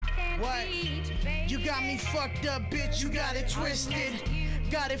What? You got me fucked up, bitch, you got it twisted.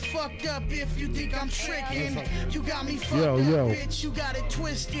 Got it fucked up if you think I'm tricking. You got me fucked up, bitch, you got it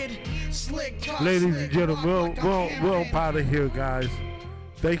twisted. Slick talk, ladies and gentlemen, we'll out of here, guys.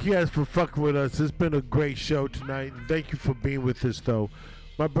 Thank you guys for fucking with us. It's been a great show tonight. And thank you for being with us, though.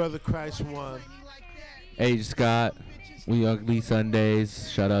 My brother Christ won. Hey, Scott. We Ugly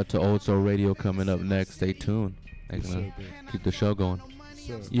Sundays. Shout out to OldSoulRadio coming up next. Stay tuned. They're gonna keep the show going.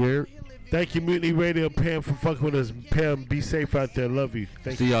 Yeah. Thank you, Mutiny Radio, Pam, for fucking with us. Pam, be safe out there. Love you.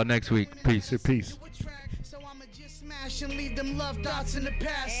 See y'all next week. Peace. Peace. And leave them love dots in the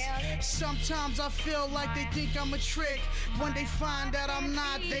past. Sometimes I feel like they think I'm a trick. When they find out I'm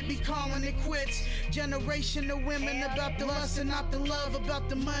not, they be calling it quits. Generation of women about the lust and not the love, about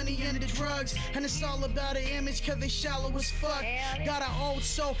the money and the drugs. And it's all about an image cause they shallow as fuck. Got an old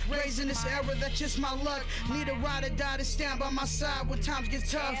soul raised in this era, that's just my luck. Need a ride or die to stand by my side when times get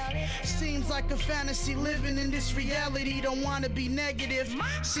tough. Seems like a fantasy living in this reality. Don't wanna be negative,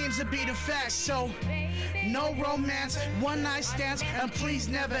 seems to be the fact. So no romance, one night stands, and please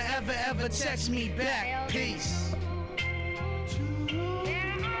never ever ever text me back. Peace.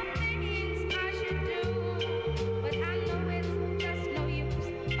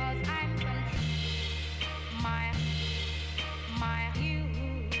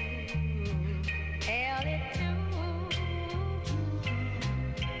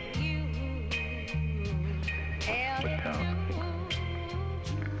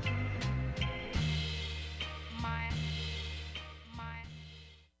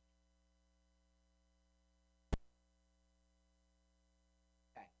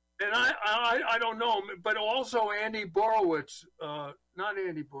 And I don't know, but also Andy Borowitz, not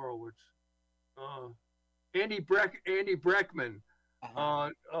Andy Borowitz, Andy Breckman,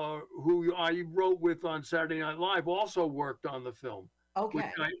 who I wrote with on Saturday Night Live, also worked on the film.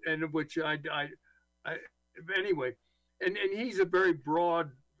 Okay. Anyway, and he's a very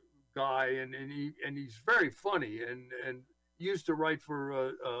broad guy, and he's very funny, and used to write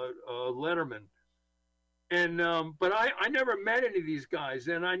for Letterman. And but I never met any of these guys,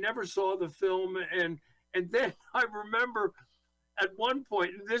 and I never saw the film. And then I remember at one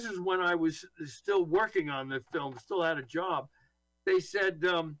point, and this is when I was still working on the film, still had a job. They said,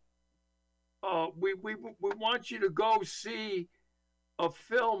 "We want you to go see a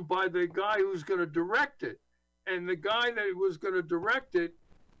film by the guy who's going to direct it." And the guy that was going to direct it,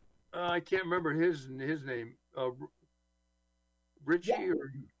 I can't remember his name, Richie, yeah.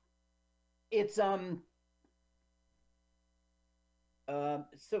 or it's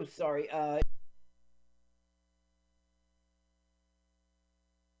so sorry.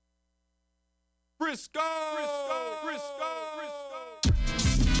 Frisco.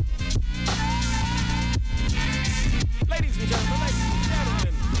 Ladies and gentlemen,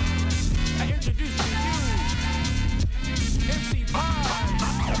 I introduce to you MC Pie,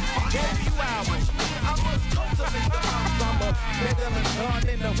 debut album. I must cultivate the ensemble, regular part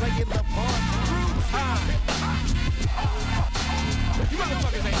in the regular part. True time. You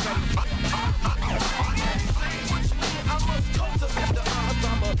motherfuckers ain't ready. I must cultivate the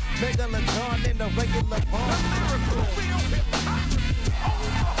ensemble, regular part in the regular part.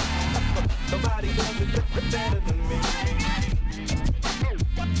 Nobody does it better than me.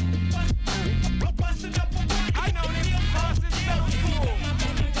 I know this boss is so cool.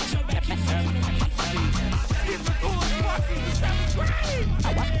 It's the coolest boss since the 7th grade.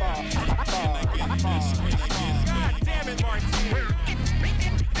 God damn it, Martin.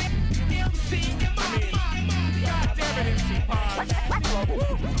 God damn it, MC Paz.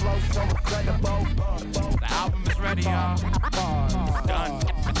 The album is ready, y'all. It's done.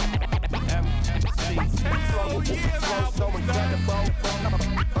 Hell yeah, the album's done.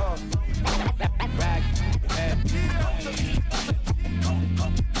 Rag head.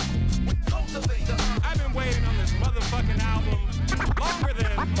 I've been waiting on this motherfucking album longer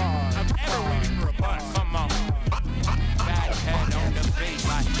than I've ever waited for a bus. Come on. Bad head on the beat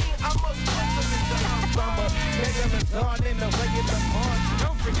like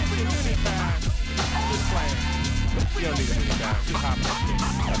don't forget your unipass. Just playing. You don't need a unipass. Just hop on.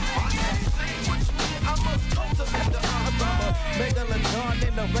 I must cultivate the ensemble, regular dawn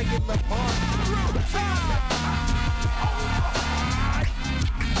in the regular part.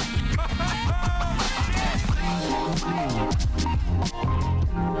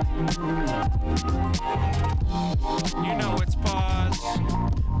 You know it's pause.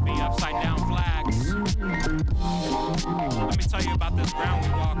 Be upside down flags. Let me tell you about this ground we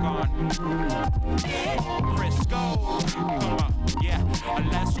walk on. Frisco. Come on. Yeah,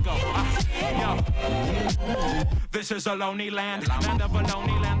 let's go. Yo. This is a lonely land, land of a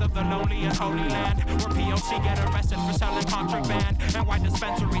lonely land of the lonely and holy land, where POC get arrested for selling contraband, and white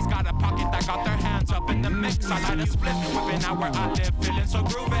dispensaries got a pocket that got their hands up in the mix. I light a split, whipping out where I live, feeling so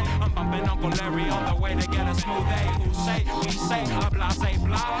groovy. I'm bumping Uncle Larry on the way to get a smooth A. Who say, we say, a blah, say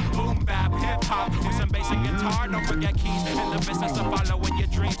blah. Boom, bap, hip hop, with some bass and guitar. Don't forget keys in the business of following your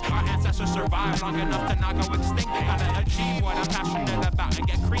dreams. Our ancestors survived long enough to not go extinct. Gotta achieve what I'm passionate about and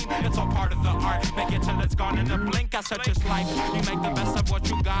get cream. It's all part of the art. Make it till it's gone in a blink. That's such a life. You make the best of what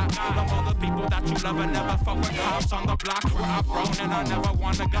you got. Love all the people that you love and never fuck with cops on the block where I've grown and I never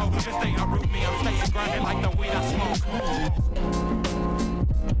wanna go. If they uproot me, I'm staying grounded like the weed I smoke.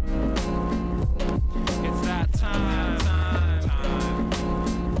 It's that time.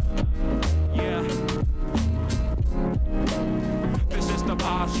 Yeah. This is the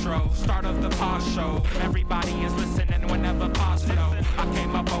postro, start of the post show. Everybody is listening whenever possible. I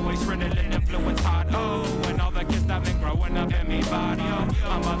came up always riddling, influence hard. Oh, and all the kids that been growing up in me body. Oh,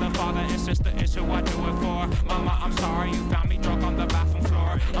 my mother, father, and sister is who I do it for. Mama, I'm sorry you found me drunk on the bathroom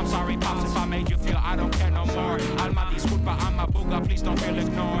floor. I'm sorry, pops, if I made you feel I don't care no more. Alma disculpa, I'm a booga, please don't feel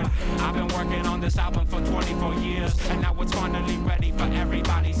ignored. I've been working on this album for 24 years, and now it's finally ready for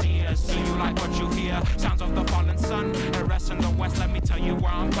everybody's ears. Do you like what you hear? Sounds of the fallen sun. It rests in the west, let me tell you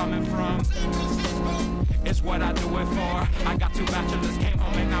where I'm coming from. It's what I do it for. I got 2 bachelors, came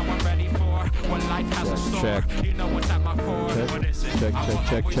home, and now I'm ready for what life has in store. Check. You know what's at my core. Check. What is it? Check, I will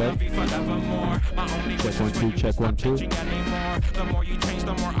check, always check. love you forevermore. My only wish is for you to stop changing anymore. The more you change,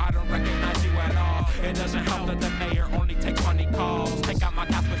 the more I don't recognize you at all. It doesn't help that the mayor only takes money calls. Take out my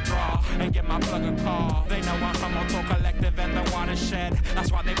cash withdrawal and give my plug a call. They know I'm from Auto Collective and the Watershed.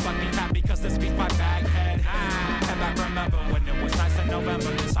 That's why they plug me fat, because this beats my baghead. And I remember when it was nice in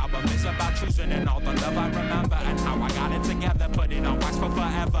November. This album is about choosing and all the love I remember, and how I got it together, put it on wax for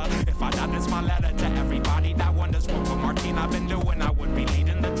forever. If I died, it's my letter to everybody that wonders what for Martine I've been doing. I would be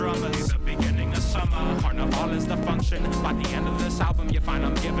leading the drummers. The beginning of summer, carnival is the function. By the end of this album, you find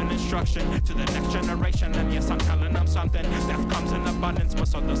I'm giving instruction to the next generation, and yes, I'm telling them something. Death comes in abundance, but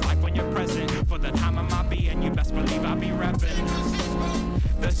so does life when you're present. For the time of my being, you best believe I'll be repping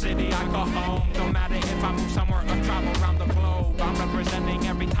the city I call home. No matter if I move somewhere or travel around the globe, I'm representing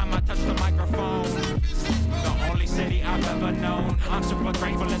every time I touch the microphone. The only city I've ever known. I'm super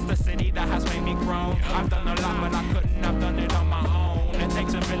grateful it's the city that has made me grown. I've done a lot, but I couldn't have done it on my own. It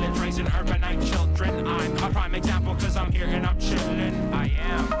takes a village raising urbanite children. I'm a prime example, cause I'm here and I'm chillin'. I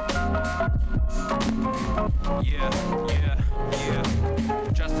am. Yeah.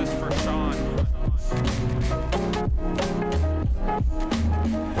 Justice for Sean.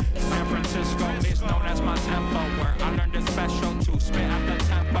 San Francisco is known as my tempo, where I learned it's special to spit at the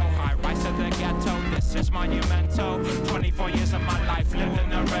tempo. I rise to the ghetto, this is monumental. 24 years of my life lived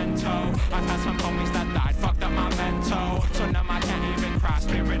in a rento. I've had some homies that died, fucked up my mental. So now I can't even cry,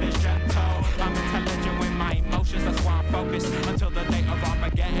 spirit is gentle. I'm intelligent with my emotions, that's why I'm focused. Until the day of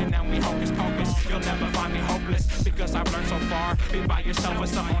Armageddon and we hocus pocus. You'll never find me hopeless, because I've learned so far. Be by yourself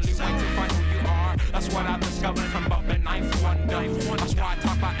is the only way to find who you are. That's what I discovered from Bob and Ninth Wonder. That's why I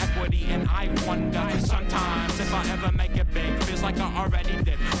talk about equity and I wonder. Sometimes if I ever make it big, feels like I already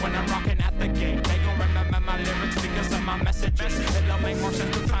did. When I'm rocking at the gate, they gon' remember my lyrics because of my messages. It'll make more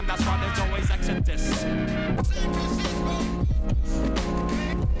sense through time, that's why there's always Exodus.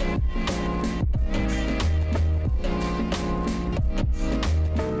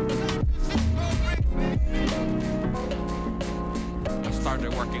 I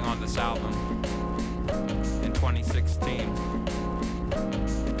started working on this album in 2016,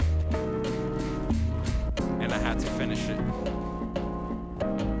 and I had to finish it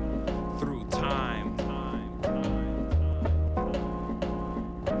through time.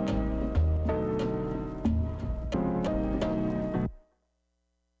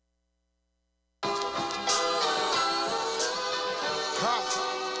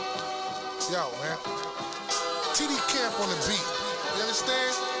 Yo, man. TD Camp on the beat. You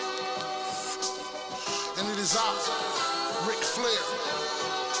understand? And it is I, Ric Flair.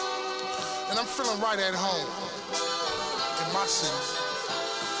 And I'm feeling right at home in my city.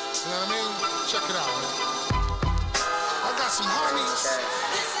 You know what I mean? Check it out, man. I got some homies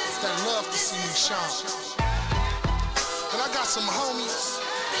that love to see me shine. And I got some homies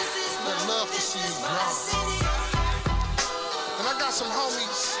that love to see me grind. And I got some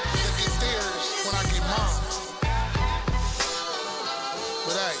homies that get theirs when I get mine.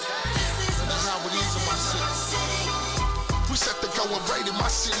 But hey, that's how it is in my city. We set the going rate in my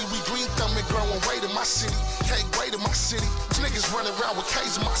city. We green thumb and growing weight in my city. Can't wait in my city. Niggas running around with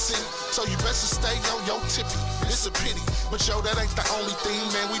K's in my city. So you best to stay on your tippy. it's a pity. But yo, that ain't the only thing,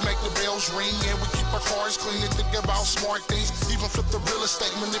 man. We make the bells ring and we keep our cars clean and think about smart things. Even flip the real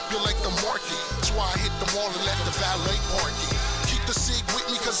estate, manipulate the market. That's why I hit the mall and let the valet park it. Keep the SIG with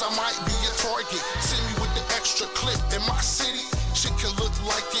me cause I might be a target. Send me with the extra clip in my city. Shit can look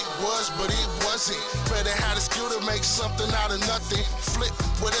like it was, but it wasn't. Better have the skill to make something out of nothing. Flip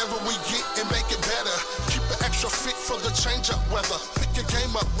whatever we get and make it better. Keep it extra fit for the change up weather. Pick your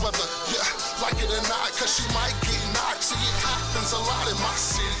game up weather, yeah, like it or not, cause she might get knocked. See, it happens a lot in my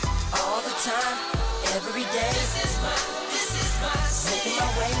city. All the time, every day. This is my making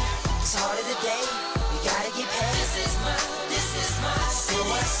my way. It's harder today. We gotta get paid. This is my see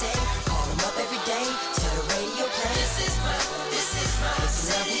what I say. Call them up every day. Tell the radio play. This is my it's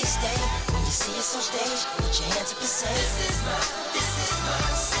love we stay. When you see us on stage, put your hands up and say, This is my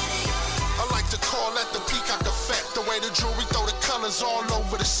city. I like to call that the peacock effect. The way the jewelry throw the colors all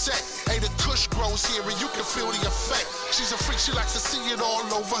over the set. Hey, the kush grows here and you can feel the effect. She's a freak, she likes to see it all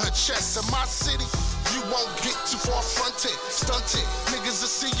over her chest. In my city, you won't get too far fronted, stunted. Niggas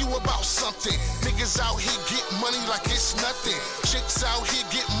will see you about something. Niggas out here get money like it's nothing. Chicks out here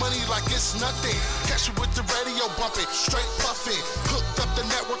get money like it's nothing. Catch you with the radio bumping, straight puffing. Hooked up the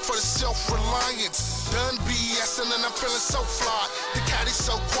network for the self-reliance. Done BSing and I'm feeling so fly. The cat is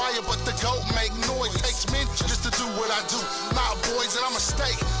so quiet, but the goat make noise. Takes men just to do what I do. Nah, boys, and I'ma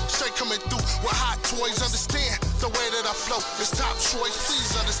stay straight coming through with hot toys. Understand the way that I flow is top choice.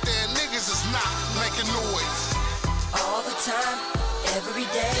 Please understand, niggas is not making noise. All the time, every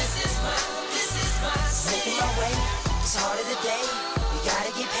day. This is my making my way. It's harder today. We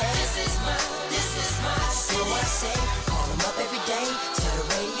gotta get paid. This is my see what I say. Call them up every day. Tell the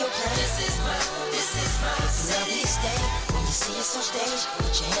radio play. This is my it's love we stay. When you see us on stage, put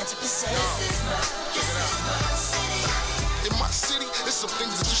your hands up and say, This is my city. In my city, there's some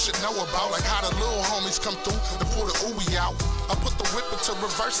things that you should know about, like how the little homies come through and pull the ooey out. I put the whip into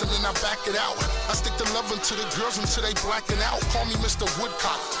reverse and then I back it out. I stick the love into the girls until they blacking out. Call me Mr.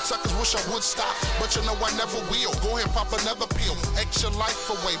 Woodcock. Suckers wish I would stop, but you know I never will. Go ahead, pop another pill. X your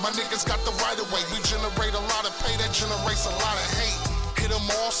life away. My niggas got the right of way. We generate a lot of pay that generates a lot of hate. Hit them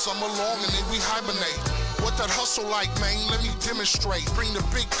all summer long and then we hibernate. What that hustle like, man? Let me demonstrate. Bring the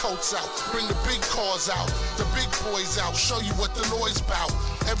big coats out, bring the big cars out, the big boys out, show you what the noise bout.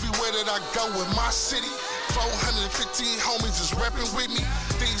 Everywhere that I go in my city, 415 homies is repping with me.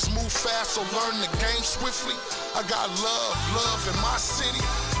 Things move fast, so learn the game swiftly. I got love in my city.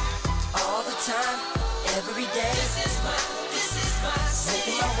 All the time, every day. This is my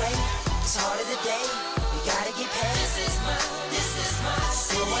making my way. It's harder today. We gotta get paid. This is my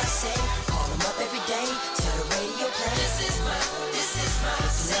see what I say. Call them up every day. Tell the radio play. This is my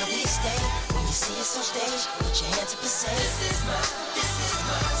it's love we stay. When you see us on stage, put your hands up and say, This is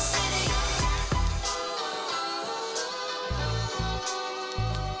my city.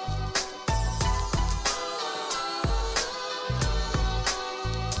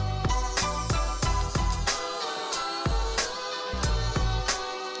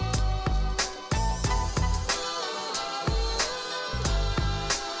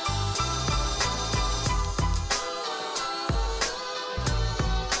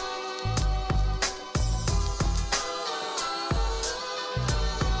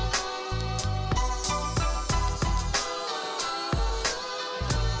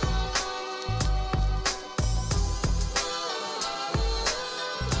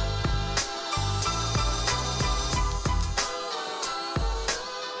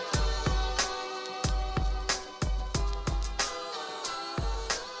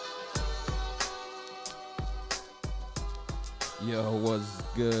 Yo, what's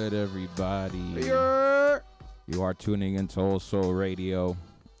good, everybody? You are tuning into Old Soul Radio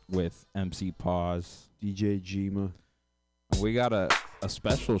with MC Pause, DJ Jima. We got a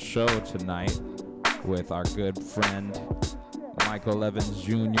special show tonight with our good friend Mike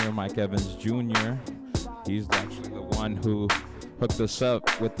Evans Jr. He's actually the one who hooked us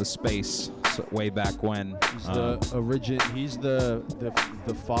up with the space way back when. He's the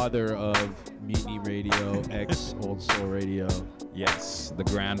father of MutinyRadio, ex Old Soul Radio. Yes, the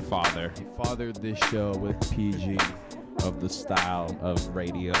grandfather. He fathered this show with PG. Of the style of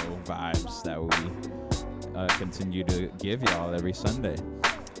radio vibes that we continue to give y'all every Sunday.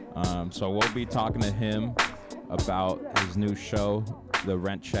 So we'll be talking to him about his new show, the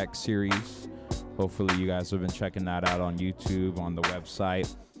Rent Check series. Hopefully you guys have been checking that out on YouTube, on the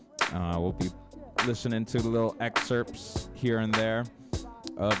website. We'll be listening to little excerpts here and there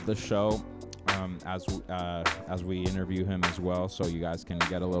of the show as we interview him as well, so you guys can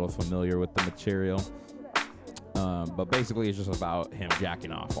get a little familiar with the material. But basically it's just about him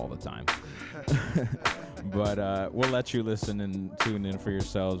jacking off all the time. But we'll let you listen and tune in for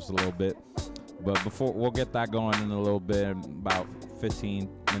yourselves a little bit. But before we'll get that going in a little bit, about 15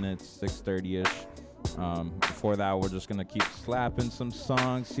 minutes, 6:30ish. Before that, we're just gonna keep slapping some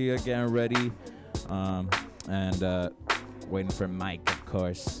songs here, getting ready, and waiting for Mike, of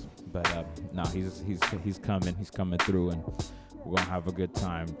course. But no, he's coming through, and we're gonna have a good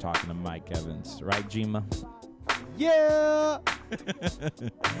time talking to Mike Evans, right, Jima? Yeah.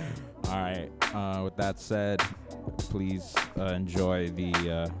 All right. With that said, please enjoy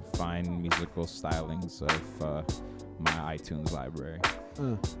the fine musical stylings of my iTunes library.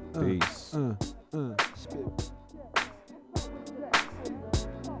 Peace. Spit.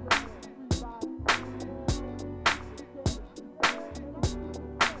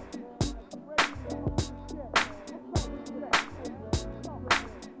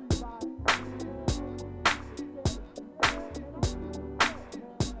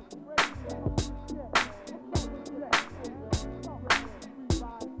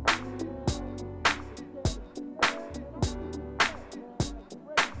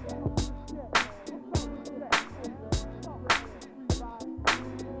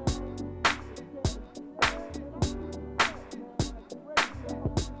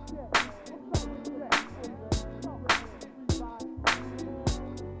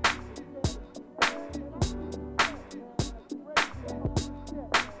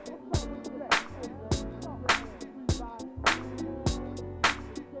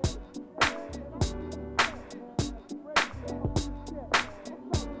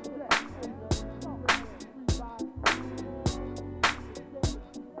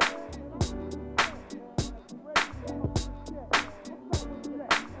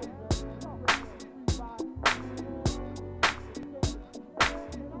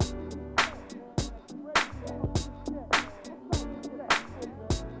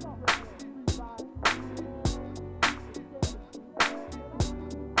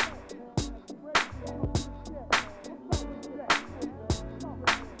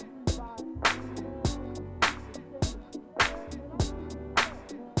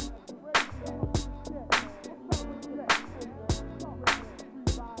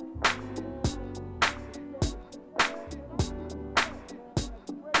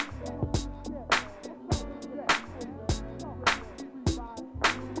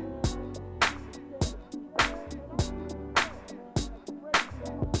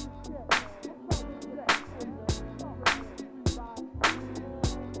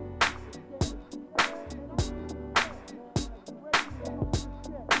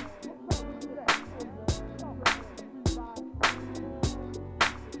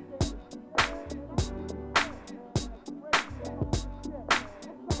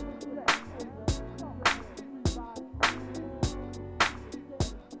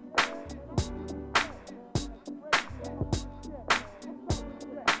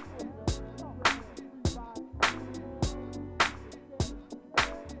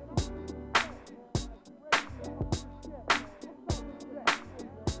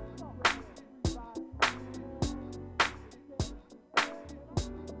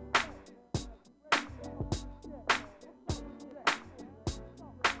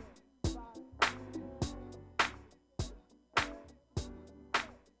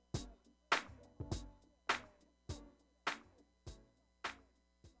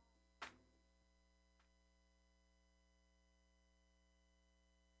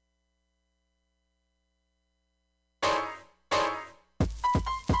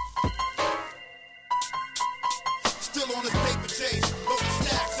 Still on this paper chase, loading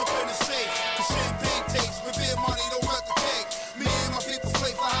stacks up in the safe. The champagne taste, with beer money don't hurt the cake. Me and my people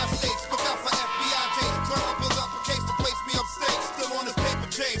play for high stakes. Look out for FBI days. Turn up, build up in case to place me upstate. Still on this paper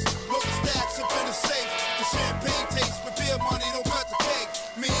chase, loading stacks up in the safe. The champagne taste, with beer money don't hurt the cake.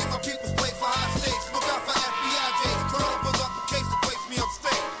 Me and my people play for high stakes. Look out for FBI days. Turn up, build up in case to place me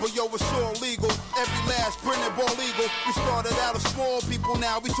upstate. But yo, it's all legal. Every last printed ball legal. We started out as small people,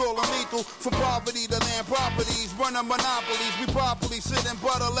 now we tall and lethal. From poverty to land properties, running monopolies. We properly sit in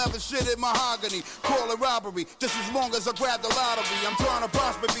butter leather shit in mahogany. Call it robbery, just as long as I grab the lottery. I'm trying to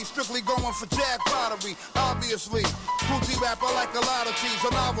prosper, be strictly going for jackpottery. Obviously, Pootie rapper like a lot of T's.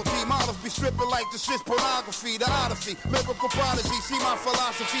 A novelty, models be stripping like the shit's pornography. The Odyssey, lyrical prodigy. See my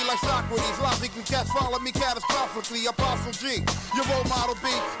philosophy like Socrates. Logical cats follow me catastrophically. Apostle G, your role model B,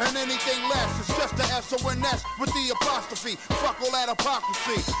 and anything less. It's just the S-O-N-S with the apostrophe. Fuck all that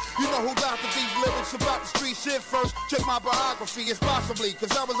hypocrisy. You know who doctored these lyrics about the street shit first? Check my biography, it's possibly,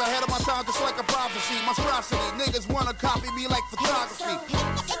 cause I was ahead of my time just like a prophecy. Monstrosity, niggas wanna copy me like photography.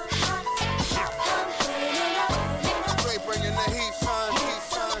 Straight bringing the heat, son, heat,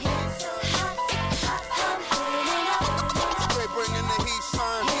 son.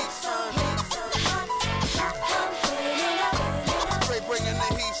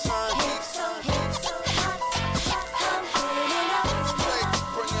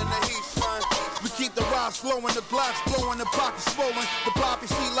 flowing, the blocks blowing, the pockets swollen. The poppy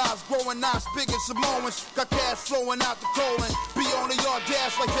see lives growing, nice, big as Samoans. Got cash flowing out the colon. Be on the yard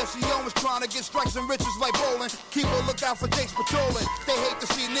dash like Jesse Owens, trying to get strikes and riches like bowling. Keep a lookout for Jakes patrolling. They hate to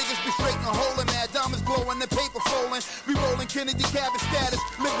see niggas be straight in a hole and mad diamonds glowing, the paper falling. We rolling Kennedy cabbage status,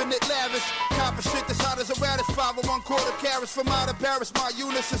 living it lavish. Copper shit that's hot as a radish. 501 quarter carats from out of Paris. My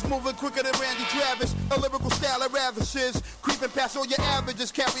Eunice is moving quicker than Randy Travis. A lyrical style that ravishes, creeping past all your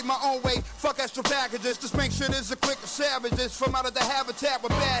averages. Carry my own weight, fuck extra packages. Just make sure there's a click of savages from out of the habitat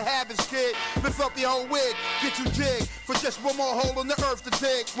with bad habits, kid. Lift up your whole wig, get you jig for just one more hole in the earth to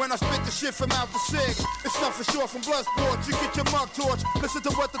dig. When I spit the shit from out the sig, it's nothing short from blood sports. You get your mug torch, listen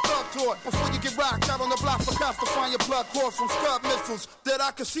to what the thug taught. Before you get rocked out on the block for cops to find your blood cord from scrub missiles that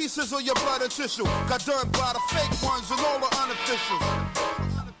I can see sizzle your blood and tissue. Got done by the fake ones and all the unofficials.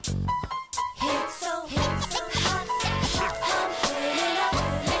 Hit so hot, I'm putting it up.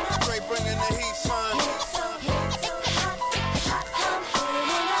 Straight bringing the heat, son. Hit so hot, I'm putting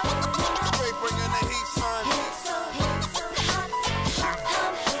it up. Straight bringing the heat, son. Hit so hot,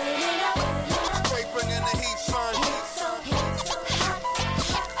 I'm putting it up. Straight bringing the heat, son. Hit so hot,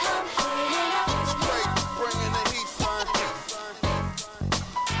 I'm putting it up. Straight bringing the heat, son.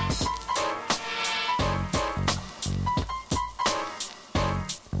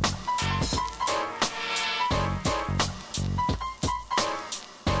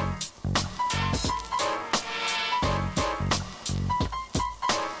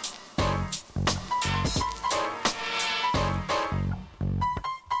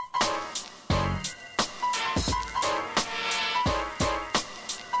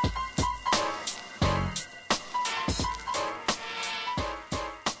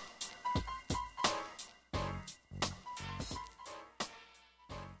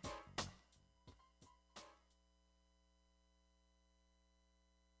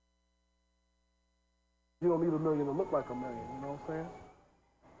 You don't need $1 million to look like $1 million, you know what I'm saying?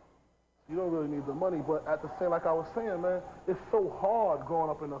 You don't really need the money, but at the same, like I was saying, man, it's so hard growing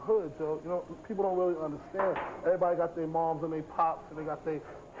up in the hood, Joe. You know, people don't really understand. Everybody got their moms and their pops, and they got their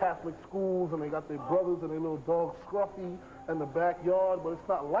Catholic schools, and they got their brothers and their little dog Scruffy in the backyard, but it's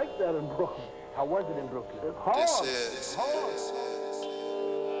not like that in Brooklyn. How was it in Brooklyn? It's hard. It's hard.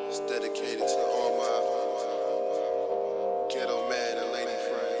 It's dedicated to all my ghetto man and lady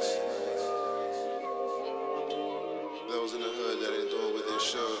friends. Those in the hood that ain't doing what they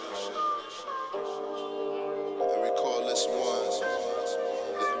should. And we call this one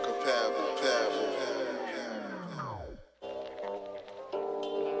the incomparable parable.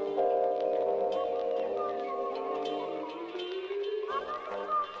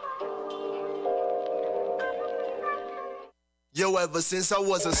 Yo, ever since I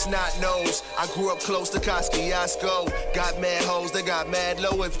was a snot nose, I grew up close to Kosciuszko. Got mad hoes, they got mad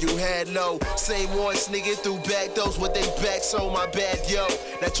low if you had low. Same one sneaking through back doors with they back, so my bad, yo.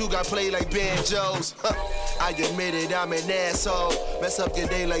 That you got played like banjos. I admit it, I'm an asshole. Mess up your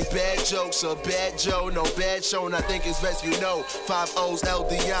day like bad jokes or bad Joe. No bad show, and I think it's best you know. 5 O's, El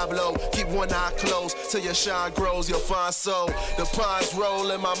Diablo. Keep one eye closed till your shine grows, you'll find soul. The pines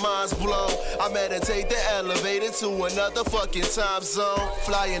roll and my mind's blown. I meditate the elevator to another fucking time zone.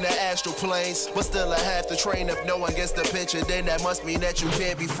 Fly in the astral planes, but still I have to train. If no one gets the picture, then that must mean that you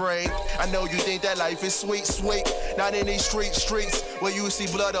can't be framed. I know you think that life is sweet, sweet. Not in these streets where you see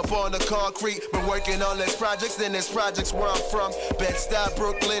blood up on the concrete. Been working on less projects than this projects where I'm from. Bed-Stuy,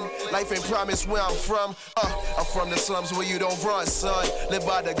 Brooklyn, life ain't promised where I'm from. I'm from the slums where you don't run, son. Live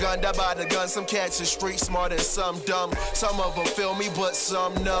by the gun, die by the gun. Some cats in street smart and some dumb. Some of them feel me, but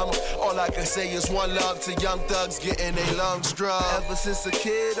some numb. All I can say is one love to young thugs getting their lungs drum. Ever since a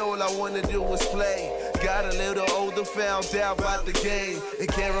kid, all I wanna do was play. Got a little older, found out about the game. And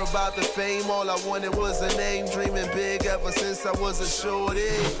care about the fame, all I wanted was a name. Dreaming big ever since I was a shorty.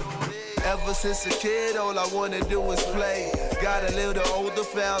 Ever since a kid, all I wanna do is play. Got a little older,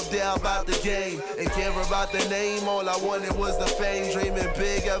 found out about the game. And care about the name, all I wanted was the fame. Dreaming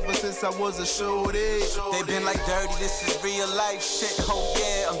big ever since I was a shorty. They been like dirty, this is real life shit, oh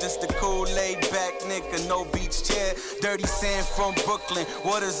yeah. I'm just a cool laid back nigga, no beach chair. Dirty sand from Brooklyn,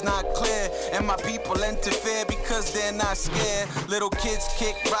 water's not clear. And my people interfere because they're not scared. Little kids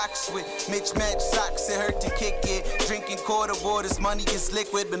kick rocks with mismatched socks, it hurt to kick it. Drinking quarter waters, money is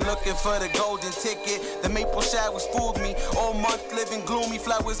liquid. Been looking for the golden ticket. The maple showers fooled me. All month living gloomy,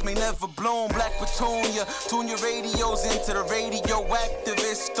 flowers may never bloom. Black Petunia, tune your radios into the radio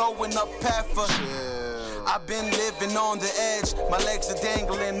activists, throwing up Paffer. I've been living on the edge. My legs are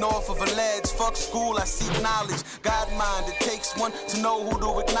dangling north of a ledge. Fuck school, I seek knowledge. God mind, it takes one to know who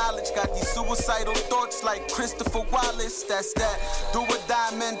to acknowledge. Got these suicidal thoughts like Christopher Wallace. That's that do or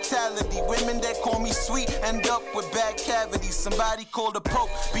die mentality. Women that call me sweet end up with bad cavities. Somebody called the Pope,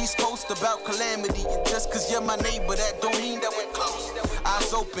 Beast Coast about calamity. And just cause you're my neighbor, that don't mean that we're close.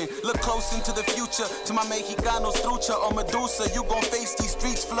 Eyes open, look close into the future. To my Mexicanos, Trucha or Medusa, you gon' face these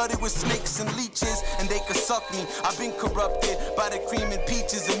streets flooded with snakes and leeches, and they could suck me. I've been corrupted by the cream and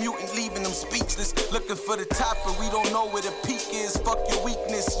peaches, a mutant leaving them speechless. Looking for the top, but we don't know where the peak is. Fuck your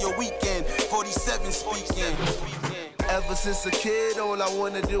weakness, your weekend. 47 speaking. Ever since a kid, all I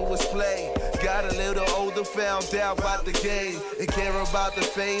wanna do was play. Got a little older, found out about the game. And care about the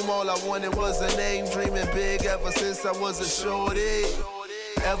fame, all I wanted was a name. Dreaming big ever since I was a shorty.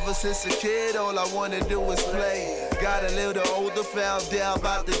 Ever since a kid, all I wanna do was play. Got a little older, found out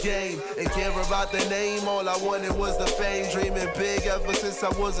about the game. And care about the name, all I wanted was the fame. Dreaming big ever since I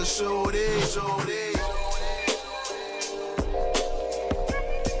was a shorty.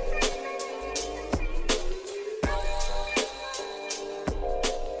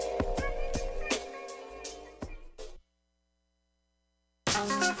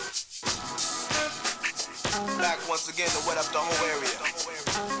 Back once again to wet up the whole area.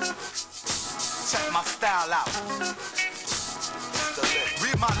 Check my style out.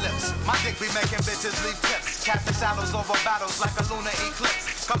 Read my lips. My dick be making bitches leave tips. Casting shadows over battles like a lunar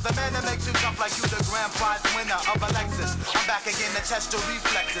eclipse. Comes the man that makes you jump like you the grand prize winner of a Lexus. I'm back again to test your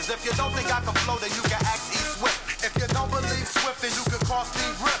reflexes. If you don't think I can flow, then you can ask E-Swift. If you don't believe Swift, then you can call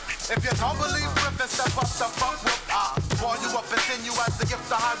Steve Riff. If you don't believe Riff, then step up the fuck with ball you up and send you as the gift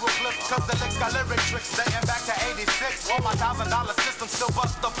of hieroglyphs. Cause the licks got lyric tricks dating back to 86. All my $1,000 system still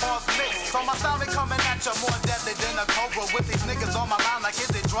bust the pause mix. So my style be coming at you more deadly than a cobra. With these niggas on my line like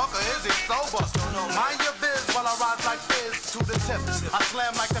is it drunk or is it sober? Mind your biz while I rise like Fizz to the tip. I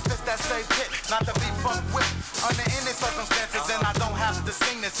slam like the fist that say pit, not to be fucked with under any circumstances. And I don't have to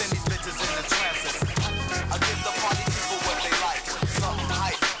sing this in these bitches in the trances. I give the party people what they like. Something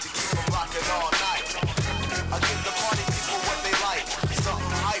hype to keep them rocking all night. I give the party people what they like.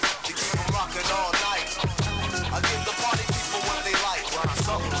 Something hype to keep them rocking all night. I give the party people what they like.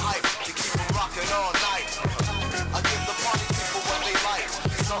 Something hype to keep them rocking all night. I give the party people what they like.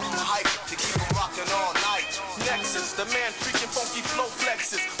 Something hype to keep them rocking all night. Nexus, the man freaking funky flow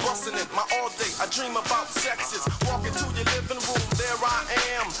flexes. Busting it my all day, I dream about sexes. Walking to your living room, there I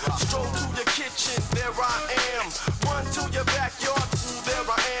am. Stroll to your kitchen, there I am. Run to your backyard, fool, there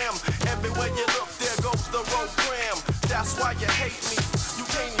I am. Everywhere you look, there goes the program. That's why you hate me, you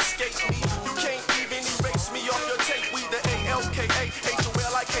can't escape me. You can't even erase me off your tape. We the ALKA,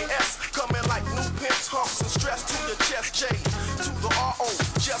 HOLIKS. Coming like new pimps, humps and stress to your chest, J. To the RO,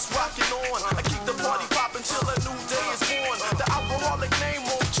 just rocking on. I keep the party poppin' till a new day is born. The alcoholic name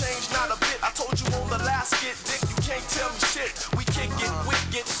won't change, not a bit. I told you on the last skit, dick, you can't tell me shit. We kick it,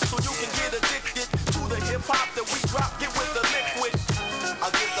 wicked, so you can get addicted to the hip hop that we drop, get with the liquid.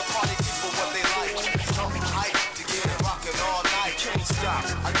 I give the party people what they like. Something hype to get it rocking all night. Can't stop.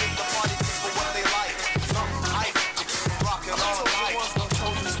 I give the party people what they like. Something hype to keep them rocking all night.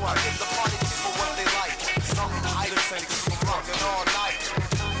 I give the party people what they like. Something hype to keep them rocking all night.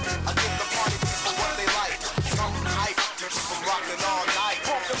 I give the party people what they like. Something hype to keep them rocking all night.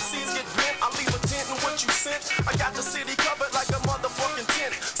 Pump them C's get bent, I leave a dent in what you sent. I got the city covered like a motherfucking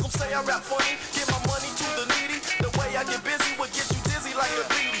tent. Some say I rap funny, give my money to the needy. The way I get busy will get you dizzy like a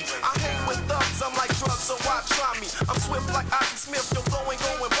beady. I hang with thugs, I'm like drugs, so why try me? I'm swift like Ozzie Smith, your flow ain't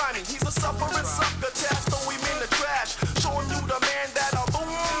going by me. He's a suffering sucker, Tash, throw him in the trash. Showing you the man that I'll boom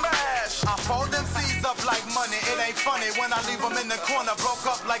bash. I fold them C's up like money, it ain't funny when I leave them in the corner, broke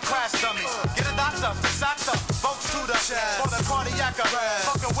up like crash dummies. Get a doctor, the shots up, folks to the chest, for the cardiac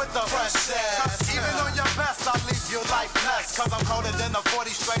arrest, fucking with the fresh chest. Even on your best, I leave you lifeless, cause I'm colder than a 40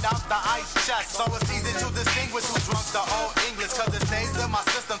 straight out the ice chest. So it's easy to distinguish who drunk the old English, cause it stays in my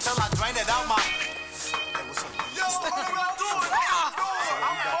system till I drain it out my... Yo, what are y'all doing?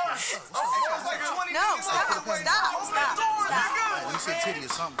 No, stop. You said titty or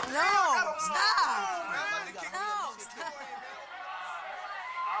something. No, stop.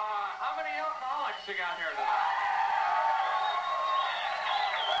 How many alcoholics we got here tonight?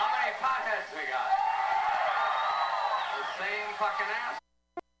 How many potheads we got? The same fucking ass.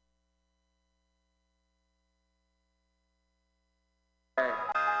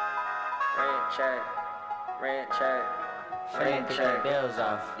 Rent check. Rent check. Bills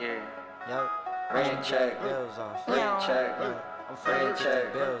off. Yeah. Yup. Rent check. Bills off. Rent check. I'm finna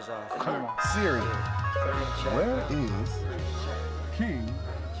check. Bills off. Come on. Siri. Where is King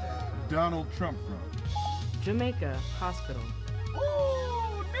Donald Trump from? Jamaica Hospital.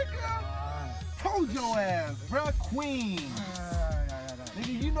 Ooh, nigga. Told your ass, bruh. Queens.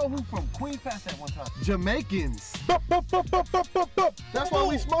 Nigga, you know who from Queens? Pass that one time. Jamaicans. That's why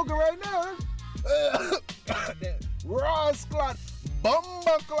we smoking right now. Raw squad.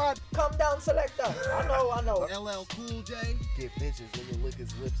 Bumba clot. Come down, selector. I know. LL Cool J. Get bitches, nigga, lick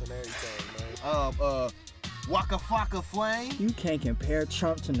his lips and everything, man. Waka Flocka Flame. You can't compare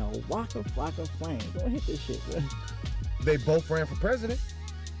Trump to no Waka Flocka Flame. Don't hit this shit, bro. They both ran for president.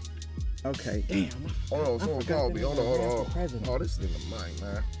 Okay, damn. Hold on, someone called me. Hold on. Oh, this nigga Mike,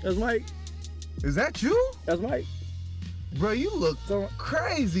 man. That's Mike. Is that you? That's Mike. Bro, you look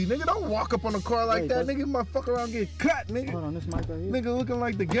crazy, nigga. Don't walk up on a car like that, nigga. You might fuck around and get cut, nigga. Hold on, this Mike right here. Nigga looking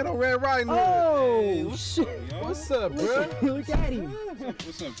like the ghetto Red Riding Hood. Oh, shit. What's up, bro? Look at him.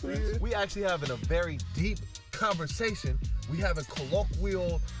 What's up, Prince? We actually having a very deep conversation. We having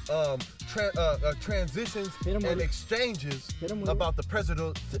colloquial transitions and exchanges about the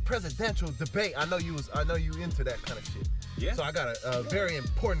presidential debate. I know you into that kind of shit. Yeah. So I got a very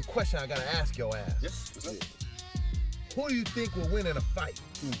important question I gotta ask your ass. Yes. What's up? Who do you think will win in a fight?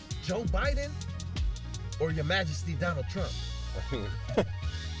 Joe Biden or Your Majesty Donald Trump? I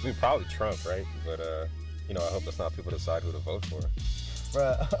mean, probably Trump, right? But I hope that's not people decide who to vote for.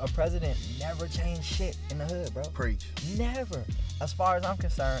 Bruh, a president never changed shit in the hood, bro. Preach. Never. As far as I'm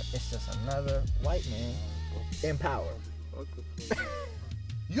concerned, it's just another white man in power.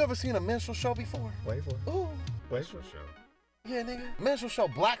 You ever seen a minstrel show before? Wait for it. Ooh. Minstrel show. Yeah, nigga. Minstrel show,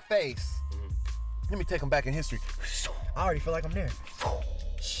 blackface. Let me take him back in history. I already feel like I'm there.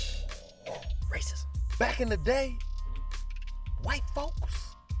 Racism. Back in the day, white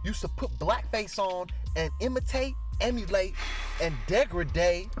folks used to put blackface on and imitate, emulate, and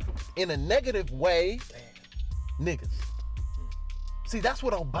degrade in a negative way niggas. See, that's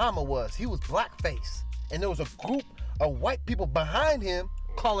what Obama was. He was blackface. And there was a group of white people behind him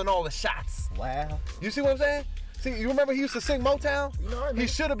calling all the shots. Wow. You see what I'm saying? See, you remember he used to sing Motown? You know, he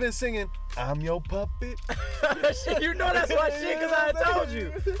should have been singing, I'm your puppet. You know that's my shit, because I told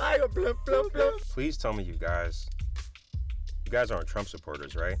you. I go blip, blip, blip. Please tell me you guys aren't Trump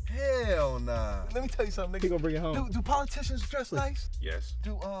supporters, right? Hell nah. Let me tell you something, nigga. He gonna bring it home. Do politicians dress nice? Yes.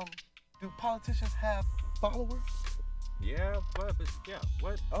 Do politicians have followers? Yeah, but yeah,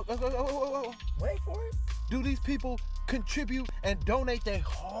 what? Oh. Wait for it. Do these people contribute and donate their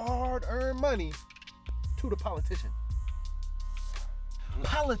hard-earned money to the politician?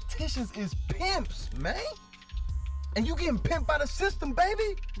 Politicians is pimps, man. And you getting pimped by the system,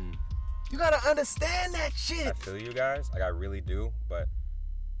 baby. You gotta understand that shit. I feel you guys. Like, I really do. But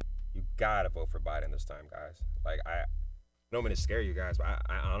you gotta vote for Biden this time, guys. Like, I don't mean to scare you guys, but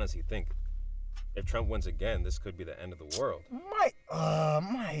I honestly think if Trump wins again, this could be the end of the world. Mike,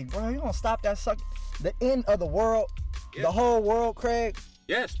 bro, you gonna stop that suck? The end of the world? Yeah. The whole world, Craig?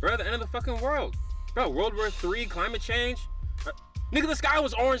 Yes, bro, the end of the fucking world. Bro, World War III, climate change. Nigga, the sky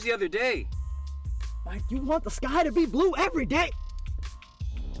was orange the other day. Mike, you want the sky to be blue every day?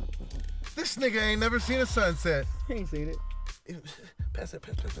 This nigga ain't never seen a sunset. He ain't seen it. Pass it.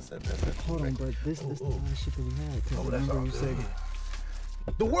 Hold on, but this is the last shit that we had. That's all you said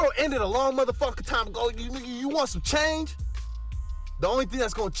the world ended a long motherfucking time ago. You want some change? The only thing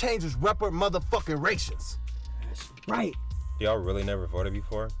that's gonna change is reparations. Right. Y'all really never voted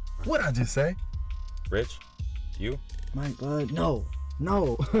before? What'd I just say? Rich? You? Mike, no.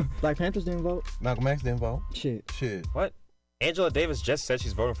 Black Panthers didn't vote. Malcolm X didn't vote. Shit. What? Angela Davis just said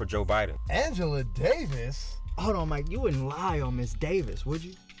she's voting for Joe Biden. Angela Davis? Hold on, Mike. You wouldn't lie on Miss Davis, would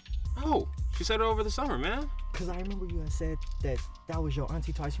you? Oh, she said it over the summer, man. Because I remember you had said that was your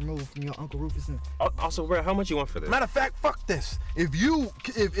auntie twice removed from your Uncle Rufus. And also, bro, how much you want for this? Matter of fact, fuck this. If you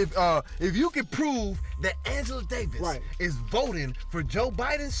can prove that Angela Davis is voting for Joe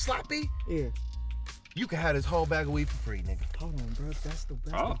Biden, sloppy, you can have this whole bag of weed for free, nigga. Hold on, bro. That's the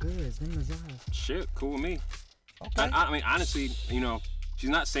goods. Them the Zaz. Shit, cool with me. Okay. I mean, honestly, she's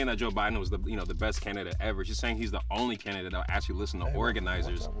not saying that Joe Biden was the best candidate ever. She's saying he's the only candidate that'll actually listen to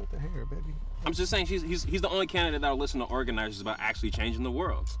organizers. What's up with the hair, baby? I'm just saying he's the only candidate that'll listen to organizers about actually changing the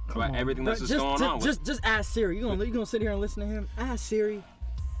world, about everything that's just going on. Just ask Siri. You gonna sit here and listen to him? Ask Siri.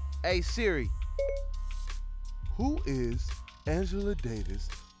 Hey Siri, who is Angela Davis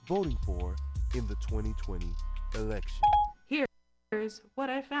voting for in the 2020 election? Here's what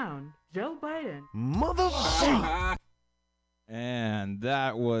I found. Joe Biden. Motherfucker. And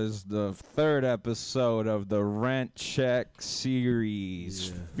that was the third episode of the Rent Check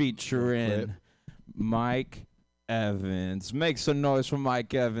series featuring Mike Evans. Make some noise for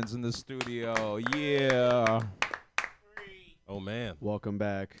Mike Evans in the studio. Yeah. Oh, man. Welcome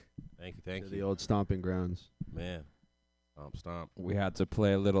back. Thank you. The old stomping grounds. Man, stomp. We had to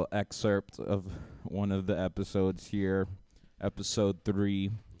play a little excerpt of one of the episodes here, episode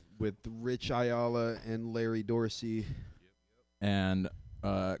 3. With Rich Ayala and Larry Dorsey. And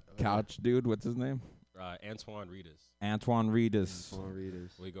Couch Dude, what's his name? Antoine Reedus. Antoine Reedus.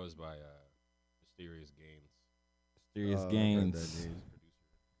 Well, he goes by Mysterious Gaines. Mysterious Gaines.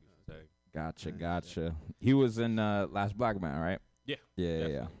 Gotcha. He was in Last Black Man, right?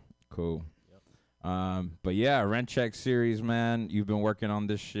 Yeah. Cool. But yeah, Rent Check series, man. You've been working on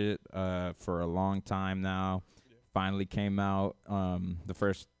this shit for a long time now. Finally came out. The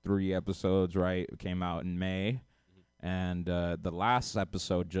first 3 episodes, right, came out in May. And the last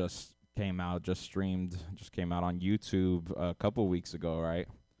episode just came out on YouTube a couple weeks ago, right?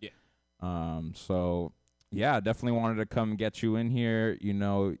 Yeah. So yeah, definitely wanted to come get you in here. You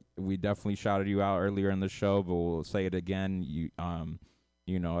know, we definitely shouted you out earlier in the show, but we'll say it again.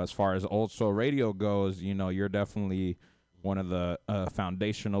 You know, as far as Old Soul Radio goes, you know, you're definitely one of the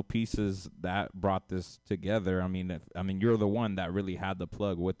foundational pieces that brought this together. I mean, you're the one that really had the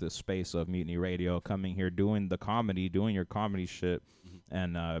plug with the space of Mutiny Radio, coming here, doing your comedy shit,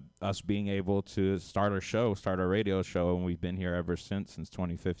 and us being able to start our radio show, and we've been here ever since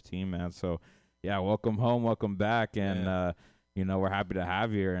 2015, man. So, yeah, welcome home, welcome back, and you know, we're happy to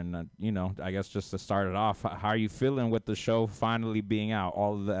have you here. And you know, I guess just to start it off, how are you feeling with the show finally being out,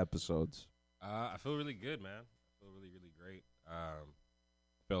 all of the episodes? I feel really good, man. Great.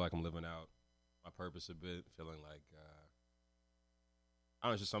 Feel like I'm living out my purpose a bit. Feeling like I don't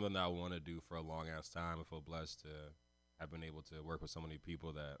know, it's just something that I want to do for a long ass time. I feel blessed to have been able to work with so many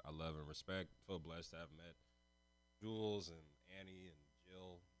people that I love and respect. I feel blessed to have met Jules and Annie and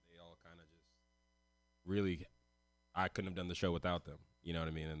Jill. They all kind of just really, I couldn't have done the show without them. You know what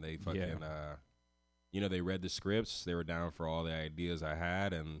I mean? And they fucking, you know, they read the scripts. They were down for all the ideas I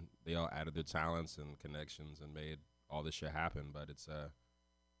had, and they all added their talents and connections and made all this shit happen. But it's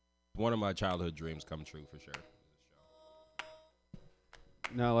one of my childhood dreams come true for sure.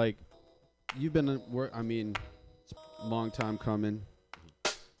 Now, like, you've been it's a long time coming.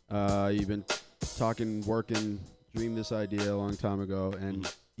 You've been working, dreamed this idea a long time ago,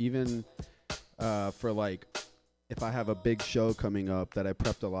 and even for like, if I have a big show coming up that I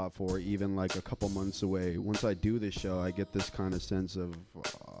prepped a lot for, even like a couple months away, once I do this show, I get this kind of sense of,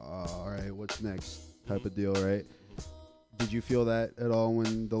 all right, what's next type of deal, right? Did you feel that at all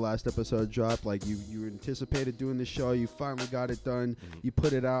when the last episode dropped? Like you anticipated doing the show, you finally got it done, you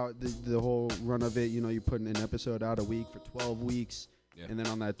put it out, the whole run of it, you know, you put an episode out a week for 12 weeks, and then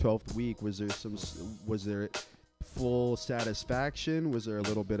on that 12th week, was there full satisfaction? Was there a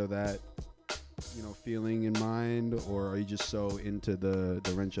little bit of that, you know, feeling in mind, or are you just so into the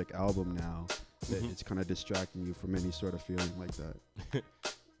Rent Check album now that it's kind of distracting you from any sort of feeling like that?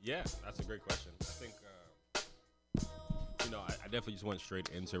 Yeah, that's a great question. I think, you know, I definitely just went straight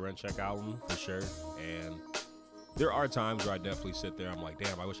into Rent Check album for sure. And there are times where I definitely sit there, I'm like,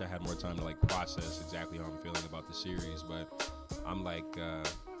 damn, I wish I had more time to like process exactly how I'm feeling about the series. But I'm like,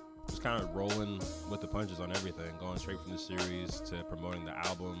 just kind of rolling with the punches on everything, going straight from the series to promoting the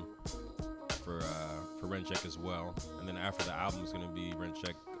album for Rent Check as well. And then after the album is going to be Rent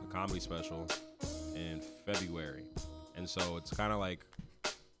Check, a comedy special in February. And so it's kind of like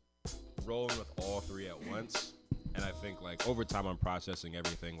rolling with all 3 at once. And I think like over time I'm processing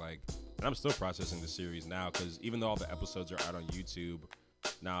everything, like, and I'm still processing the series now, because even though all the episodes are out on YouTube,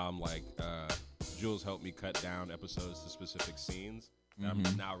 now I'm like, Jules helped me cut down episodes to specific scenes. And I'm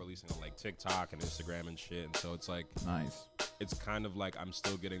now releasing on like TikTok and Instagram and shit. And so it's like, nice. It's kind of like I'm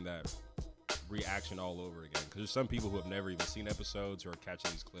still getting that reaction all over again, because there's some people who have never even seen episodes who are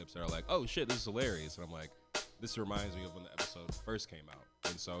catching these clips that are like, oh shit, this is hilarious. And I'm like, this reminds me of when the episode first came out.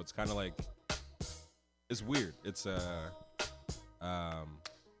 And so it's kind of like, it's weird. It's I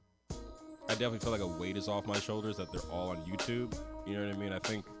definitely feel like a weight is off my shoulders that they're all on YouTube. You know what I mean? I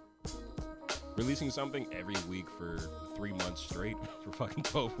think releasing something every week for 3 months straight for fucking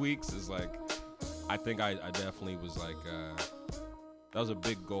 12 weeks is like, I think I definitely was like, that was a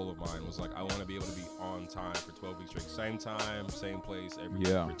big goal of mine, was like, I want to be able to be on time for 12 weeks straight. Same time, same place, every week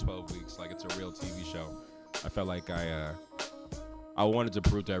for 12 weeks. Like, it's a real TV show. I felt like I wanted to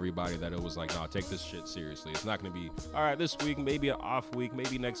prove to everybody that it was like, nah, take this shit seriously. It's not going to be, all right, this week, maybe an off week,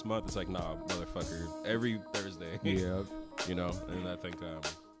 maybe next month. It's like, nah, motherfucker, every Thursday. Yeah. You know, and I think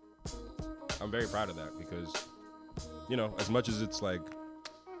I'm very proud of that, because, you know, as much as it's like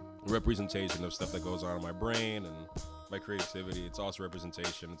representation of stuff that goes on in my brain and my creativity, it's also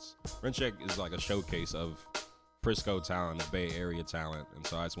representation. Rent Check is like a showcase of Frisco talent, the Bay Area talent. And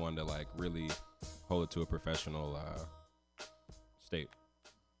so I just wanted to like really hold it to a professional state.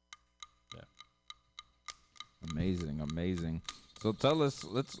 Amazing. So tell us,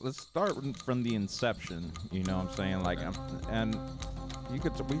 let's start from the inception. You know what I'm saying? Like, and we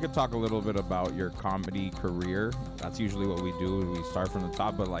could talk a little bit about your comedy career. That's usually what we do. We start from the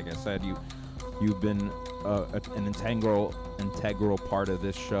top. But like I said, you've been an integral part of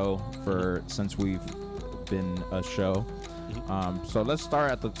this show since we've been a show. So let's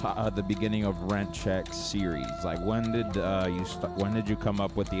start at the top, the beginning of Rent Check series. Like, when did you come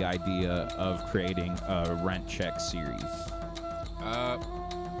up with the idea of creating a Rent Check series?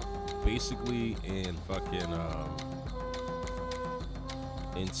 Basically in fucking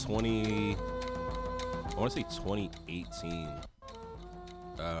in 2018,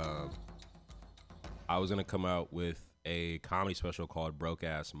 I was gonna come out with a comedy special called Broke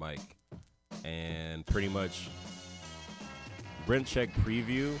Ass Mike, and pretty much Rent Check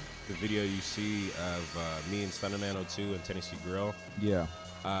preview, the video you see of me and Stunnerman 02 and Tennessee Grill. Yeah.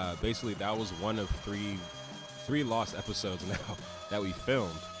 Basically, that was one of three lost episodes now that we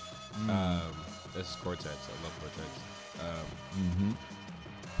filmed. This is Cortex. I love Cortex.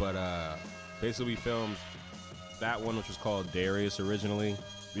 But basically, we filmed that one, which was called Darius originally.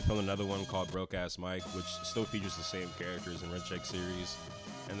 We filmed another one called Broke Ass Mike, which still features the same characters in Rent Check series.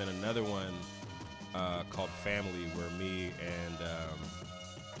 And then another one called Family, where me and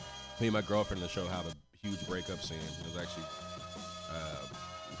my girlfriend in the show have a huge breakup scene. It was actually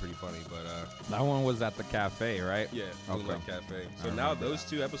pretty funny, but that one was at the cafe, right? Yeah, okay. Like cafe. So now those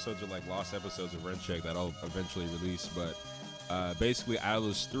two episodes are like lost episodes of Rent Check that I'll eventually release. But basically, out of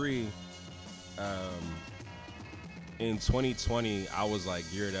those three, in 2020, I was like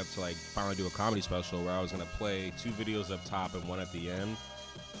geared up to like finally do a comedy special where I was gonna play 2 videos up top and 1 at the end,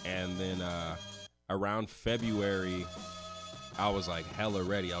 and then around February, I was like hella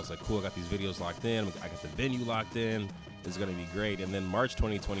ready. I was like, cool, I got these videos locked in, I got the venue locked in. It's gonna be great. And then March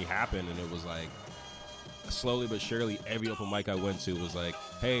 2020 happened, and it was like slowly but surely every open mic I went to was like,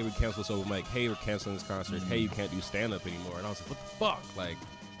 hey, we canceled this open mic, hey, we're canceling this concert, hey, you can't do stand-up anymore. And I was like, what the fuck? Like,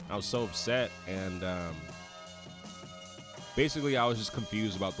 I was so upset, and basically I was just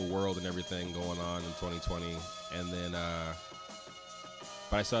confused about the world and everything going on in 2020. And then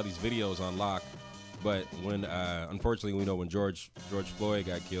but I saw these videos on lock. But when, unfortunately, we know when George Floyd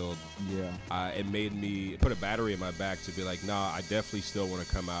got killed, it put a battery in my back to be like, nah, I definitely still want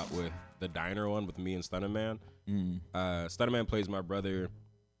to come out with the diner one with me and Stunnerman. Stunnerman plays my brother,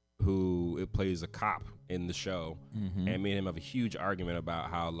 who plays a cop in the show, and me and him have a huge argument about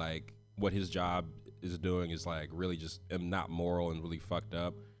how like what his job is doing is like really just not moral and really fucked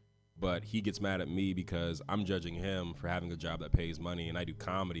up. But he gets mad at me because I'm judging him for having a job that pays money, and I do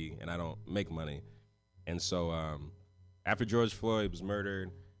comedy and I don't make money. And so after George Floyd was murdered,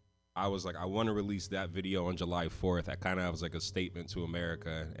 I was like, I want to release that video on July 4th. I kind of was like a statement to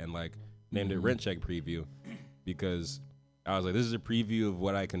America, and like named it Rent Check Preview, because I was like, this is a preview of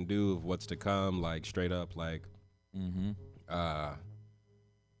what I can do, of what's to come, like straight up, like.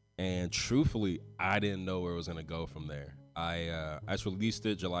 And truthfully, I didn't know where it was gonna go from there. I just released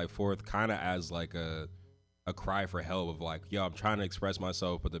it July 4th, kind of as like a cry for help of like, yo, I'm trying to express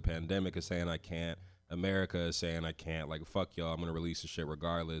myself, but the pandemic is saying I can't. America is saying I can't. Like, fuck y'all, I'm gonna release this shit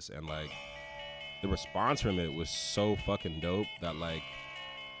regardless. And like, the response from it was so fucking dope that like,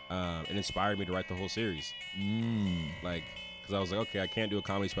 it inspired me to write the whole series. Like, because I was like, okay, I can't do a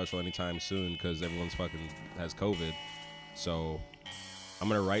comedy special anytime soon because everyone's fucking has COVID. So I'm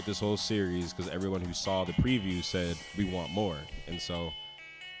gonna write this whole series because everyone who saw the preview said we want more. And so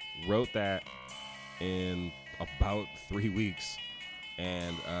wrote that in about 3 weeks,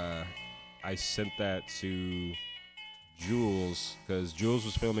 and I sent that to Jules, because Jules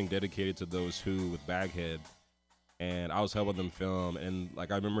was filming Dedicated to Those Who with Baghead, and I was helping them film. And like,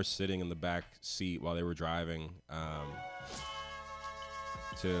 I remember sitting in the back seat while they were driving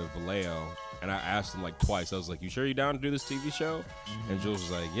to Vallejo, and I asked him like twice. I was like, you sure you down to do this TV show? And Jules was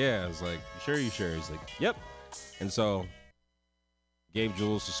like, yeah. I was like, you sure? He's like, yep. And so gave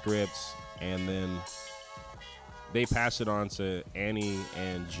Jules the scripts, and then they passed it on to Annie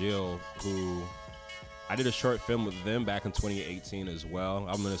and Jill, who I did a short film with them back in 2018 as well.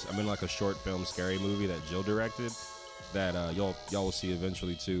 I'm in like a short film scary movie that Jill directed that y'all will see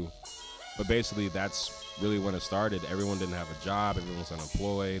eventually too. But basically, that's really when it started. Everyone didn't have a job, everyone was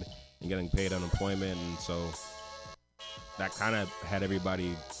unemployed and getting paid unemployment, and so that kind of made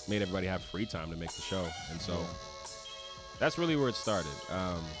everybody have free time to make the show. And so that's really where it started.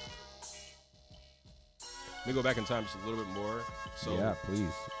 Let me go back in time just a little bit more. So yeah,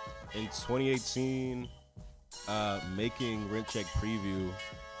 please. In 2018, making Rent Check Preview,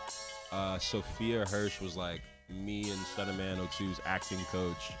 Sophia Hirsch was like me and Stunnerman 02's acting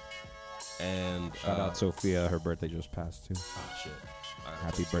coach. And shout out Sophia. Her birthday just passed too. Oh shit!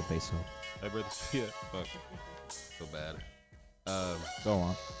 Happy birthday, Soph. Happy birthday, Sophia. Fuck. So bad. Go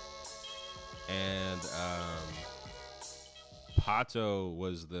on. And Pato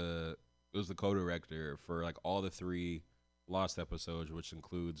was the co-director for like all the 3 Lost episodes, which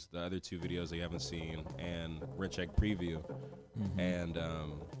includes the other 2 videos that you haven't seen and Rent Check preview. And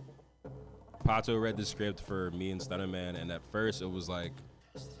Pato read the script for me and Stunnerman, and at first it was like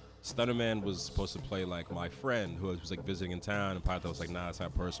Stunnerman was supposed to play like my friend who was like visiting in town, and Pato was like, nah, it's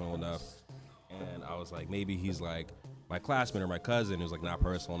not personal enough. And I was like, maybe he's like my classmate or my cousin. It was like not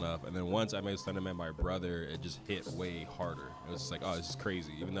personal enough. And then once I made Stunnerman my brother, it just hit way harder. It was just like, oh, this is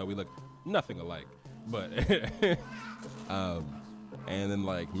crazy, even though we look nothing alike. But and then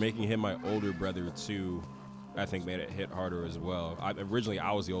like making him my older brother too, I think made it hit harder as well. Originally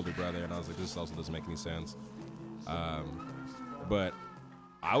I was the older brother, and I was like, this also doesn't make any sense. But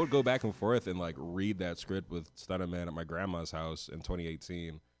I would go back and forth and like read that script with Stunnerman at my grandma's house in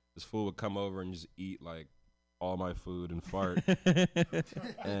 2018. This fool would come over and just eat like all my food and fart,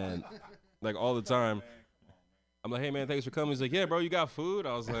 and like all the time. I'm like, hey man, thanks for coming. He's like, yeah, bro, you got food?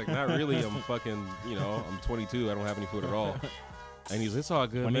 I was like, not really. I'm fucking, I'm 22. I don't have any food at all. And he's like, it's all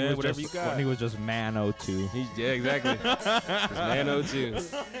good, man. Whatever you got. When he was just man 02. Yeah, exactly. It's man 02.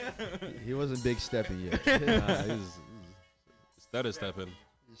 He wasn't big stepping yet. Nah, he was stutter stepping.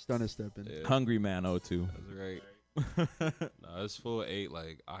 Stunner stepping. Yeah. Hungry man 02. That's right. Nah, this fool ate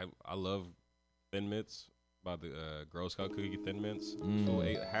like I love Thin Mints. By the Girl Scout cookie Thin Mints. Fool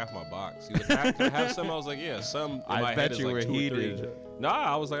ate half my box. He was like, can I have some? I was like, yeah, some. In I my bet head you is like were 2 or 3. heated. Nah,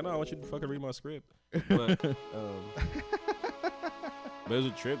 I was like, no, I want you to fucking read my script. But, but it was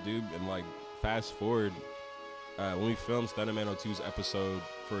a trip, dude. And like, fast forward, when we filmed Stunnerman 02's episode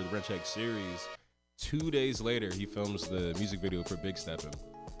for the Rent Check series, 2 days later, he films the music video for Big Steppin'.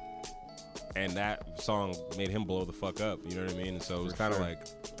 And that song made him blow the fuck up. You know what I mean? And so it was kind of like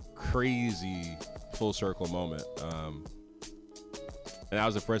crazy full circle moment. And that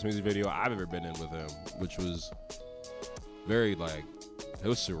was the first music video I've ever been in with him, which was very like, it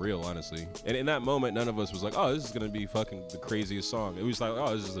was surreal, honestly. And in that moment, none of us was like, oh, this is gonna be fucking the craziest song. It was like,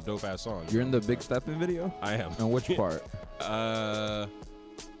 oh, this is a dope ass song. You're in the Big Steppin' video? I am. And which part?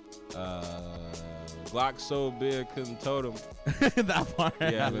 Glock so big couldn't totem. That part.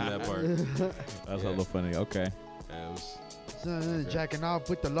 Yeah, I'm in that part. That's hella funny. Okay. Yeah, it was. Jacking off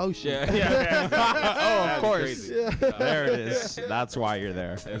with the lotion. Yeah. Oh, of course. Yeah. There it is. That's why you're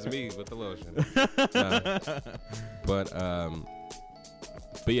there. That's me with the lotion. But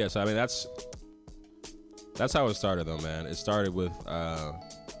yeah, so I mean that's how it started though, man. It started with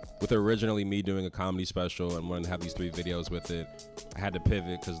originally me doing a comedy special and wanting to have these 3 videos with it. I had to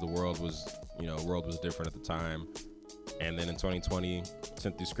pivot because the world was different at the time. And then in 2020,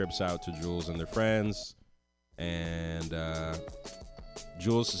 sent these scripts out to Jules and their friends. And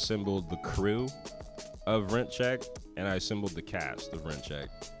Jules assembled the crew of Rent Check, and I assembled the cast of Rent Check.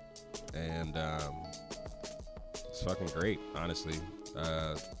 And it's fucking great, honestly.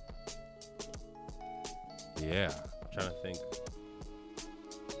 Yeah, I'm trying to think.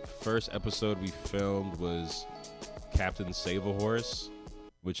 First episode we filmed was Captain Save a Horse,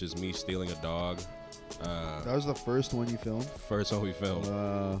 which is me stealing a dog. That was the first one you filmed? First one we filmed.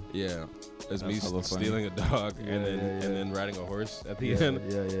 Yeah. It's me stealing a dog and then riding a horse at the end.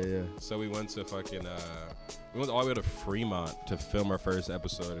 Yeah. So we went to fucking we went all the way to Fremont to film our first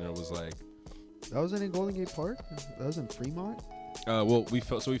episode, and it was like that wasn't in Golden Gate Park? That was in Fremont? Well, we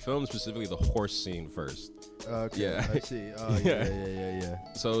filmed specifically the horse scene first. Okay, yeah. I see. Oh, yeah.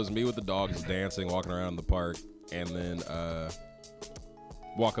 So it was me with the dogs dancing, walking around the park, and then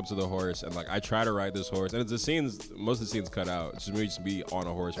walk up to the horse, and like I try to ride this horse, and it's the scenes, most of the scenes cut out. It's just me on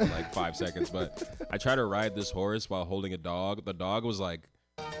a horse for like 5 seconds, but I try to ride this horse while holding a dog. The dog was like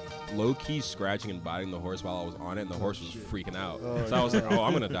low-key scratching and biting the horse while I was on it, and the horse was freaking out. So I was like, oh,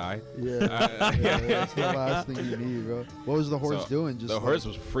 I'm gonna die. That's the last thing you need, bro. What was the horse doing? The horse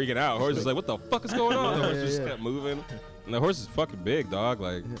was freaking out. The horse was like, what the fuck is going on? The horse just kept moving, and the horse is fucking big, dog.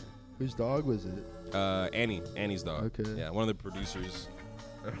 Like, whose dog was it? Annie's dog. Okay. Yeah, one of the producers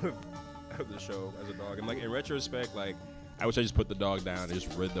of the show as a dog. And like in retrospect, like I wish I just put the dog down and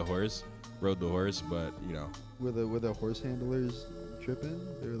just rode the horse, but you know. Were the horse handlers tripping?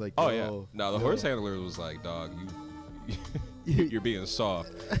 They were like, oh yeah. No, the horse handler was like, dog, you're being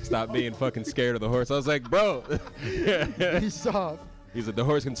soft. Stop being fucking scared of the horse. I was like, bro. He's soft. He's like, the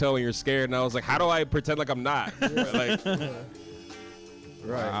horse can tell when you're scared, and I was like, how do I pretend like I'm not? Like,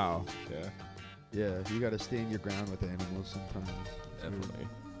 right. Wow. Yeah, you got to stand your ground with animals sometimes. Definitely.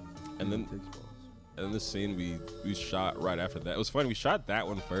 And then this scene we shot right after that. It was funny. We shot that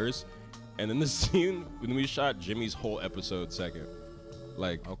one first, And then the scene when we shot Jimmy's whole episode second,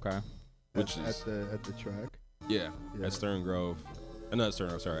 like which is at the track. Yeah, at Stern Grove. Not Stern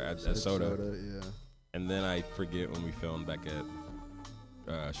Grove, sorry, at Soda. Yeah. And then I forget when we filmed back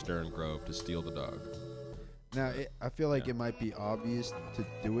at Stern Grove to Steal the Dog. Now, I feel like it might be obvious to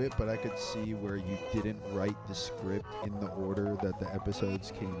do it, but I could see where you didn't write the script in the order that the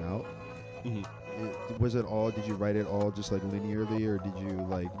episodes came out. Was it all, did you write it all just like linearly, or did you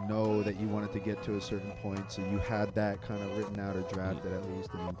like know that you wanted to get to a certain point, so you had that kind of written out or drafted at least,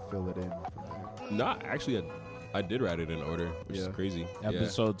 and then fill it in from there? No, actually, I did write it in order, which is crazy.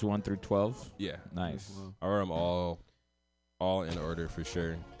 Episodes 1 through 12? Yeah. Nice. I wrote them all in order for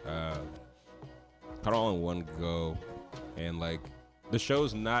sure. Kind of all in one go. And like, the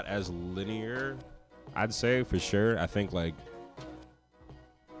show's not as linear, I'd say, for sure. I think like,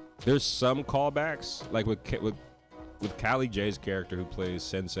 there's some callbacks, like with Callie J's character who plays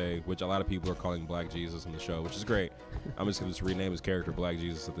Sensei, which a lot of people are calling Black Jesus in the show, which is great. I'm just going to rename his character Black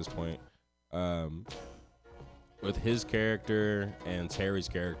Jesus at this point. With his character and Terry's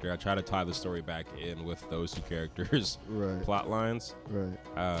character, I try to tie the story back in with those two characters' plot lines. Right.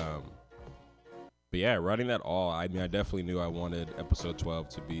 But yeah, running that all, I mean, I definitely knew I wanted episode 12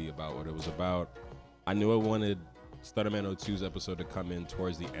 to be about what it was about. I knew I wanted Stutterman 02's episode to come in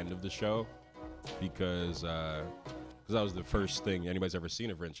towards the end of the show because that was the first thing anybody's ever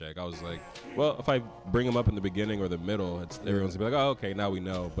seen of Rinchek. I was like, well, if I bring him up in the beginning or the middle, everyone's gonna be like, oh, okay, now we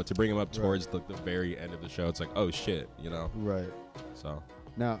know. But to bring him up towards the very end of the show, it's like, oh shit, you know? Right. So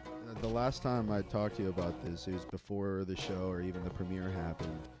now, the last time I talked to you about this, it was before the show or even the premiere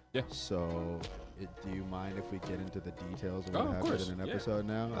happened. Yeah. So, do you mind if we get into the details of what happened in an episode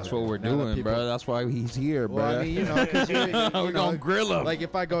now? That's what we're doing, bro. That's why he's here, bro. Well, I mean, you know, because we're gonna grill him. Like,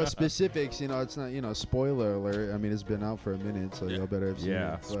 if I go specifics, you know, it's not, you know, spoiler alert. I mean, it's been out for a minute, so y'all better have seen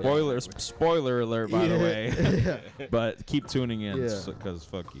it. Spoiler alert, by the way. But keep tuning in, because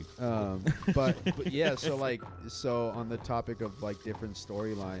fuck you. But yeah, so on the topic of like different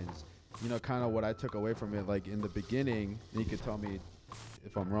storylines, you know, kind of what I took away from it, like in the beginning, and you could tell me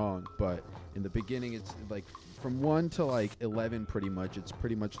if I'm wrong, but in the beginning, it's like from 1 to like 11, pretty much. It's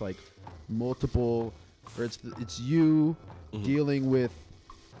pretty much like multiple, or it's you dealing with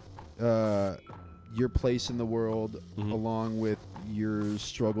your place in the world, along with your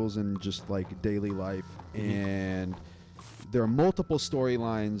struggles and just like daily life, and there are multiple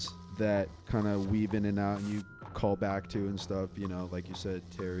storylines that kind of weave in and out, and you call back to and stuff. You know, like you said,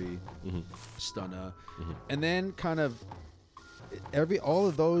 Terry, Stunna, and then kind of. All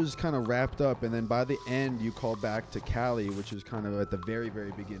of those kind of wrapped up, and then by the end you call back to Callie, which is kind of at the very,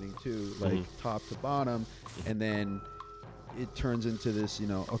 very beginning too, like top to bottom, and then it turns into this, you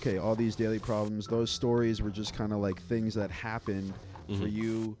know, okay, all these daily problems, those stories were just kind of like things that happened for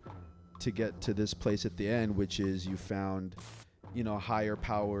you to get to this place at the end, which is you found, you know, higher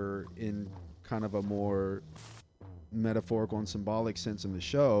power in kind of a more metaphorical and symbolic sense in the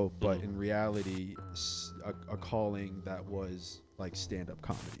show, but in reality a calling that was like stand-up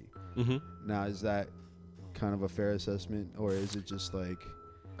comedy. Now, is that kind of a fair assessment, or is it just like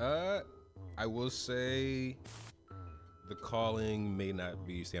I will say the calling may not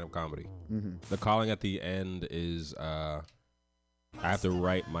be stand-up comedy. The calling at the end is I have to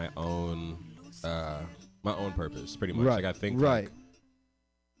write my own purpose, pretty much. Like I think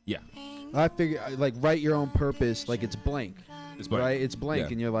I figure, like, write your own purpose, like it's blank. It's blank. Right? It's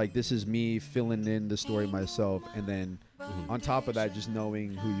blank, and you're like, this is me filling in the story myself, and then on top of that, just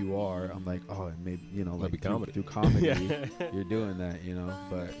knowing who you are, I'm like, oh, and maybe, you know, like through comedy, you're doing that, you know.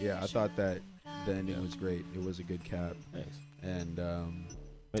 But yeah, I thought that the ending was great. It was a good cap. Thanks. And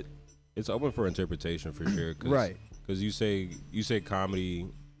it's open for interpretation for sure. Right. Because you say comedy.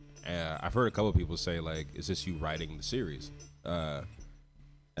 I've heard a couple of people say, like, is this you writing the series?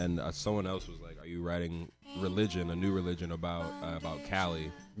 And someone else was like, are you writing a new religion about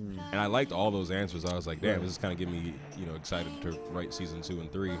Callie? And I liked all those answers. I was like, damn, this is kind of getting me, you know, excited to write season 2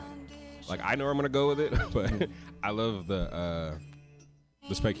 and 3. Like, I know where I'm going to go with it, but I love the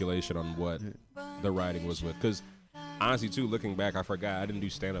speculation on what the writing was with. Because honestly, too, looking back, I forgot I didn't do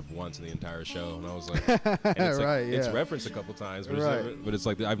stand-up once in the entire show. And I was like, and it's like, it's referenced a couple times, but it's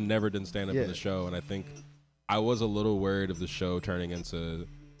like I've never done stand-up in the show. And I think I was a little worried of the show turning into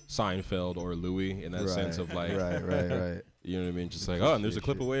Seinfeld or Louis in that sense of like, right. You know what I mean? Just like, oh, and there's a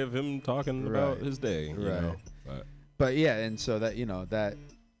clip away of him talking about his day, you know? But yeah, and so that, you know, that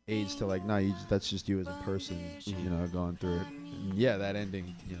aids to like, that's just you as a person, you know, going through it. And yeah, that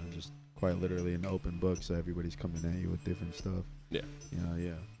ending, you know, just quite literally an open book, so everybody's coming at you with different stuff. Yeah. You know,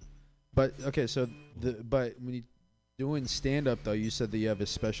 yeah. But okay, so but when you doing stand up though, you said that you have a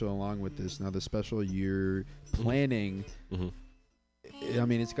special along with this. Now the special you're planning, I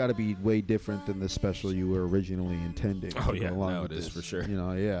mean, it's got to be way different than the special you were originally intending. Oh yeah, along no, with it is this. for sure. You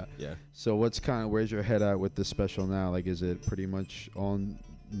know, yeah. Yeah. So where's your head at with the special now? Like, is it pretty much all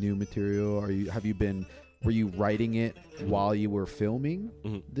new material? Were you writing it while you were filming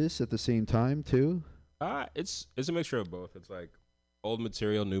this at the same time too? It's a mixture of both. It's like old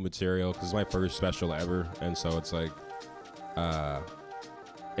material, new material, because it's my first special ever, and so it's like,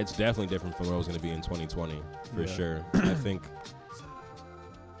 it's definitely different from what it was going to be in 2020 for sure. I think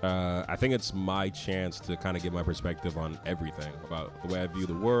it's my chance to kind of get my perspective on everything about the way I view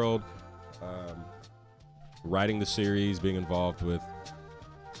the world, writing the series, being involved with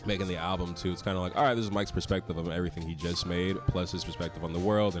making the album too. It's kind of like, all right, this is Mike's perspective on everything he just made, plus his perspective on the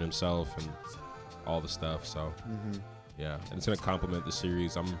world and himself and all the stuff. So yeah, and it's gonna complement the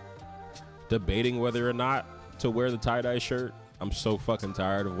series. I'm debating whether or not to wear the tie-dye shirt. I'm so fucking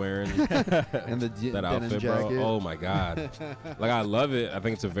tired of wearing and that outfit, bro. Oh my god, like I love it. I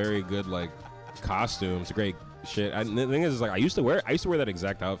think it's a very good like costume. It's a great shit. The thing is, like I used to wear that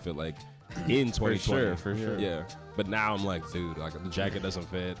exact outfit like in 2020 for sure. Yeah, but now I'm like, dude, like the jacket doesn't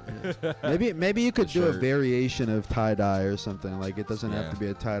fit. Maybe you could do a shirt. variation of tie dye or something. Like it doesn't have to be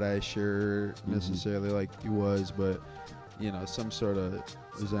a tie dye shirt necessarily like it was, but you know, some sort of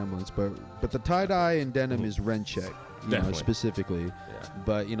resemblance. But the tie dye and denim is rent check, you know, specifically. Yeah.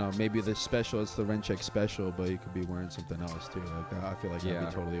 But you know, maybe the special, it's the rent check special, but you could be wearing something else too. Like I feel like that'd be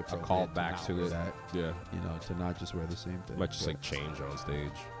totally appropriate. A call back to it. That, yeah. You know, to not just wear the same thing. Might just like change on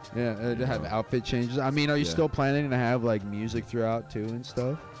stage. Yeah, to have outfit changes. I mean, are you still planning to have like music throughout too and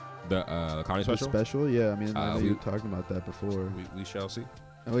stuff? The comedy special? The special? Yeah, I mean, I know you were talking about that before. We shall see.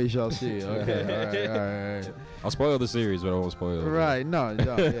 We shall see. Okay, all right. I'll spoil the series, but I won't spoil it. Right, no,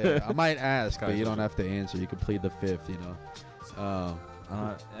 yeah. I might ask, but you don't have to answer. You can plead the fifth, you know.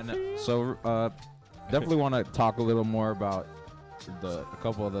 So definitely want to talk a little more about a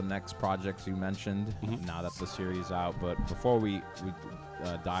couple of the next projects you mentioned now that the series is out. But before we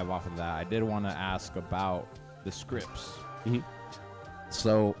dive off of that, I did want to ask about the scripts.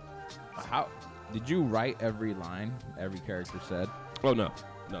 So how did you write every line every character said? Oh no,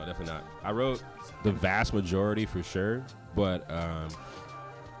 definitely not. I wrote the vast majority for sure, but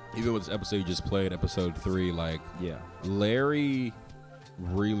even with this episode you just played, episode 3, like Larry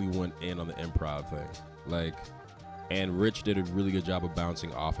really went in on the improv thing, like, and Rich did a really good job of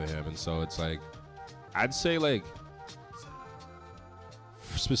bouncing off of him, and so it's like, I'd say like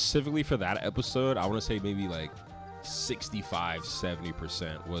specifically for that episode, I want to say maybe like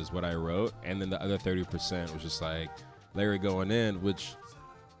 65-70% was what I wrote, and then the other 30% was just like Larry going in, which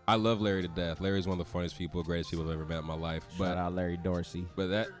I love Larry to death. Larry's one of the funniest people, greatest people I've ever met in my life. Shout out Larry Dorsey.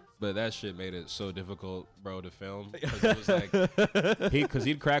 But that shit made it so difficult, bro, to film. Because it was like, because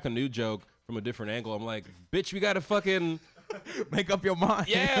he'd crack a new joke from a different angle. I'm like, bitch, we gotta fucking make up your mind.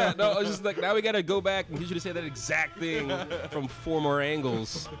 Yeah, no, it's just like, now we gotta go back and get you to say that exact thing from 4 more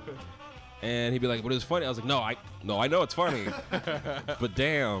angles. And he'd be like, but it's funny. I was like, no, I know it's funny. But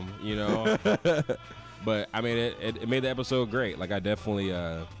damn, you know. But I mean, it made the episode great. Like I definitely,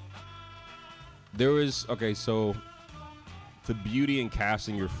 so the beauty in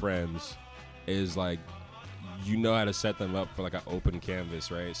casting your friends is like, you know how to set them up for like an open canvas,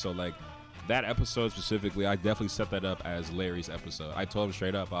 right? So like that episode specifically, I definitely set that up as Larry's episode. I told him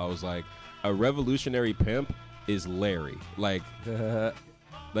straight up, I was like, a revolutionary pimp is Larry. Like,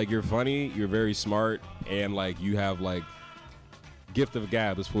 like you're funny, you're very smart, and like you have like gift of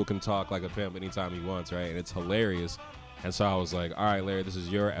gab. This fool can talk like a pimp anytime he wants, right? And it's hilarious. And so I was like, all right, Larry, this is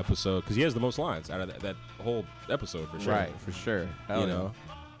your episode, because he has the most lines out of that whole episode for sure. Right, for sure. Hell you know,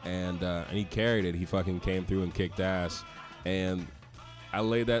 and he carried it. He fucking came through and kicked ass. And I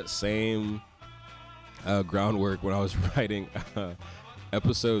laid that same groundwork when I was writing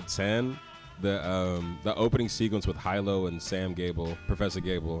episode 10. The opening sequence with Hilo and Sam Gable, Professor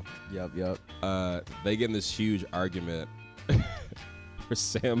Gable. Yep. They get in this huge argument where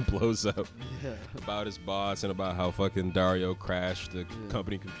Sam blows up about his boss and about how fucking Dario crashed the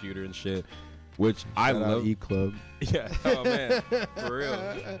company computer and shit. Which I love. E-Club. Yeah. Oh man, for real.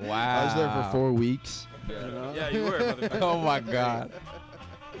 Wow. I was there for 4 weeks. Yeah, you know? Yeah, you were. Motherfucker. Oh my god.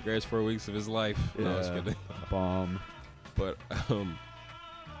 Greatest 4 weeks of his life. Yeah. No, I was kidding. Bomb. But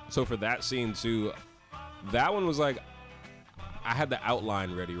so for that scene too, that one was like, I had the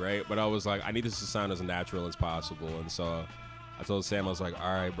outline ready, right? But I was like, I need this to sound as natural as possible. And so I told Sam, I was like,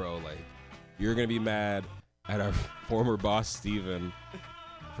 all right, bro, like, you're going to be mad at our former boss, Steven,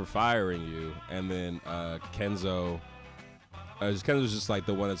 for firing you. And then Kenzo's just like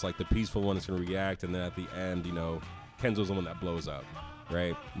the one that's like the peaceful one that's going to react. And then at the end, you know, Kenzo's the one that blows up,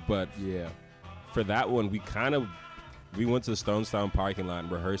 right? But yeah, for that one, we went to the Stonestown parking lot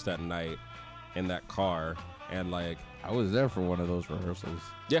and rehearsed that night in that car, and like I was there for one of those rehearsals.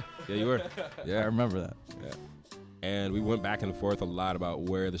 Yeah, you were. Yeah, I remember that. Yeah. And we went back and forth a lot about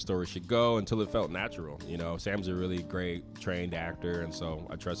where the story should go until it felt natural. You know, Sam's a really great trained actor, and so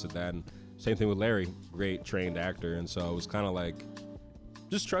I trusted that. And same thing with Larry, great trained actor, and so it was kind of like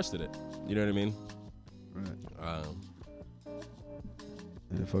just trusted it. You know what I mean? Right.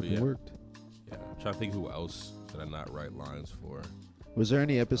 And it fucking worked. Yeah, I'm trying to think who else did I not write lines for. Was there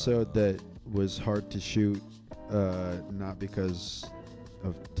any episode that was hard to shoot, not because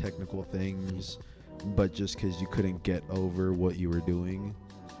of technical things, but just because you couldn't get over what you were doing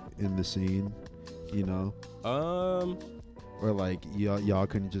in the scene, you know? Or like y'all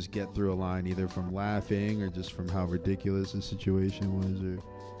couldn't just get through a line either from laughing or just from how ridiculous the situation was, or...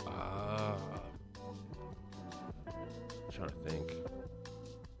 I'm trying to think.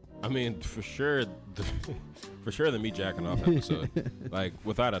 I mean, for sure the me jacking off episode, like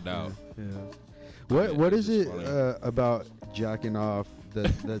without a doubt. Yeah. What is it about jacking off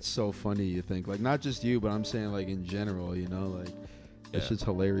that's so funny? You think, like, not just you, but I'm saying like in general, you know, like that shit's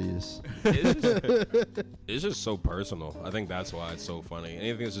hilarious. It's just so personal. I think that's why it's so funny.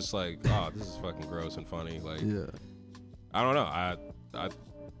 Anything that's just like, oh, this is fucking gross and funny. Like, I don't know. I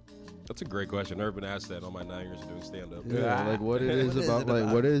that's a great question. I've never been asked that in all my 9 years of doing stand-up. Yeah, like what it is about,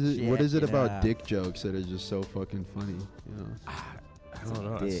 like what is it about dick jokes that are just so fucking funny? You know, I don't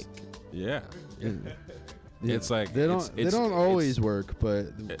know. Dick. Yeah. Yeah. It's like they don't always work, but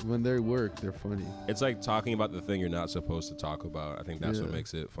when they work, they're funny. It's like talking about the thing you're not supposed to talk about. I think that's what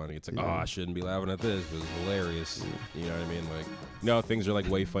makes it funny. It's like, oh, I shouldn't be laughing at this, but it's hilarious. You know what I mean? Like, you know, things are like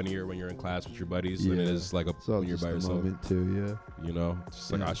way funnier when you're in class with your buddies than it is like when you're by yourself. Moment too, yeah. You know, it's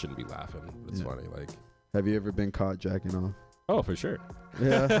just like I shouldn't be laughing. It's funny. Like, have you ever been caught jacking off? Oh, for sure.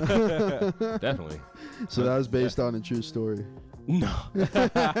 Yeah, definitely. So that was based on a true story. No.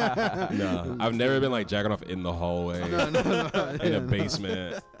 No. I've never been like jacking off in the hallway, in a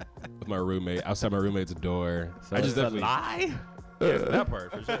basement with my roommate, outside my roommate's door. So I just it's a definitely lie? Yeah, that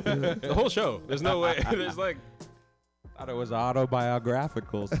part for sure. The whole show. There's no way. There's like, thought it was an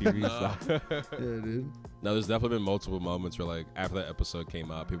autobiographical series. Yeah, dude. No, there's definitely been multiple moments where like after that episode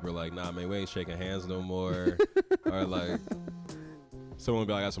came out, people were like, nah man, we ain't shaking hands no more. Or like someone would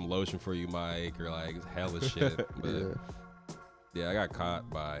be like, I got some lotion for you, Mike, or like hella shit. But yeah, I got caught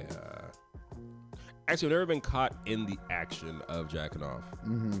by actually I've never been caught in the action of jacking off.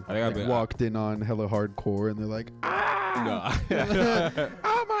 Mm-hmm. I think I've been walked in on hella hardcore and they're like, no.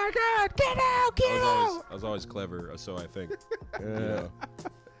 oh my god, get out. I was always clever, so I think you know,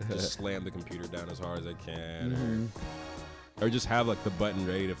 just slam the computer down as hard as I can, or just have like the button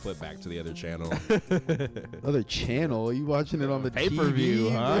ready to flip back to the other channel. Other channel? Are you watching it on the pay-per-view,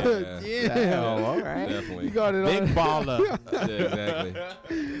 TV? huh? Yeah. All right. Definitely. You got it Big on. baller. Yeah, exactly.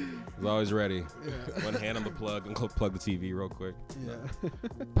 I was always ready. One hand on the plug and plug the TV real quick. Yeah.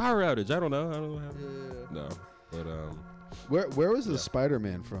 Power outage. I don't know. No, but Where was the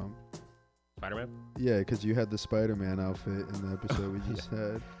Spider-Man from? Spider-Man? Yeah, because you had the Spider-Man outfit in the episode we just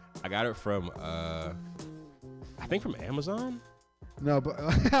had. I got it from I think from Amazon. No, but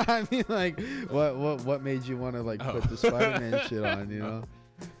I mean, like, what made you want to like put the Spider-Man shit on? You know?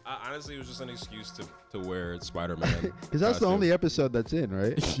 Honestly, it was just an excuse to wear Spider-Man. Because that's the only episode that's in,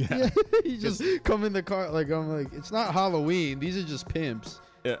 right? Yeah. You just come in the car like I'm like, it's not Halloween. These are just pimps.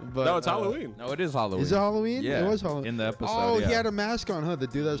 Yeah. But, no, it's Halloween. No, it is Halloween. Is it Halloween? Yeah. It was Halloween. In the episode. Oh, yeah. he had a mask on, huh? The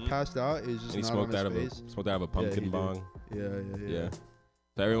dude that was passed out is just And he not smoked on out his face. smoked out of a pumpkin bong. Yeah.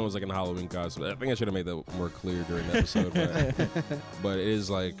 So everyone was like in a Halloween costume. I think I should have made that more clear during the episode. But it is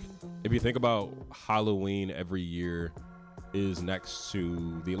like, if you think about Halloween every year is next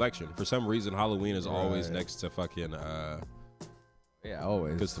to the election. For some reason, Halloween is always next to fucking... yeah,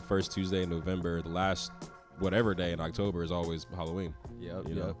 always. Because the first Tuesday in November, the last whatever day in October is always Halloween. Yep,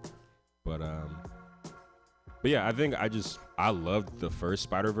 you know? But yeah, I think I loved the first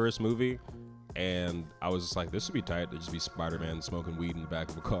Spider-Verse movie. And I was just like, this would be tight to just be Spider-Man smoking weed in the back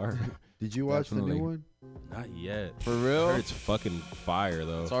of a car. Did you watch the new one? Not yet. For real? I heard it's fucking fire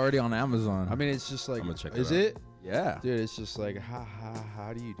though. It's already on Amazon. I mean, it's just like, I'm gonna check is it out. it? Yeah. Dude, it's just like,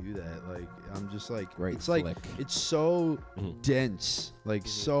 how do you do that? Like, I'm just like, Great it's like, flick. it's so dense, like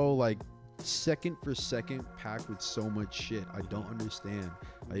so like second for second packed with so much shit. I don't understand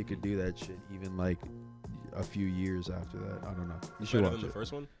how you could do that shit even like a few years after that. I don't know. You should Better watch than it. the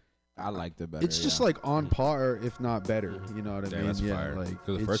first one? I liked it better. It's just like on par, if not better. You know what I Damn, mean? that's Yeah, fire. like 'Cause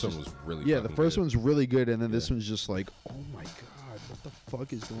the it's first just- one was really yeah. The fucking first good. one's really good, and then this one's just like, oh my god, what the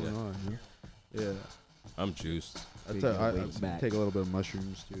fuck is going on? Yeah. I'm juiced. I take a little bit of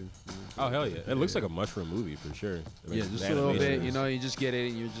mushrooms too. Oh hell yeah! It looks like a mushroom movie for sure. Yeah, just a little bit. You know, you just get it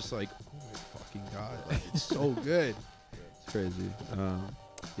and you're just like, oh my fucking god, like, it's so good. It's crazy.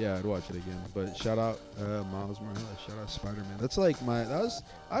 Yeah, I'd watch it again. But shout out Miles Morales. Shout out Spider-Man. That's like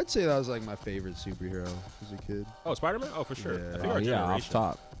I'd say that was like my favorite superhero as a kid. Oh, Spider-Man? Oh, for sure. Yeah, I think our generation.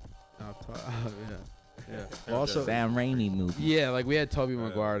 off top. Yeah. Well, also Sam Raimi movie. Yeah, like we had Tobey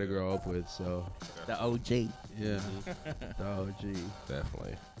Maguire to grow up with, so the OG. Yeah, the OG.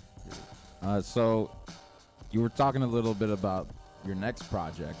 Definitely. So you were talking a little bit about your next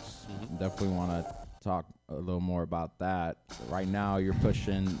projects. Definitely want to talk a little more about that. Right now, you're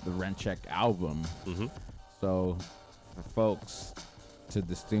pushing the Rent Check album. So for folks to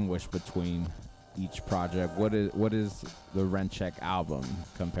distinguish between each project, what is the Rent Check album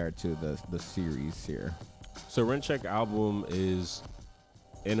compared to the series here? So Rent Check album is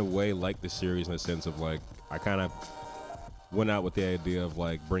in a way like the series in the sense of like I kind of went out with the idea of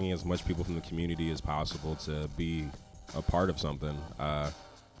like bringing as much people from the community as possible to be a part of something.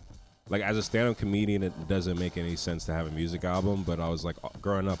 Like as a stand-up comedian, it doesn't make any sense to have a music album, but I was like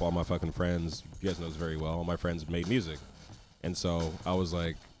growing up, all my fucking friends, you guys know this very well, all my friends made music. And so I was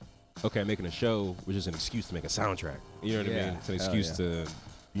like, okay, making a show was just an excuse to make a soundtrack. You know what I mean? It's an excuse to,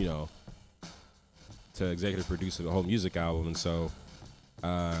 you know, to executive produce a whole music album. And so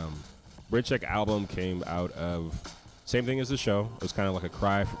Rent Check album came out of same thing as the show. It was kind of like a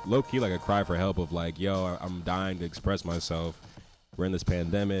cry, low-key like a cry for help of like, yo, I'm dying to express myself. We're in this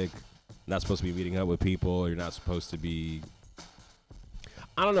pandemic. Not supposed to be meeting up with people. You're not supposed to be,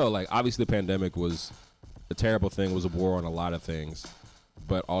 I don't know, like obviously the pandemic was a terrible thing. It was a war on a lot of things,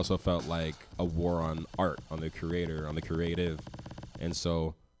 but also felt like a war on art, on the creator, on the creative. And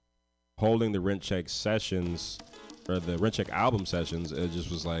so holding the Rent Check sessions or the Rent Check album sessions, it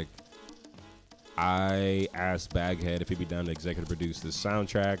just was like, I asked Baghead if he'd be down to executive produce this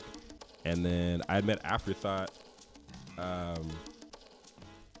soundtrack. And then I had met Afterthought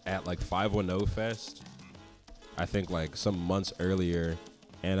at like 510 Fest, I think like some months earlier,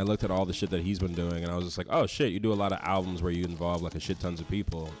 and I looked at all the shit that he's been doing, and I was just like, oh shit, you do a lot of albums where you involve like a shit tons of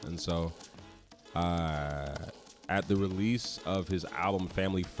people. And so at the release of his album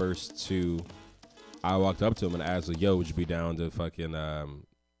Family First 2, I walked up to him and asked like, yo, would you be down to fucking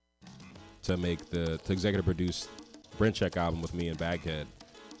to executive produce Rent Check album with me and Baghead?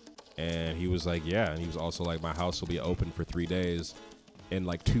 And he was like, yeah. And he was also like, my house will be open for 3 days in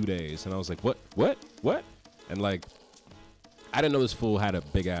like 2 days. And I was like, what? And like, I didn't know this fool had a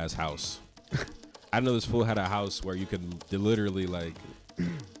big ass house. I didn't know this fool had a house where you can literally like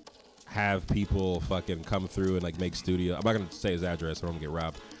have people fucking come through and like make studio. I'm not gonna say his address, I don't want to get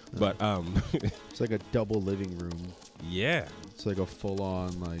robbed. But it's like a double living room. Yeah, it's like a full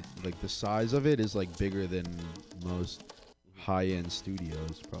on like the size of it is like bigger than most high-end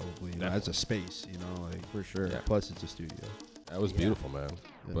studios probably. That's a space, you know, like for sure. Yeah. Plus it's a studio. That was beautiful, man.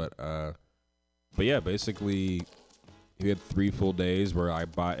 Yeah. But yeah, basically we had 3 full days where I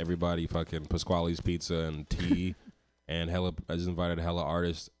bought everybody fucking Pasquale's pizza and tea, and I just invited hella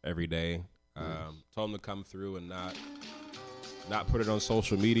artists every day. Told them to come through and not put it on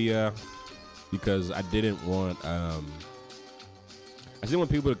social media because I didn't want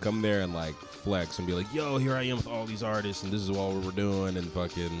people to come there and like flex and be like, yo, here I am with all these artists and this is all we're doing, and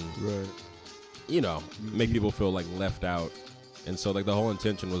fucking you know, make people feel like left out. And so like the whole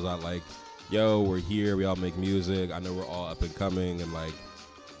intention was that like, yo, we're here, we all make music, I know we're all up and coming, and like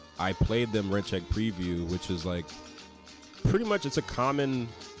I played them Rent Check preview, which is like pretty much it's a common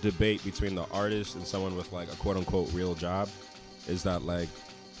debate between the artist and someone with like a quote unquote real job, is that like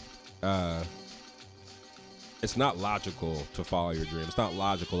it's not logical to follow your dream. It's not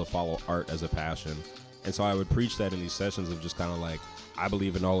logical to follow art as a passion. And so I would preach that in these sessions of just kind of like, I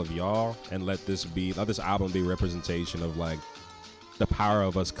believe in all of y'all, and let this album be a representation of like the power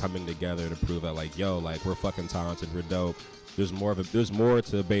of us coming together to prove that like, yo, like we're fucking talented, we're dope. There's more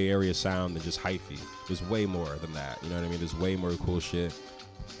to Bay Area sound than just hyphy. There's way more than that. You know what I mean? There's way more cool shit.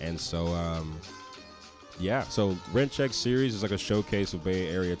 And so yeah, so Rent Check series is like a showcase of Bay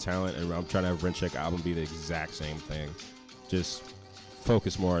Area talent, and I'm trying to have Rent Check album be the exact same thing. Just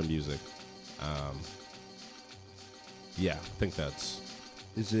focus more on music. Yeah, I think that's.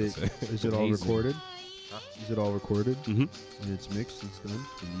 Is it all recorded? Huh? Is it all recorded? Mm-hmm. And it's mixed, it's done?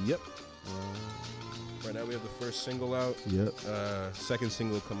 Yep. Right now we have the first single out. Yep. Second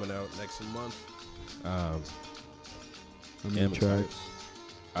single coming out next month. How many tracks?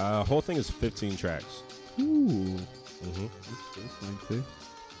 Whole thing is 15 tracks. Ooh. Mm-hmm. That's lengthy.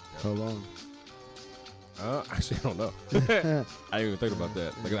 How long? Actually, I don't know. I didn't even think about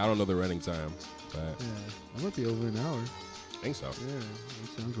that. Like, I don't know the running time. But Yeah, that might be over an hour. I think so. Yeah,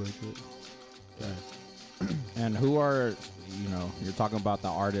 that sounds like it. Yeah. And who are, you're talking about the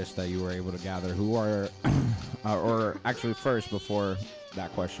artists that you were able to gather. Who are, or actually first, before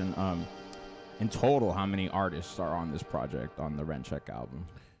that question, in total, how many artists are on this project, on the Rent Check album?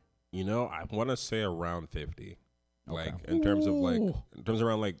 I want to say around 50. Okay. Like, in terms of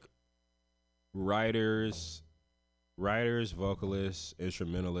around like writers, vocalists,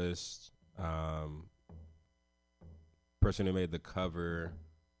 instrumentalists, person who made the cover,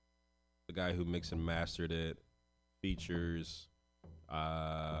 the guy who mixed and mastered it, features,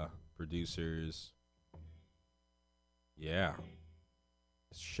 producers. Yeah.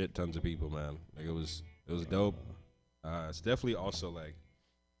 Shit tons of people, man. Like, it was dope. It's definitely also like,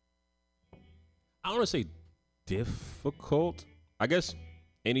 I don't want to say difficult. I guess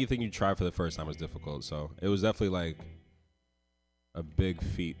anything you try for the first time is difficult. So it was definitely like a big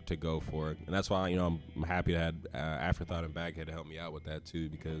feat to go for. And that's why, I'm happy to have Afterthought and Baghead to help me out with that too,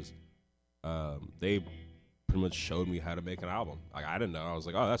 because they pretty much showed me how to make an album. Like, I didn't know. I was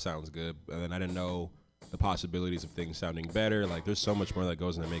like, oh, that sounds good. And then I didn't know the possibilities of things sounding better. Like, there's so much more that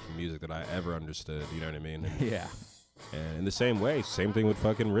goes into making music that I ever understood. You know what I mean? And, yeah. And in the same way, same thing with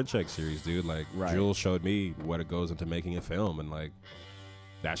fucking Rent Check series, dude. Like, Jules showed me what it goes into making a film, and like,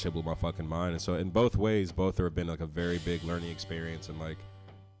 that shit blew my fucking mind. And so in both ways, both have been like a very big learning experience. And like,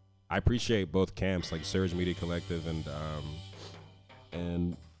 I appreciate both camps, like Surge Media Collective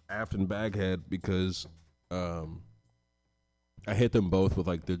and Afton Baghead, because I hit them both with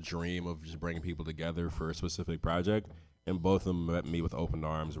like the dream of just bringing people together for a specific project. And both of them met me with open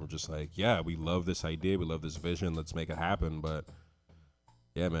arms and were just like, yeah, we love this idea. We love this vision. Let's make it happen. But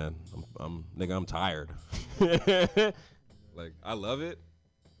yeah, man, I'm tired. Like, I love it.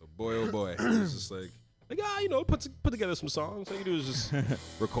 But boy, oh boy. It's just like, put together some songs. All you do is just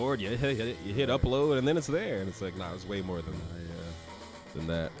record, you hit upload, and then it's there. And it's like, nah, it's way more than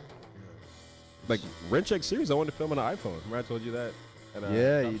that. Like, Rent Check series, I wanted to film on an iPhone. Remember I told you that?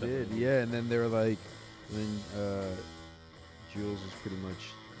 Yeah, you did. Yeah, and then they were like, Jules was pretty much,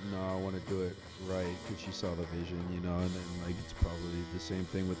 no, I want to do it right, because she saw the vision, and then like, it's probably the same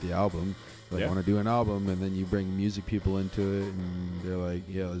thing with the album. Like, I want to do an album, and then you bring music people into it, and they're like,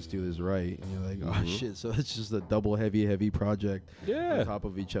 yeah, let's do this right. And you're like, oh shit, so it's just a double heavy project on top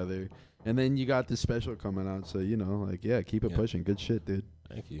of each other. And then you got this special coming out, so keep it pushing. Good shit, dude.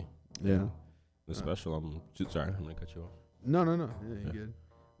 Thank you. Yeah. The special, sorry, I'm gonna cut you off. No. Yeah, you're good.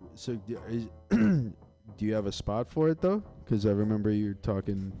 So do you have a spot for it though? Because I remember you're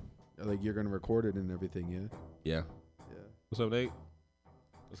talking, like, you're gonna record it and everything, Yeah. What's up, Nate?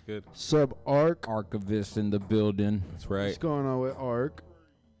 What's good? Sub Arc. Archivist in the building. That's right. What's going on with Arc?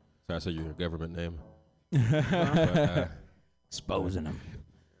 Sorry, I said your government name. Exposing him.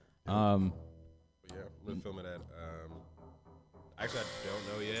 But yeah, I'm gonna film it at. Actually, I don't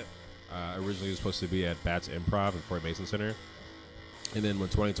know yet. Originally, it was supposed to be at Bats Improv at Fort Mason Center, and then when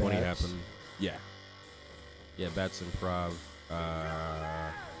 2020 happened, Bats Improv,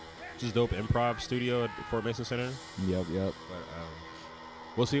 just dope improv studio at Fort Mason Center. Yep. But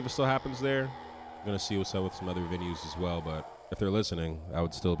we'll see if it still happens there. I'm gonna see what's up with some other venues as well. But if they're listening, I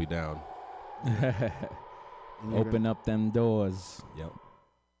would still be down. Open up them doors. Yep.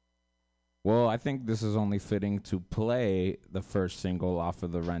 Well, I think this is only fitting to play the first single off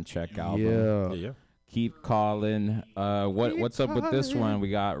of the Rent Check album. Yeah. Keep calling. What's up with this one? We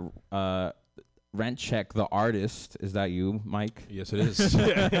got Rent Check the artist. Is that you, Mike? Yes, it is.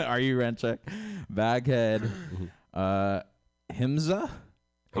 Are you Rent Check? Baghead. Hamza.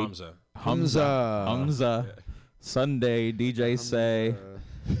 Yeah. Sunday. DJ Say.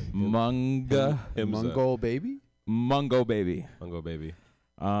 Mungo Baby.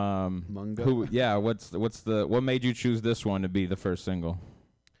 What made you choose this one to be the first single?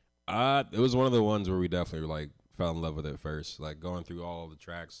 It was one of the ones where we definitely like fell in love with it first. Like, going through all the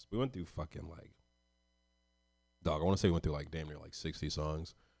tracks, we went through fucking like, I want to say we went through like damn near like 60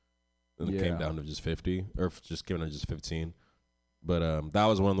 songs, and it came down to just 50, or just came down to just 15. But that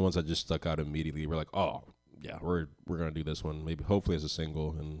was one of the ones that just stuck out immediately. We're like, oh yeah, we're gonna do this one, maybe hopefully as a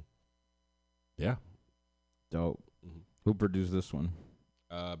single, and yeah, dope. Who produced this one?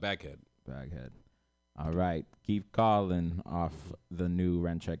 Baghead. All right. Keep calling off the new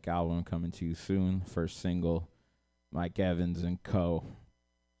Rent Check album coming to you soon. First single, Mike Evans and Co.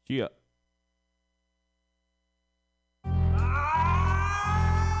 Yeah.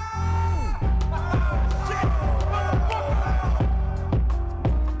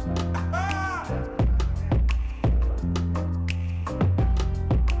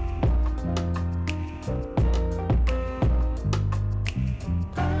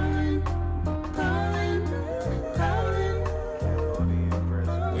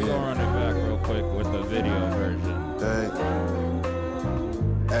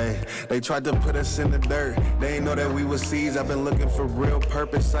 They tried to put us in the dirt. They ain't know that we was seeds. I've been looking for real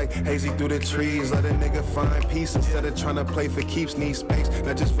purpose, like hazy through the trees. Let a nigga find peace instead of trying to play for keeps. Need space,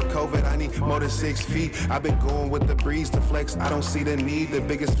 not just for COVID. I need more than 6 feet. I've been going with the breeze to flex. I don't see the need. The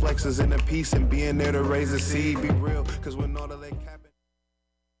biggest flex is in the peace and being there to raise a seed. Be real, cause when all the lake capping.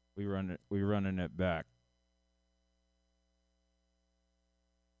 We running it back.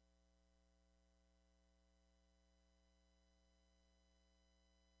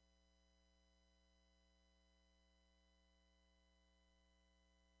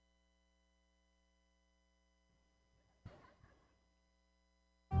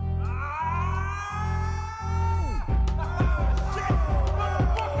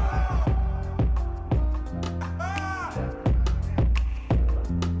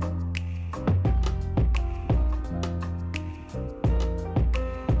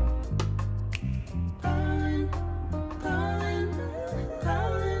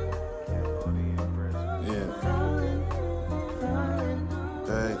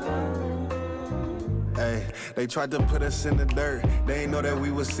 They tried to put us in the dirt. They ain't know that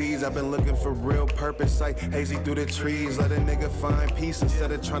we was seeds. I've been looking for real purpose, like hazy through the trees. Let a nigga find peace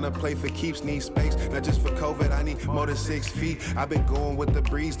instead of trying to play for keeps. Need space, not just for COVID. I need more than 6 feet. I've been going with the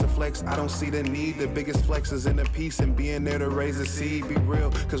breeze to flex. I don't see the need. The biggest flex is in the peace and being there to raise a seed. Be real,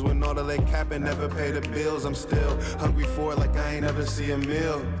 cause when all the late capping never pay the bills, I'm still hungry for it like I ain't never see a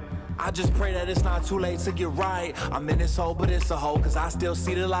meal. I just pray that it's not too late to get right. I'm in this hole, but it's a hole, cause I still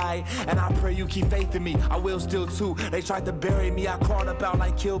see the light. And I pray you keep faith in me, I will still too. They tried to bury me, I crawled up out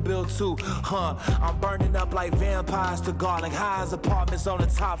like Kill Bill 2. I'm burning up like vampires to garlic. Highs apartments on the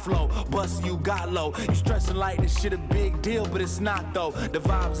top floor, bustin' you got low. You stressing like this shit a big deal, but it's not though. The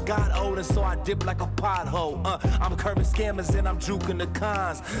vibes got older, so I dip like a pothole. I'm curving scammers and I'm juking the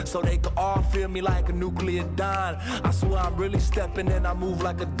cons, so they can all feel me like a nuclear dime. I swear I'm really stepping and I move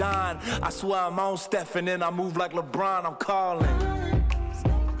like a dime. I swear I'm on Stephen and I move like LeBron, I'm calling.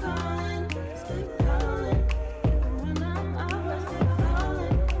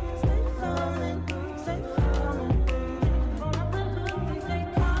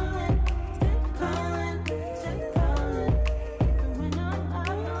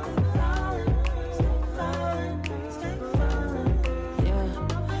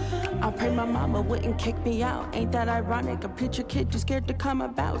 Pray my mama wouldn't kick me out. Ain't that ironic? A preacher kid just scared to come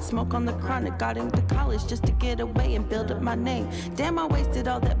about. Smoke on the chronic, got into college just to get away and build up my name. Damn, I wasted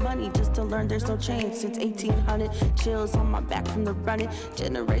all that money just to learn there's no change. Since 1800, chills on my back from the running.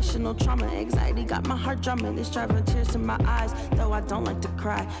 Generational trauma, anxiety got my heart drumming. It's driving tears in my eyes, though I don't like to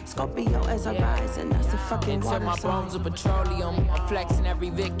cry. Scorpio as I rise, and that's the fucking Into water my sign. bones of petroleum, I'm flexing every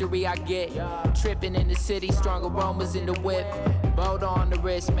victory I get. Tripping in the city, strong aromas in the whip. Bolt on the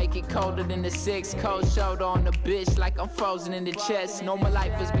wrist, make it colder than the 6. Cold shoulder on the bitch, like I'm frozen in the chest. Know my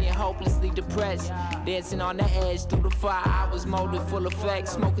life was being hopelessly depressed. Dancing on the edge through the fire, I was molded full effect.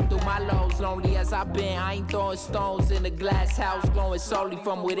 Smoking through my lows, lonely as I've been. I ain't throwing stones in the glass house, glowing solely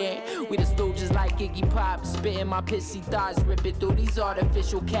from within. We the stooges like Iggy Pop, spitting my pissy thoughts, ripping through these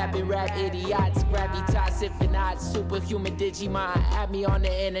artificial cabin rap idiots. Gravitas, if not superhuman Digimon. Add me on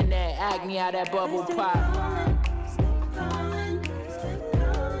the internet, acne out that bubble pop.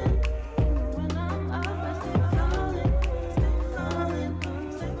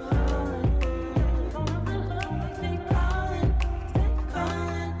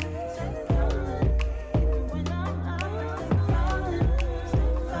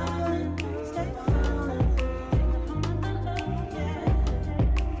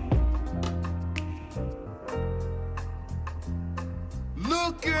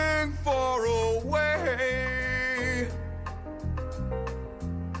 Looking for a way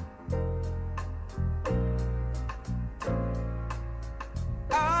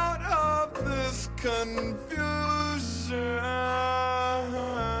out of this confusion.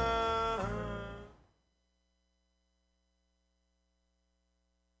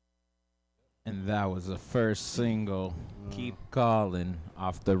 And that was the first single, Keep Calling,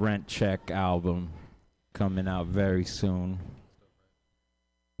 off the Rent Check album, coming out very soon.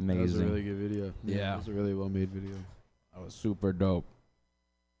 Amazing. That was a really good video. Yeah. It was a really well-made video. That was super dope.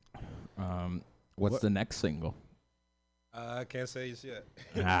 What's the next single? I can't say it's yet.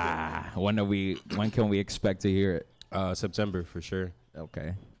 When can we expect to hear it? September for sure.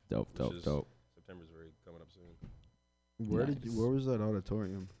 Okay. Dope. September's very coming up soon. Where was that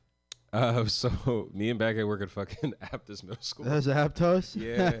auditorium? So me and Baghead work at fucking Aptos Middle School. That's Aptos?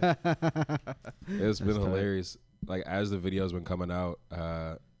 Yeah. It's been That's tight. hilarious. Like as the video's been coming out,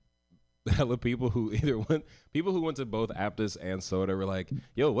 hella people who went to both Aptus and Soda were like,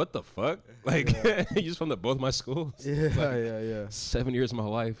 "Yo, what the fuck? Like, you just from both my schools? Yeah, like, yeah. 7 years of my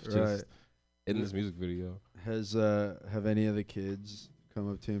life just Right. in this music video." Have any of the kids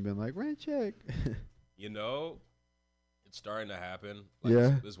come up to you and been like, "Rent check"? You know, it's starting to happen. Like,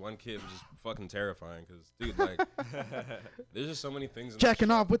 Yeah. This one kid was just fucking terrifying because, dude, like, there's just so many things. Jacking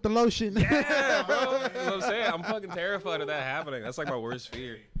off with the lotion. Yeah, bro. That's what I'm saying. I'm fucking terrified of that happening. That's like my worst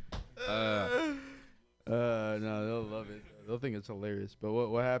fear. No, they'll love it. They'll think it's hilarious. But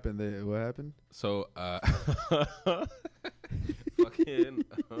what happened? What happened? So, fucking,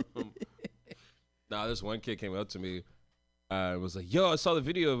 this one kid came up to me and was like, "Yo, I saw the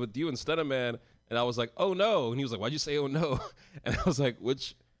video with you and Stunner Man," and I was like, "Oh no!" And he was like, "Why'd you say oh no?" And I was like,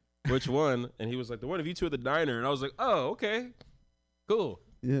 "Which one?" And he was like, "The one of you two at the diner." And I was like, "Oh, okay, cool."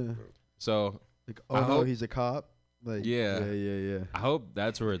 Yeah. So, Like, oh no, he's a cop. Like, yeah. I hope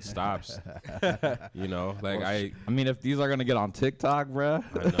that's where it stops. You know, like I mean, if these are gonna get on TikTok, bruh,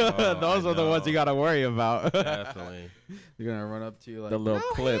 those are the know. ones you gotta worry about. Definitely. They're gonna run up to you like The little "No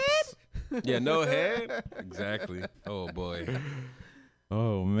clips. head." Yeah, no head. Exactly. Oh boy.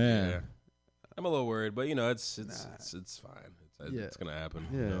 Oh man. Yeah. I'm a little worried, but you know, it's fine. It's gonna happen.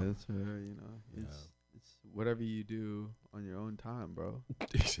 Yeah, you know? that's fair. You know, it's whatever you do on your own time, bro.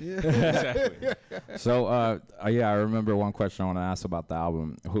 Exactly. So, yeah, I remember one question I want to ask about the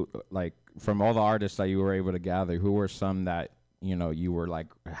album. Who, like, from all the artists that you were able to gather, who were some that you were like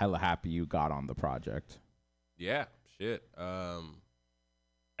hella happy you got on the project? Yeah. Shit.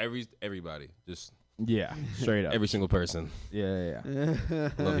 Everybody. Just. Yeah, straight up. Every single person. Yeah.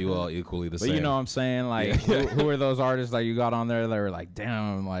 Love you all equally the But same. you know what I'm saying? Like, Yeah. who are those artists that you got on there that were like,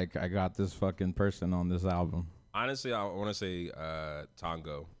 damn, like, I got this fucking person on this album? Honestly, I want to say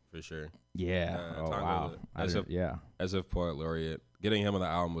Tongo for sure. Yeah. Oh, Tongo, wow. As a poet laureate, getting him on the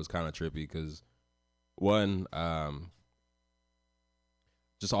album was kind of trippy because one,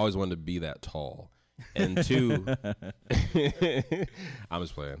 just always wanted to be that tall, and two, I'm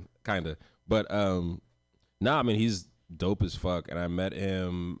just playing, kind of. But I mean, he's dope as fuck, and I met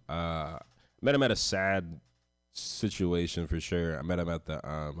him at a sad situation for sure. I met him at the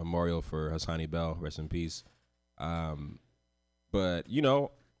memorial for Hassani Bell, rest in peace. But you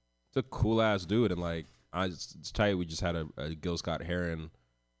know, it's a cool ass dude, and like it's tight. We just had a Gil Scott Heron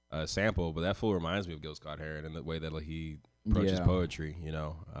sample, but that fool reminds me of Gil Scott Heron in the way that like, he approaches poetry. You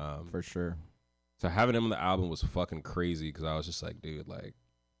know, for sure. So having him on the album was fucking crazy because I was just like, dude, like.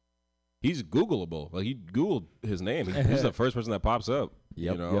 He's Googleable. Like, he Googled his name. He's the first person that pops up.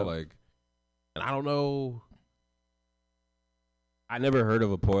 Yep, you know, like, and I don't know. I never heard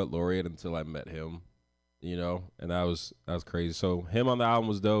of a poet laureate until I met him, you know, and that was crazy. So him on the album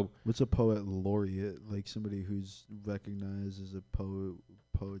was dope. What's a poet laureate? Like somebody who's recognized as a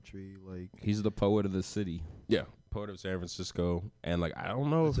poetry, like he's the poet of the city. Yeah, poet of San Francisco, and like I don't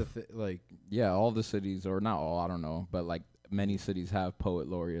know, yeah, all the cities, or not all, I don't know, but like. Many cities have poet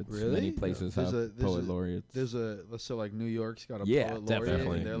laureates. Really? Many places have poet laureates. So like New York's got a poet laureate.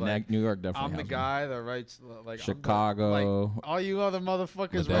 Definitely. And they're like, New York definitely I'm the has guy that writes like Chicago. Like, all you other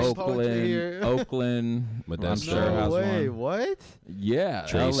motherfuckers write poetry here. Oakland. Modesto. Sure no has way. one. What? Yeah.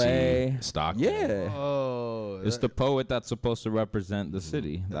 Tracy, LA. Stockton. Yeah. Oh. It's the poet that's supposed to represent the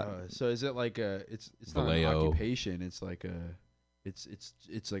city. So is it like a? It's not an occupation. It's like a. It's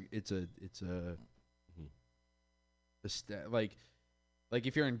like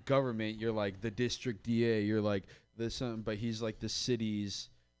if you're in government, you're like the district DA. You're like this, but he's like the city's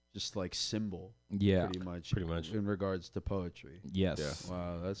just like symbol. Yeah, pretty much in regards to poetry. Yes. Yeah.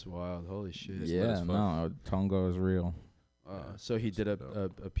 Wow, that's wild. Holy shit. Yeah. No, Tongo is real. So he did a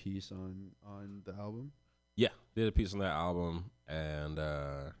piece on the album. Yeah, did a piece on that album, and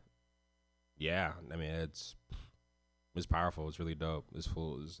yeah, I mean it's powerful. It's really dope. This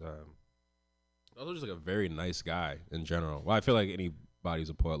fool is also just like a very nice guy in general. Well, I feel like anybody's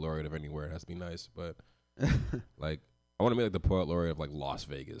a poet laureate of anywhere. It has to be nice, but like I want to be like the poet laureate of like Las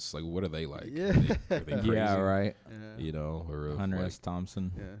Vegas. Like, what are they like? Yeah, are they crazy? Yeah, right. Yeah. You know, or Hunter like, S.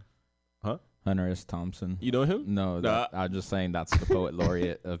 Thompson. Yeah. Huh? Hunter S. Thompson. You know him? No, I'm just saying that's the poet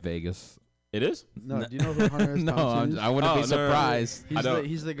laureate of Vegas. It is? No, do you know who Hunter S. Thompson is? I wouldn't be surprised.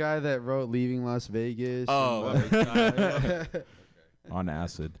 He's the guy that wrote "Leaving Las Vegas." Oh, on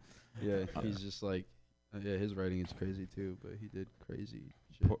acid. Yeah, he's just like, his writing is crazy too, but he did crazy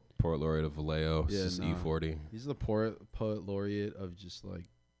shit. Poet laureate of Vallejo, E40. He's the poet laureate of just like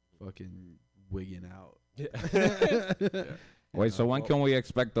fucking wigging out. Yeah. Wait, so when can we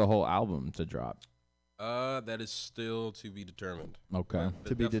expect the whole album to drop? That is still to be determined. Okay.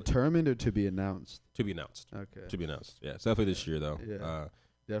 To be determined or to be announced? To be announced. Okay. To be announced. Yeah, it's definitely this year though. Yeah.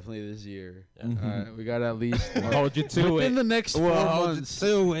 Definitely this year. Yeah. All right, we got at least Hold you to within it. the next 4 months.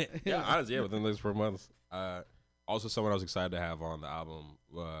 To it. Yeah, honestly, yeah, within the next 4 months. Also, someone I was excited to have on the album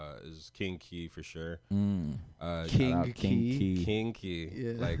is King Key for sure. King Key. King Key,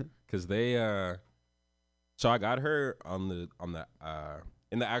 Yeah. like, cause they. So I got her on the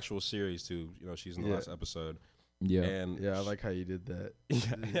in the actual series too. You know, she's in the last episode. Yeah, and Yeah, I like how you did that.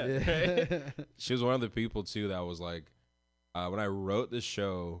 yeah. She was one of the people too that was like, when I wrote the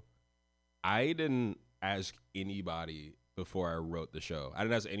show, I didn't ask anybody before I wrote the show. I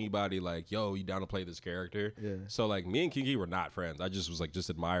didn't ask anybody like, yo, you down to play this character? Yeah. So like me and Kiki were not friends. I just was like, just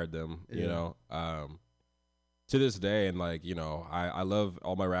admired them, you Yeah. know? To this day, and like, you know, I love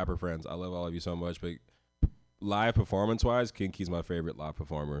all my rapper friends. I love all of you so much, but live performance wise, Kinky's my favorite live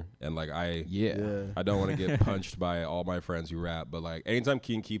performer. And like I don't want to get punched by all my friends who rap, but like anytime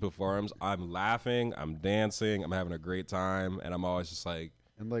Kinky performs, I'm laughing, I'm dancing, I'm having a great time, and I'm always just like,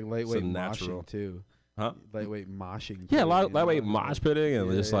 And like lightweight natural. moshing too. Huh? Lightweight moshing. Yeah, too, you lightweight know? mosh pitting, and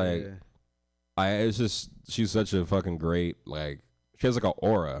Yeah, just yeah, like, yeah. it's just, she's such a fucking great, like, she has like an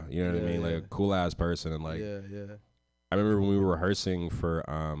aura, you know what I mean? Like a cool ass person, and like, yeah. I remember when we were rehearsing for,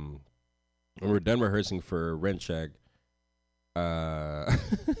 when we were done rehearsing for Rent Check,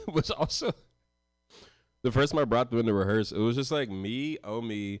 was also the first time I brought them in to rehearse. It was just like me,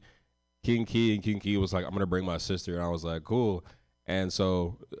 Omi, King Key, and King Key was like, I'm gonna bring my sister, and I was like, cool. And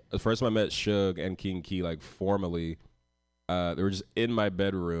so the first time I met Suge and King Key, like formally, they were just in my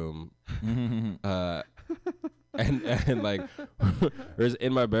bedroom, and like they was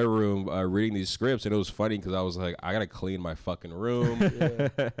in my bedroom reading these scripts, and it was funny because I was like, I gotta clean my fucking room,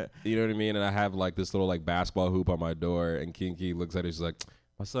 you know what I mean? And I have like this little like basketball hoop on my door, and King Key looks at it, he's like,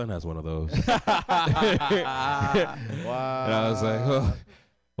 my son has one of those. Wow. And I was like,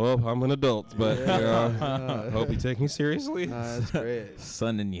 well, I'm an adult, but you know, hope you take me seriously. That's great.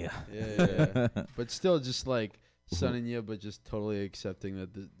 Sunning you. Yeah. But still, just like sunning you, but just totally accepting that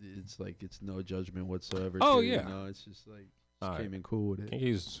it's like it's no judgment whatsoever. Oh, too, yeah. You know, it's just like All right. came in cool with it.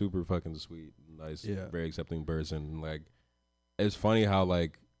 He's super fucking sweet, nice, Yeah. very accepting person. Like, it's funny how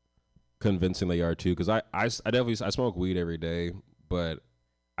like convincing they are too. Because I definitely smoke weed every day, but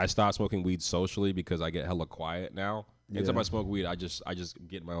I stopped smoking weed socially because I get hella quiet now. Anytime I smoke weed, I just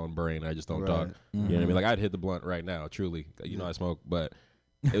get in my own brain. I just don't talk. You know what I mean? Like I'd hit the blunt right now, truly. You know I smoke, but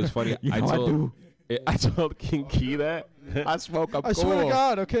it was funny. I told King Key that I smoke up. I swear to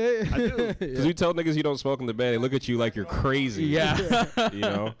God, okay. I do. Because you tell niggas you don't smoke in the bed, they look at you like you're crazy. Yeah. You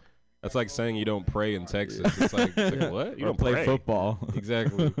know? That's like saying you don't pray in Texas. It's like what? You Or don't play pray. football.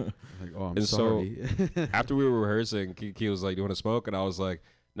 Exactly. Like, oh, I'm And sorry. so after we were rehearsing, Key was like, do you want to smoke? And I was like,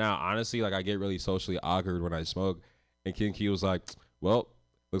 nah, honestly, like I get really socially awkward when I smoke. And King Key was like, well,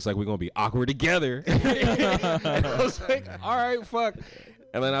 looks like we're going to be awkward together. And I was like, all right, fuck.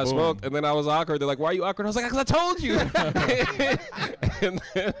 And then I smoked, and then I was awkward. They're like, why are you awkward? I was like, because I told you.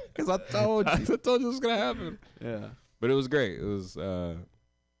 Because I told you. I told you this was going to happen. Yeah. But it was great. It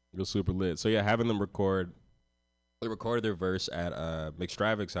was super lit. So, yeah, having them record. They recorded their verse at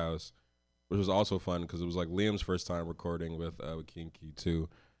McStravic's house, which was also fun because it was like Liam's first time recording with King Key too.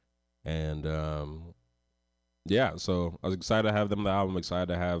 And, yeah, so I was excited to have them on the album, excited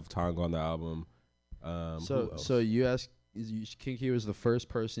to have Tong on the album. So you asked, Kinky was the first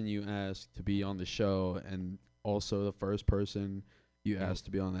person you asked to be on the show, and also the first person you asked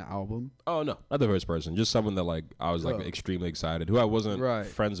to be on the album? Oh, no, not the first person. Just someone that like I was like extremely excited, who I wasn't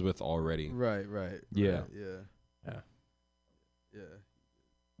friends with already. Right. Yeah.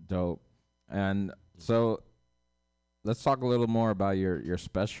 Dope. And so let's talk a little more about your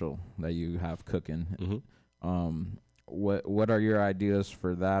special that you have cooking. What are your ideas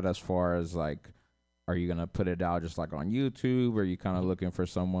for that as far as like, are you gonna put it out just like on YouTube? Or are you kind of looking for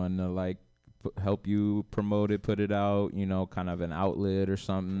someone to like help you promote it, put it out, you know, kind of an outlet or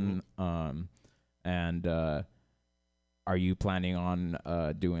something? And are you planning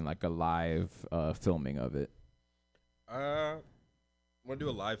on doing like a live filming of it? I'm gonna do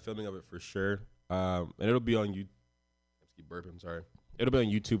a live filming of it for sure. And it'll be on YouTube. Keep burping, sorry. It'll be on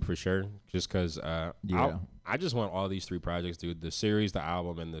YouTube for sure, just because I just want all these three projects, dude, the series, the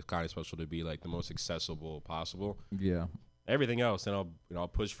album, and the comedy special to be like the most accessible possible. Yeah. Everything else, then I'll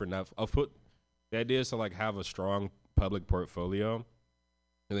push for Netflix. I'll put the idea is to like have a strong public portfolio,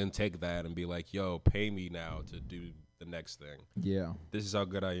 and then take that and be like, yo, pay me now to do the next thing. Yeah. This is how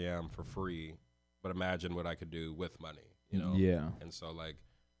good I am for free, but imagine what I could do with money, you know? Yeah. And so like,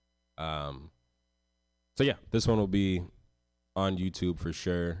 so yeah, this one will be on YouTube for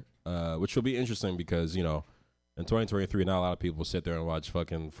sure, which will be interesting because, you know, in 2023, not a lot of people sit there and watch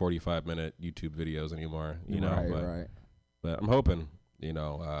fucking 45-minute YouTube videos anymore, you know? Right. But I'm hoping You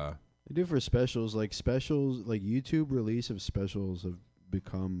know, they do for specials. Like YouTube release of specials have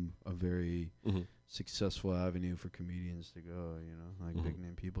become a very successful avenue for comedians to go. You know, like big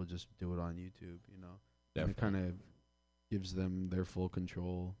name people just do it on YouTube. You know, and it kind of gives them their full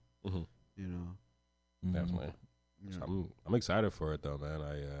control. You know, definitely. So I'm excited for it though, man.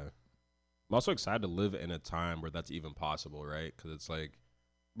 I'm also excited to live in a time where that's even possible, right? Because it's like,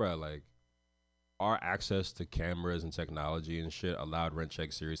 bro, like our access to cameras and technology and shit allowed Rent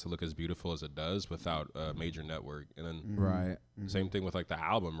Check series to look as beautiful as it does without a major network. And then same thing with like the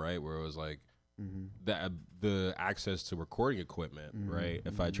album, right? Where it was like the access to recording equipment, right?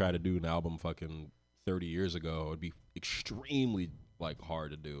 If I try to do an album fucking 30 years ago, it would be extremely like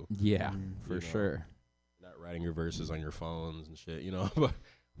hard to do. Yeah, for sure. Not writing your verses on your phones and shit, you know. But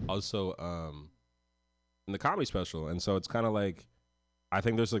also in the comedy special, and so it's kind of like, I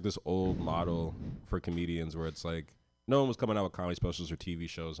think there's like this old model for comedians where it's like no one was coming out with comedy specials or TV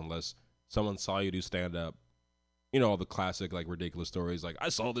shows unless someone saw you do stand up. You know, all the classic like ridiculous stories like I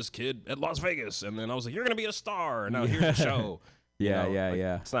saw this kid at Las Vegas and then I was like, you're gonna be a star, and now here's the show. Yeah, you know,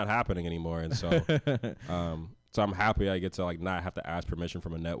 like, it's not happening anymore. And so so I'm happy I get to like not have to ask permission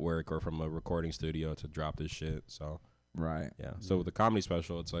from a network or from a recording studio to drop this shit. So so with the comedy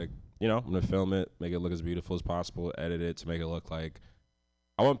special, it's like, you know, I'm gonna film it, make it look as beautiful as possible, edit it to make it look like,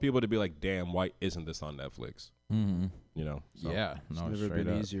 I want people to be like, damn, why isn't this on Netflix? You know? So. Yeah. It's never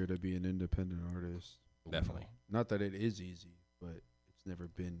been easier to be an independent artist. Definitely. Not that it is easy, but it's never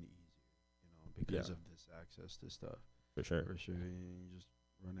been easy, you know, because of this access to stuff. For sure. For sure. You're just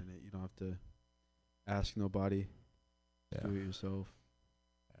running it. You don't have to ask nobody. Do it yourself.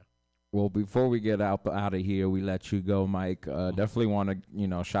 Well, before we get out of here, we let you go, Mike. Definitely want to, you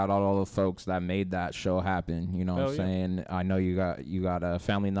know, shout out all the folks that made that show happen. You know what I'm saying? I know you got a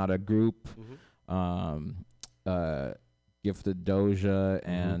Family Not a Group, Gifted Doja,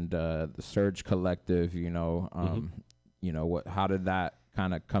 and the Surge Collective. You know, you know how did that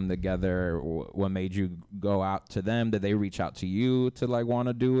kind of come together? What made you go out to them? Did they reach out to you to like want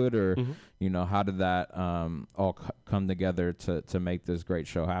to do it, or you know, how did that all come together to make this great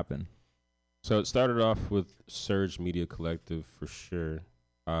show happen? So it started off with Surge Media Collective for sure.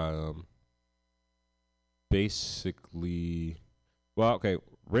 Basically, well, okay,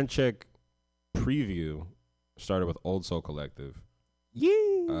 Rent Check preview started with Old Soul Collective.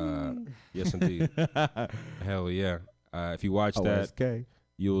 Yeah. Yes, indeed. Hell yeah. If you watch that,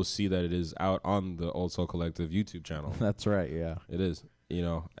 you will see that it is out on the Old Soul Collective YouTube channel. That's right, yeah. It is, you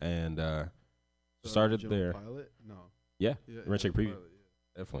know, and started there. Pilot? No. Yeah, Rent Check preview.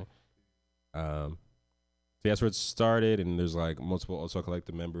 Definitely. So that's where it started, and there's like multiple Old Soul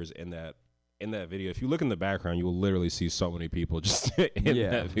Collective members in that video. If you look in the background, you will literally see so many people just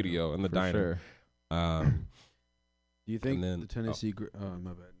in that video in the diner. Sure. Do you think the Tennessee?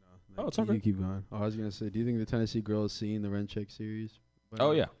 My bad. No. It's okay. You keep going. I was gonna say, do you think the Tennessee girls seen the Rent Check series?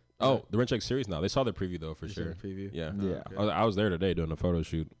 Oh yeah. Oh, the Rent Check series. Now they saw the preview though for sure. The preview. Yeah. Yeah. Okay. I was there today doing a photo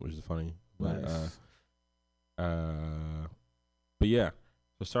shoot, which is funny. Nice. But yeah.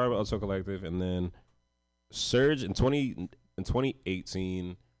 So started with Also Collective, and then Surge in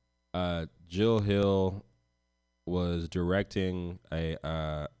 2018. Jill Hill was directing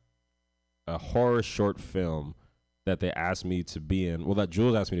a horror short film that they asked me to be in. Well, that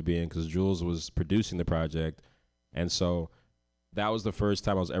Jules asked me to be in because Jules was producing the project, and so that was the first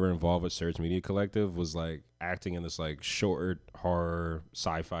time I was ever involved with Surge Media Collective. Was like acting in this like short horror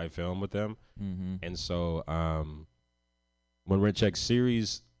sci-fi film with them, and so when Rent Check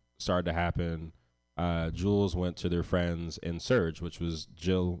series started to happen, Jules went to their friends in Surge, which was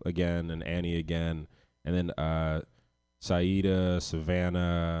Jill again and Annie again, and then Saida,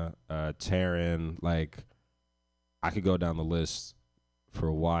 Savannah, Taryn. Like, I could go down the list for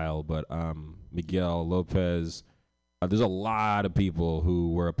a while, but Miguel Lopez. There's a lot of people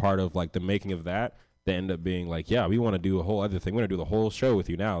who were a part of like the making of that. They end up being like, yeah, we want to do a whole other thing. We're gonna do the whole show with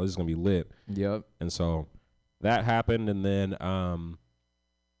you now. This is gonna be lit. Yep. And so that happened, and then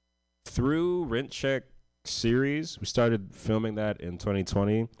through Rent Check series, we started filming that in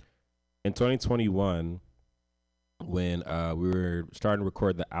 2020. In 2021, when we were starting to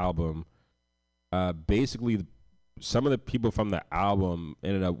record the album, basically some of the people from the album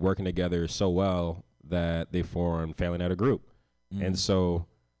ended up working together so well that they formed Family Not a Group. And so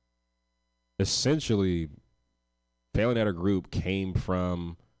essentially Family Not a Group came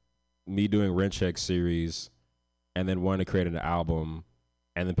from me doing Rent Check series and then wanting to create an album,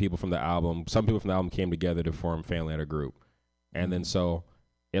 and then some people from the album came together to form Family Not a Group. And then so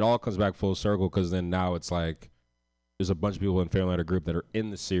it all comes back full circle, because then now it's like there's a bunch of people in Family Not a Group that are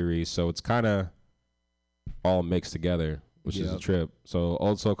in the series, so it's kind of all mixed together. which is a trip. So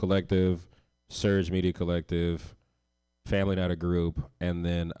Old Soul Collective, Surge Media Collective, Family Night Group, and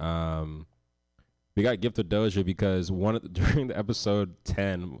then we got Gift of Doja because during the episode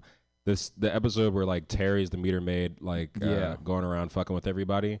 10, the episode where like Terry's the meter maid, like going around fucking with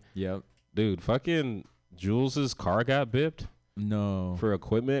everybody. Yep. Dude, fucking Jules's car got bipped. No. For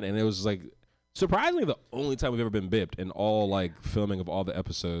equipment, and it was like surprisingly the only time we've ever been bipped in all like filming of all the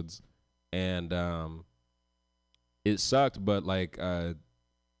episodes, and it sucked. But like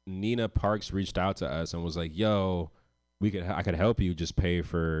Nina Parks reached out to us and was like, "Yo, I could help you. Just pay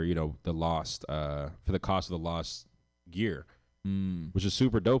for the lost for the cost of the lost gear." Which is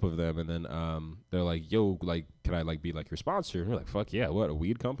super dope of them. And then they're like, yo, like, can I like be like your sponsor? And we're like, fuck yeah, what, a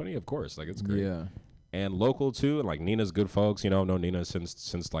weed company? Of course, like it's great. Yeah. And local too, and like Nina's good folks, know Nina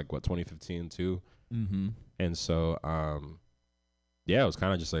since like what 2015 too. Mm-hmm. And so yeah, it was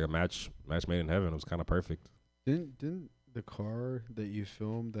kind of just like a match made in heaven. It was kind of perfect. Didn't the car that you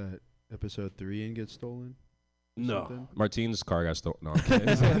filmed that episode 3 in get stolen? No, something? Martine's car got stolen. No,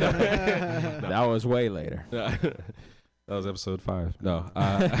 that was way later. That was episode 5. No.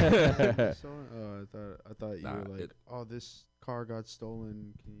 I thought you were like, this car got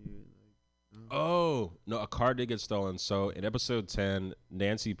stolen. Can you like? Oh no, a car did get stolen. So in episode 10,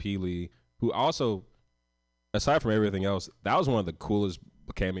 Nancy Peely, who also, aside from everything else, that was one of the coolest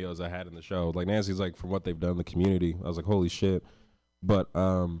cameos I had in the show. Like Nancy's like from what they've done in the community, I was like, holy shit. But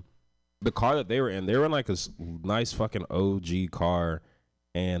the car that they were in like this nice fucking OG car.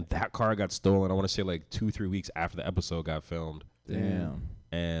 And that car got stolen, I want to say like 2-3 weeks after the episode got filmed. Damn.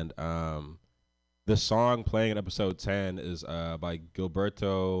 And the song playing in episode 10 is by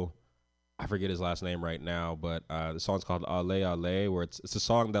Gilberto. I forget his last name right now, but the song's called Ale Ale, where it's a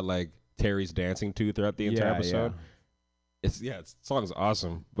song that like Terry's dancing to throughout the entire episode. The song's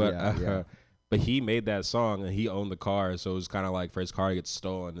awesome. But but he made that song and he owned the car, so it was kind of like for his car to get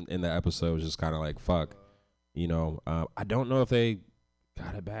stolen in the episode, it was just kind of like fuck. I don't know if they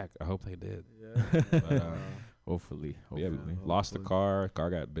got it back. I hope they did. Yeah. But, hopefully. Yeah, lost the car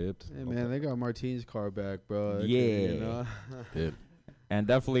got bipped. Hey man, they got Martine's car back, bro. Yeah. Did. And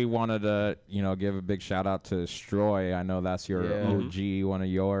definitely wanted to, give a big shout out to Stroy. I know that's your OG, one of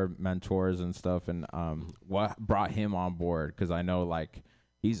your mentors and stuff. And what brought him on board? Because I know like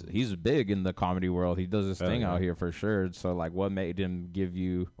he's big in the comedy world. He does this thing out here for sure. So like, what made him give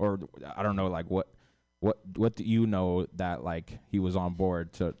you, or I don't know, like what do you know that like he was on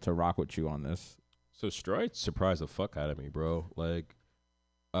board to rock with you on this? So Stroy surprised the fuck out of me, bro. Like,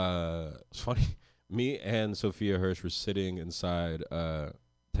 it's funny. Me and Sophia Hirsch were sitting inside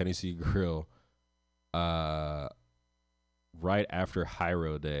Tennessee Grill right after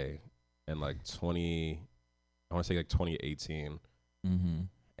Hyro Day in like I want to say like 2018. Mm-hmm.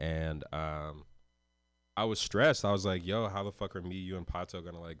 And I was stressed. I was like, yo, how the fuck are me, you, and Pato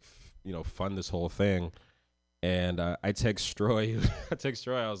gonna like fund this whole thing? And I text Stroy.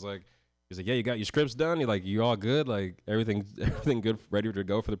 I was like, he's like, yeah, you got your scripts done? You're like, you all good? Like everything good, ready to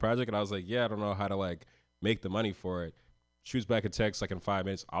go for the project? And I was like, yeah, I don't know how to like make the money for it. Shoots back a text like in 5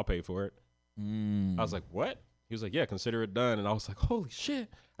 minutes, I'll pay for it. I was like, what? He was like, yeah, consider it done. And I was like, holy shit.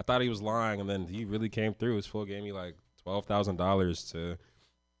 I thought he was lying, and then he really came through. His fool gave me like $12,000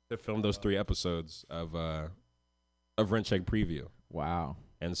 to film those 3 episodes of Rent Check Preview. Wow.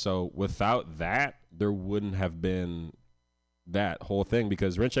 And so without that, there wouldn't have been that whole thing,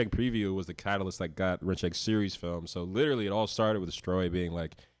 because Rent Check Preview was the catalyst that got Rent Check series film. So literally it all started with Stroy being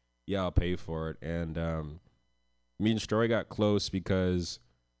like, yeah, I'll pay for it. And me and Stroy got close because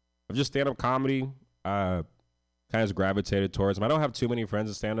of just stand-up comedy. Kind of gravitated towards him. I don't have too many friends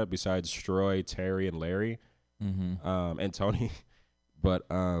in stand-up besides Stroy, Terry, and Larry, and Tony. But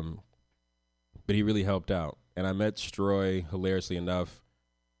he really helped out. And I met Stroy, hilariously enough,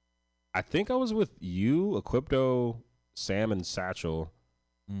 I think I was with you, Equipto, Sam, and Satchel.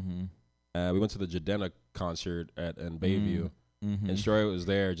 We went to the Jadena concert in Bayview, and Stroy was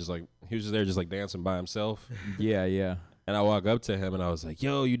there, just like dancing by himself. Yeah. And I walk up to him and I was like,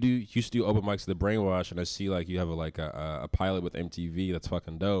 "Yo, you used to do open mics at the Brainwash, and I see like you have a pilot with MTV. That's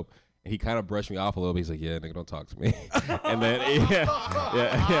fucking dope." And he kind of brushed me off a little bit. He's like, "Yeah, nigga, don't talk to me." And then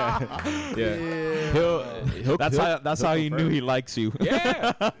he'll that's how you knew he likes you.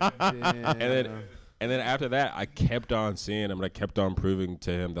 Yeah. And then after that, I kept on seeing him, and I kept on proving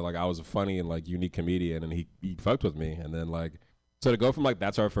to him that like I was a funny and like unique comedian, and he fucked with me. And then like, so to go from like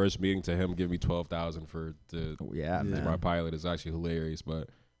that's our first meeting to him giving me $12,000 for my pilot is actually hilarious. But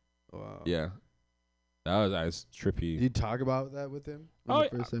yeah, that was trippy. Did you talk about that with him? Oh,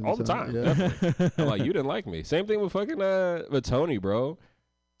 all the time. Yeah. I'm like, you didn't like me. Same thing with fucking with Tony, bro.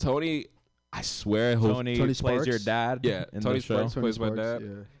 Tony, I swear Tony plays your dad. Yeah, in Tony the show. Sparks plays my dad.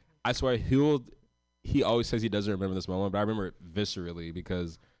 Yeah. I swear he always says he doesn't remember this moment, but I remember it viscerally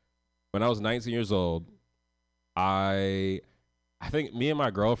because when I was 19 years old, I think me and my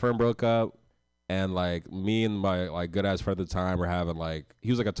girlfriend broke up, and like me and my like good ass friend at the time were having like, he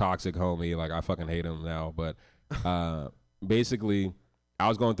was like a toxic homie, like I fucking hate him now, but basically I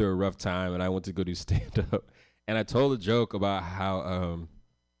was going through a rough time and I went to go do stand up, and I told a joke about how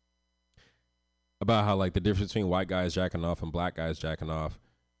like the difference between white guys jacking off and black guys jacking off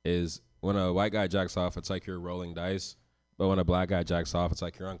is when a white guy jacks off, it's like you're rolling dice. But when a black guy jacks off, it's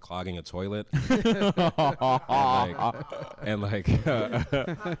like you're unclogging a toilet.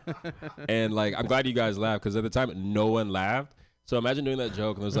 and I'm glad you guys laughed because at the time no one laughed. So imagine doing that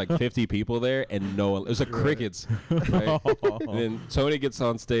joke and there's like 50 people there and no one. It was like crickets. Right? And then Tony gets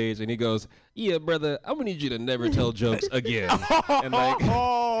on stage and he goes, "Yeah, brother, I'm gonna need you to never tell jokes again." And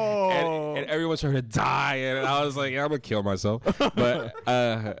and everyone started dying, and I was like, "Yeah, I'm gonna kill myself." But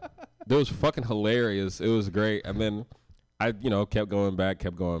that was fucking hilarious. It was great, and then I, kept going back,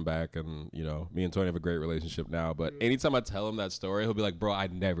 and, me and Tony have a great relationship now. But anytime I tell him that story, he'll be like, "Bro, I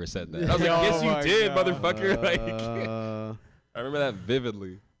never said that." I was like, "Yes, you did, motherfucker." I remember that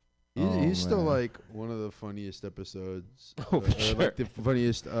vividly. He's still like one of the funniest episodes, like the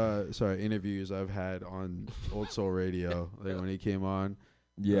funniest interviews I've had on Old Soul Radio. Like when he came on,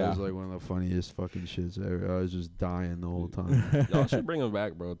 it was like one of the funniest fucking shits ever. I was just dying the whole time. Y'all should bring him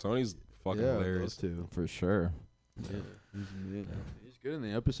back, bro. Tony's fucking hilarious too, for sure. Yeah, he's good in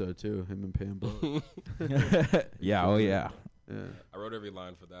the episode too. Him and Pam both. Yeah. Oh yeah. Yeah. I wrote every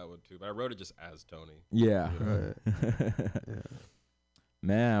line for that one too, but I wrote it just as Tony. Yeah.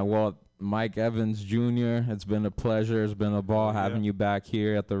 Man, well, Mike Evans Jr., it's been a pleasure. It's been a ball having you back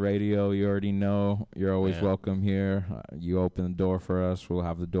here at the radio. You already know you're always welcome here. You open the door for us. We'll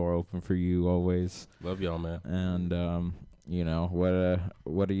have the door open for you always. Love y'all, man. And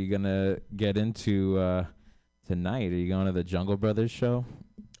what are you gonna get into tonight? Are you going to the Jungle Brothers show?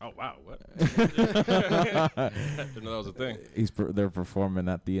 Oh wow! What? Didn't know that was a thing. They're performing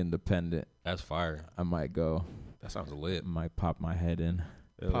at the Independent. That's fire. I might go. That sounds lit. Might pop my head in.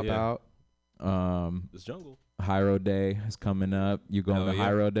 Pop out. This jungle. High Road Day is coming up. You going to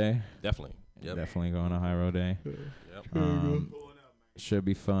High Road Day? Definitely. Yep. Definitely going to High Road Day. Yep. Should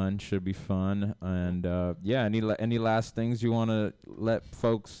be fun. And any last things you want to let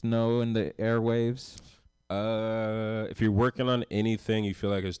folks know in the airwaves? If you're working on anything you feel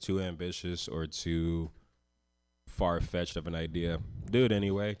like is too ambitious or too far-fetched of an idea, do it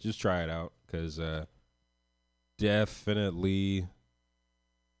anyway. Just try it out, because definitely,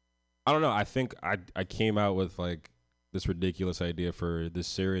 I don't know, I think I came out with like this ridiculous idea for this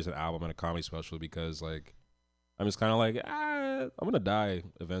series, an album and a comedy special, because like I'm just kind of like, I'm gonna die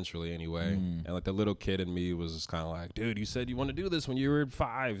eventually anyway. And like the little kid in me was just kind of like, dude, you said you want to do this when you were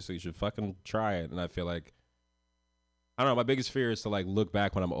 5, so you should fucking try it. And I feel like, I don't know, my biggest fear is to like look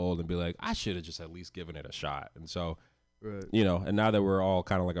back when I'm old and be like, I should have just at least given it a shot. And so, and now that we're all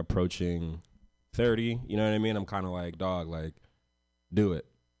kind of like approaching 30, you know what I mean? I'm kind of like, dog, like, do it.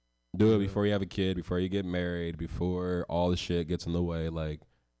 Do it before you have a kid, before you get married, before all the shit gets in the way. Like,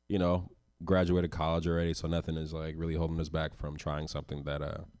 graduated college already, so nothing is like really holding us back from trying something that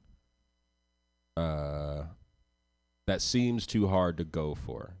that seems too hard to go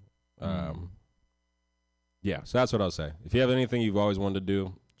for. Yeah, so that's what I'll say. If you have anything you've always wanted to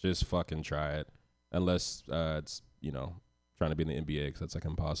do, just fucking try it. Unless it's, trying to be in the NBA, because that's like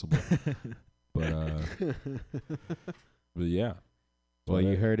impossible. But yeah. Well,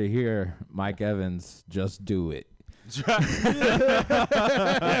 you heard it here. Mike Evans, just do it.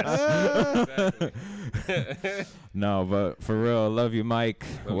 No, but for real, love you, Mike.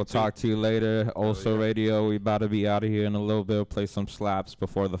 We'll talk to you later. Also, Radio, we about to be out of here in a little bit. We'll play some slaps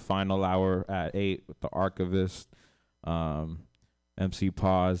before the final hour at 8 with the Archivist, MC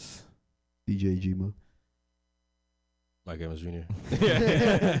Pause, DJ Jima, Mike Evans Jr.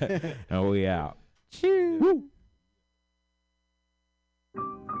 And we out. Cheers. Woo.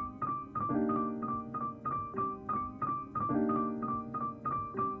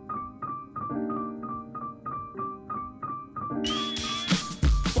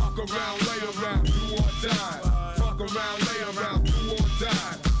 Fuck around, lay around, do or die. Fuck around, lay around, do or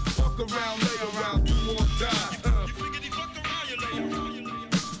die. Fuck around, lay around, do or die.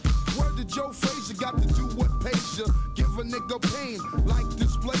 Word to Joe Frazier, got to do what pays ya. Give a nigga pain like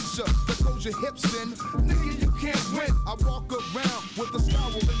dysplasia. That goes your hips in, nigga, you can't win. I walk around with a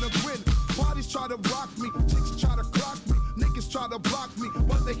scowl and a grin. Bodies try to rock me, chicks try to clock me. Niggas try to block me,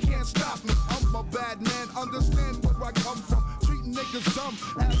 but they can't stop me. I'm a bad man, understand where I come from. Treating niggas dumb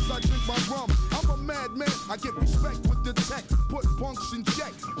as I drink my rum.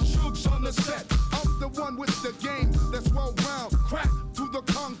 Shooks on the set. I'm the one with the game that's well round. Crack through the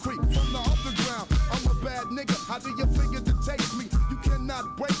concrete from the underground. I'm a bad nigga. How do you figure to take me? You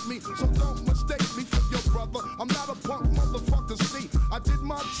cannot break me, so don't mistake me for your brother. I'm not a punk motherfucker. See, I did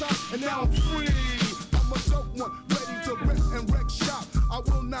my time and now I'm free. I'm a dope one, ready to rip and wreck shop. I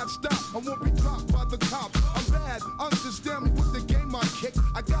will not stop. I won't be dropped by the cops. I'm bad. Understand me with the game I kick.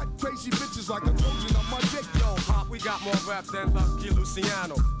 I got crazy bitches like a Trojan on my dick. Yo, Hop, we got more rap than Lucky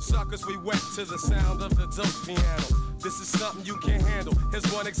Luciano. Suckers, we wet to the sound of the dope piano. This is something you can't handle. Here's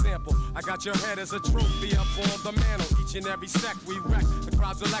one example. I got your head as a trophy up on the mantle. Each and every sec we wreck. The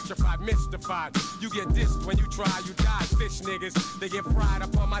crowd's electrified, mystified. You get dissed when you try, you die. Fish niggas, they get fried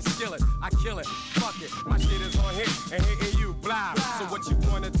up on my skillet. I kill it, fuck it. My shit is on hit and hitting you, blah. So what you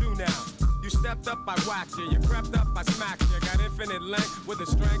wanna do now? You stepped up, I whacked you. You crept up, I smacked you. Got infinite length with the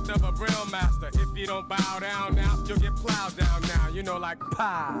strength of a real master. If you don't bow down now, you'll get plowed down now. You know, like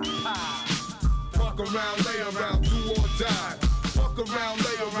pow, pow. Fuck around, lay around, do or die. Fuck around,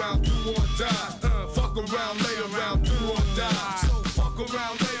 lay around, do or die. Fuck around, lay around, do or die. So fuck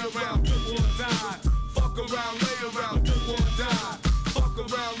around, lay around, do or die. Fuck around, lay around, do or die. Fuck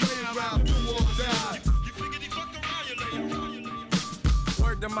around, lay around, do or die.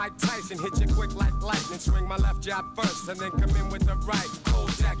 Word to Mike Tyson, hit you quick like lightning. Swing my left jab first and then come in with the right.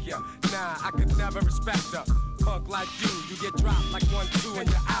 Cold deck ya. Nah, I could never respect a punk like you get dropped like 1-2 and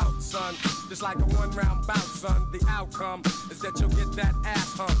you're out, son. Just like a one-round bout, son. The outcome is that you'll get that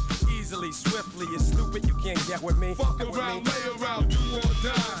ass hung easily, swiftly. You're stupid, you can't get with me. Fuck around, lay around, do or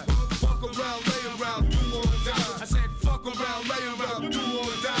die. Fuck around, lay around, do or die. I said fuck around, lay around, do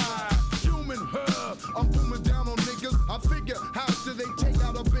or die. Human herb, I'm booming down on niggas. I figure, how do they take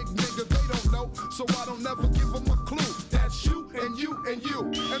out a big nigga? They don't know, so I don't never give them a clue. That's you and you and you,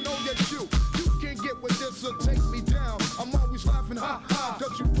 and oh yes you. You can't get with this or take me down. I'm always laughing, ha ha,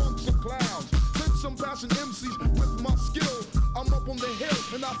 cause you punks are clowns. Since I'm passing MCs with my skill, I'm up on the hill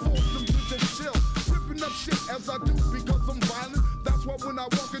and I force them to just chill. Ripping up shit as I do because I'm violent. That's why when I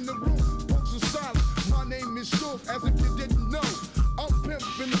walk in the room, punks are silent. My name is Short, as if you didn't know. I'm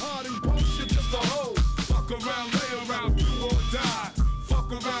pimping hard and punk shit just a hoe. Fuck around, lay around, do or die.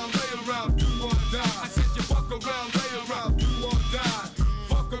 Fuck around, lay around, do or die. I said you fuck around, lay around, do or die.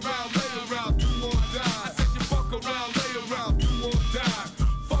 Fuck around, lay around, do or die. I said you fuck around, lay around, do or die.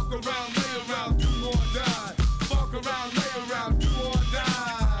 Fuck around, lay around, do or die. Fuck around, lay around, do or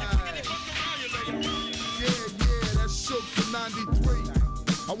die. Yeah, that's shook for 93.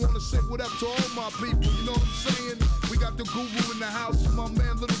 I wanna say what up to all my people, you know what I'm saying? We got the guru in the house, my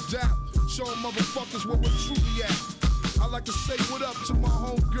man Little Dap. Showing motherfuckers where we're truly at. I like to say what up to my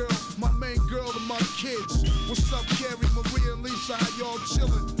homegirl, my main girl, and my kids. What's up, Carrie, Maria, and Lisa? How y'all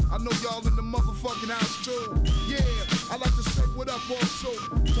chillin'? I know y'all in the motherfucking house too. Yeah, I like to say what up also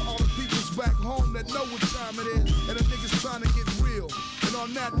to all the peoples back home that know what time it is, and the niggas trying to get real. And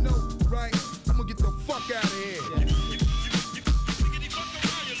on that note, right, I'm gonna get the fuck out of here.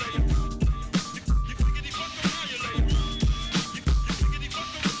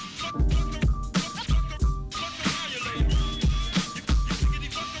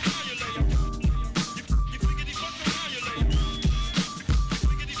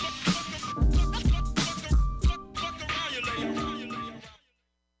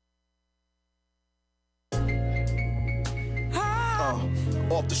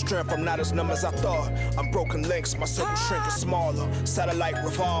 Off the strength, I'm not as numb as I thought. I'm broken links, my circle shrinking smaller. Satellite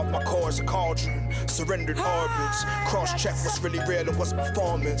revolve, my core is a cauldron. Surrendered orbits, cross-check what's really real and what's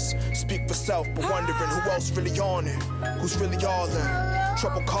performance. Speak for self, but wondering who else really on it. Who's really all in?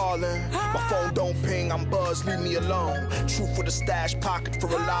 Trouble calling, my phone don't ping, I'm buzzed, leave me alone. Truth with a stash pocket for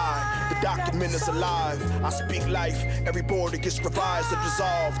a lie. The document is alive, I speak life. Every border gets revised or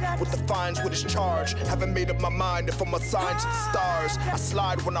dissolved. What defines what is charged? Haven't made up my mind if I'm assigned to the stars. I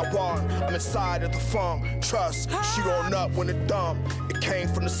slide when I want, I'm inside of the funk. Trust, she on up when it dump. It came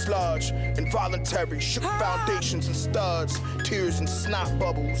from the sludge, involuntary, shook foundations and studs. Tears and snot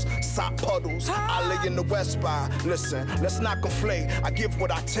bubbles, sop puddles. I lay in the west by, listen, let's not conflate. I give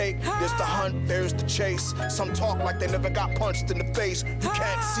what I take, there's the hunt, there's the chase. Some talk like they never got punched in the face. You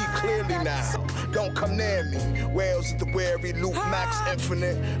can't see clearly now, don't come near me. Whales of the wary, loop max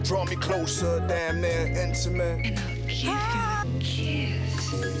infinite. Draw me closer, damn near intimate. And I'll give you a kiss.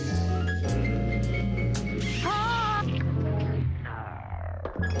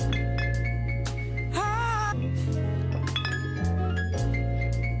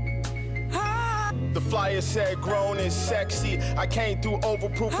 The The flyer said grown and sexy. I came through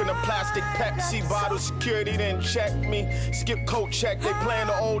overproofing a plastic Pepsi bottle. Security didn't check me. Skip coat check, they playing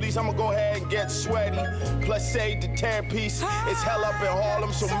the oldies. I'ma go ahead and get sweaty. Plus save the 10 piece. It's hell up in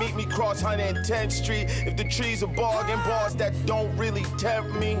Harlem, so meet me cross 110th Street. If the trees are bargain bars that don't really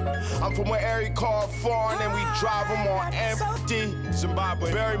tempt me. I'm from where every car foreign and we drive them on empty.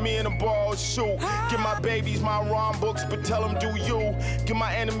 Zimbabwe. Bury me in a borrowed suit. Give my babies my rhyme books, but tell them do you. Give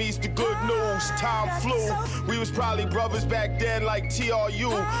my enemies the good news. Time flew. We was probably brothers back then like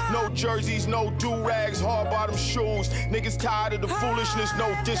TRU. No jerseys, no do-rags, hard bottom shoes. Niggas tired of the foolishness,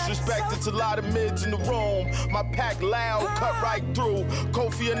 no disrespect. It's a lot of mids in the room. My pack loud, cut right through.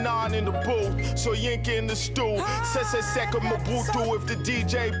 Kofi Annan in the booth, so Yinka in the stool. Sese Seka Mabutu, if the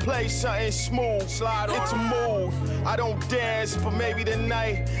DJ plays something smooth, slide on. It's a move. I don't dance, but maybe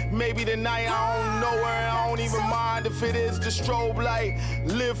tonight I don't know her. I don't even mind if it is the strobe light.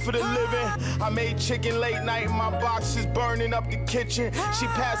 Live for the living. I made chicken late night, my box is burning up the kitchen. She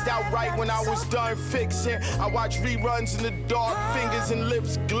passed out right when I was done fixing. I watch reruns in the dark, fingers and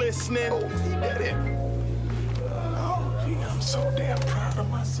lips glistening. Oh, he did it. Oh, gee, I'm so damn proud of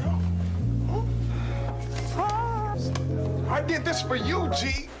myself. I did this for you,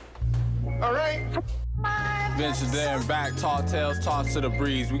 G. All right? Venture there and back, tall tales tossed to the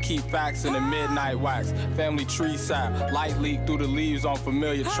breeze. We keep facts in the midnight wax. Family tree sap, light leak through the leaves on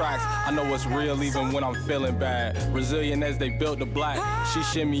familiar tracks. I know what's real even when I'm feeling bad. Resilient as they built the black. She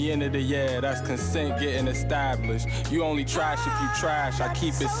shimmy into the yeah, that's consent getting established. You only trash if you trash. I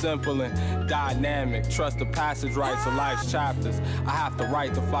keep it simple and dynamic. Trust the passage rights of life's chapters. I have to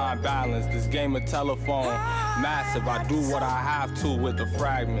write to find balance. This game of telephone, massive. I do what I have to with the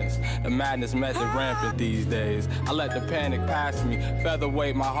fragments. The madness method rampant these days. I let the panic pass me.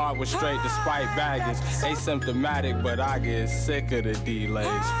 Featherweight, my heart was straight despite baggage. Asymptomatic, but I get sick of the delays.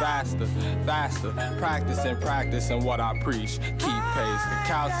 Faster, practicing what I preach. Keep pace, the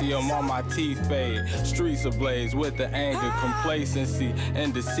calcium on my teeth fade. Streets ablaze with the anger, complacency,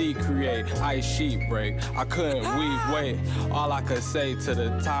 and deceit create. Ice sheet break, I couldn't wait. All I could say to the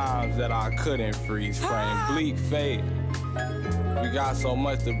times that I couldn't freeze frame. Bleak fate, we got so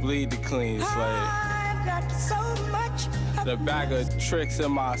much to bleed to clean slate. The bag of tricks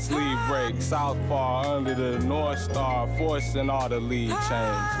in my sleeve break. Southpaw under the North Star, forcing all the lead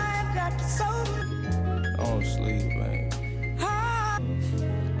changes. Don't sleep, man.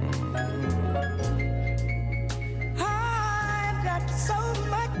 I've got so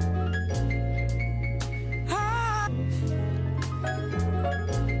much.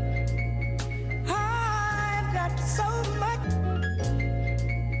 I've got so much.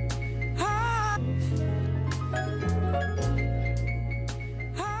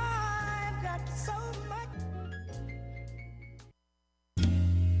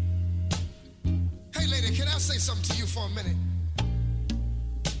 Can I say something to you for a minute?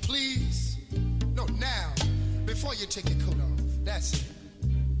 Please? No, now. Before you take your coat off. That's it.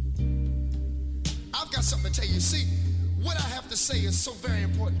 I've got something to tell you. See, what I have to say is so very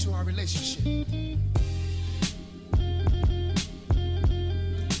important to our relationship.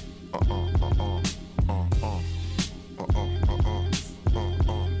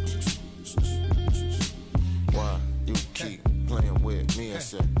 Why you keep playing with me? I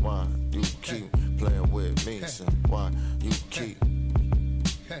said, why you keep playing with me? I said, why you keep?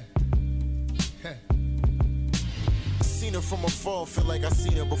 Seen her from afar, feel like I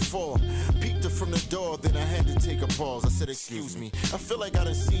seen her before. Peeked her from the door, then I had to take a pause. I said, excuse me, I feel like I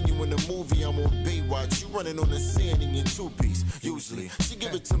done seen you in the movie. I'm on Baywatch, you running on the sand in your two-piece. Usually, she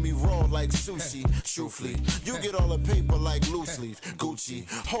give it to me raw like sushi. Truthfully, you get all the paper like loose leaf. Gucci,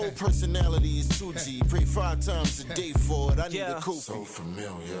 whole personality is 2G. Pray 5 times a day for it, I need a coupe. So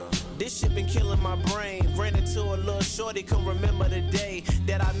familiar. This shit been killing my brain. Ran into a little shorty, can remember the day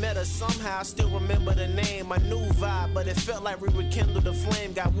that I met her. Somehow I still remember the name. A new vibe, but it felt like we rekindled the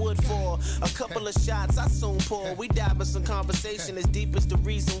flame. Got wood for a couple of shots I soon pour. We dive in some conversation as deep as the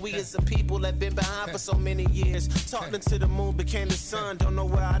reason we as a people that been behind for so many years. Talked into the moon, became the sun. Don't know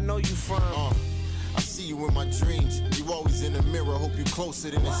where I know you from. I see you in my dreams. You always in the mirror, hope you closer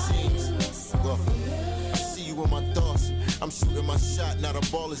than it seems. Look, I see you in my thoughts. I'm shooting my shot, now the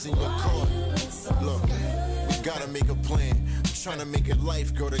ball is in your court. Look, we gotta make a plan. I'm trying to make it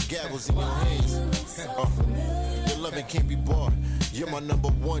life, girl, the gavel's in your hands. Your loving can't be bought. You're my number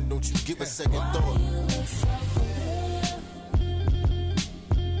one, don't you give a second thought.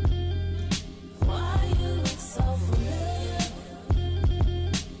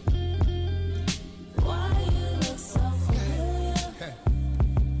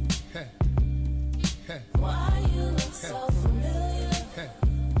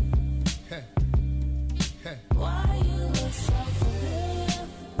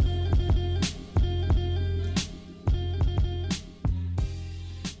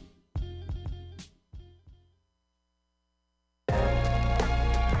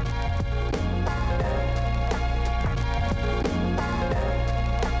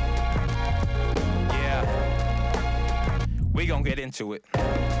 into it.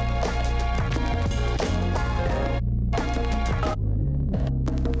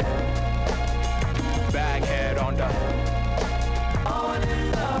 Baghead on the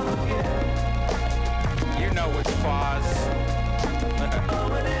you know it's pause.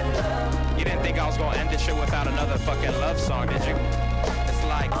 You didn't think I was gonna end this shit without another fucking love song, did you? It's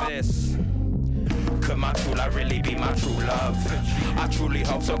like this. Could my true love really be my true love? I truly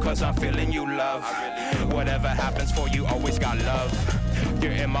hope so, cause I'm feeling you, love. Whatever happens for you, always got love.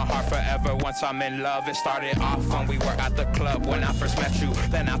 You're in my heart forever once I'm in love. It started off when we were at the club when I first met you.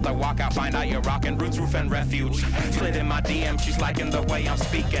 Then after walkout, find out you're rocking roots, roof, and refuge. Slid in my DM, she's liking the way I'm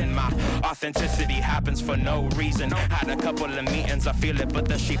speaking. My authenticity happens for no reason. Had a couple of meetings, I feel it, but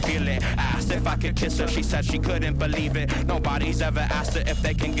does she feel it? Asked if I could kiss her, she said she couldn't believe it. Nobody's ever asked her if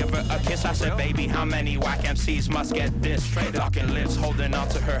they can give her a kiss. I said, baby, how many whack MCs must get this? Locking lips, holding on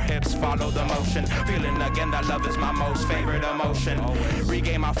to her hips, follow the motion. Feeling again that love is my most favorite emotion.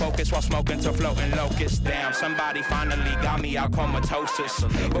 Regain my focus while smoking to floating locusts. Damn, somebody finally got me out comatose.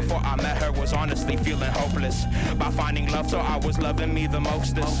 Before I met her, was honestly feeling hopeless. By finding love, so I was loving me the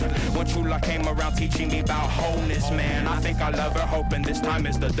mostest. When true love came around, teaching me about wholeness, man, I think I love her, hoping this time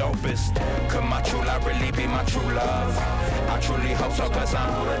is the dopest. Could my true love really be my true love? I truly hope so, cause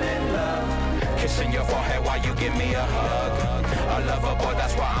I'm in love. Kissing your forehead while you give me a hug. I love her, boy,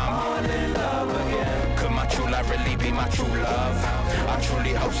 that's why I'm in love again. Could my true love really be my true love? I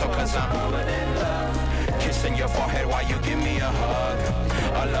truly hope so, cause I'm in love. Kissing your forehead while you give me a hug.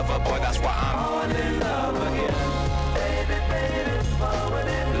 I love her, boy, that's why I'm in love again.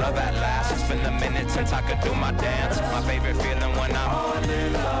 Love at last, it's been a minute since I could do my dance. My favorite feeling when I'm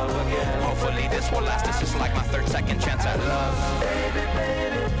in love again. Hopefully this will last, this is like my third second chance at love.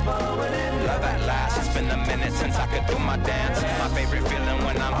 Love at last, it's been a minute since I could do my dance. My favorite feeling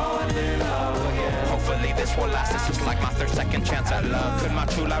when I'm in love again. Hopefully this will last, this is like my third second chance at love. Could my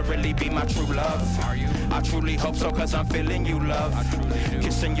true love really be my true love? Are you? I truly hope so, cause I'm feeling you, love.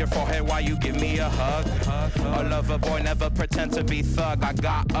 Kissing your forehead while you give me a hug. A lover boy, never pretend to be thug. I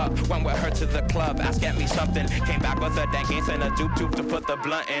got up, went with her to the club, asked get me something. Came back with a dank and a doop to put the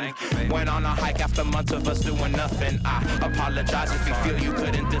blunt in. Went on a hike after months of us doing nothing. I apologize if you feel you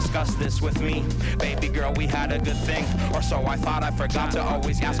couldn't discuss this with me. Baby girl, we had a good thing, or so I thought. I forgot to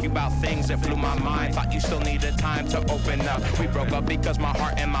always ask you about things. It blew my mind, thought you still needed time to open up. We broke up because my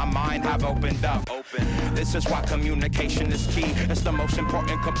heart and my mind have opened up. This is why communication is key. It's the most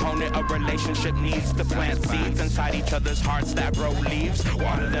important component a relationship needs. To plant seeds inside each other's hearts that grow leaves.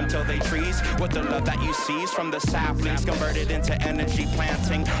 Water them till they trees. With the love that you seize from the saplings, converted into energy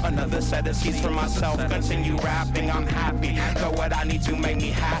planting. Another set of seeds for myself. Continue rapping, I'm happy. Got what I need to make me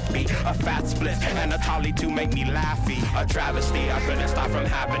happy. A fat split and a tolly to make me laughy. A travesty, I couldn't stop from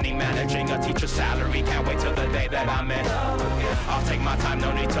happening. Managing a teacher's salary, can't wait till the day that I'm in. I'll take my time,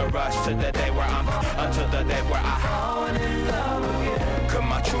 no need to rush to the day where I'm, until the day where I fall in love again. Could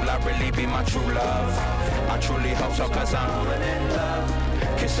my true love really be my true love? I truly hope so, cause I'm in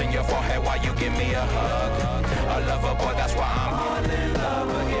love. Kissing your forehead while you give me a hug. I love her, boy, that's why I'm in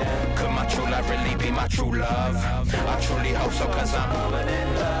love again. Could my true love really be my true love? I truly hope so, cause I'm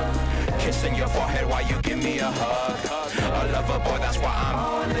in love. Kissing your forehead while you give me a hug. I love her, boy, that's why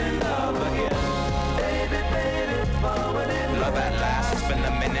I'm in love again. Love at last, it's been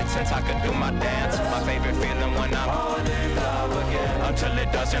a minute since I could do my dance. My favorite feeling when I'm in love again. Until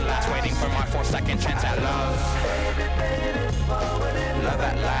it doesn't last, waiting for my 4-second chance at love. Love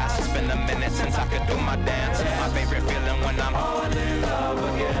at last, it's been a minute since I could do my dance. My favorite feeling when I'm in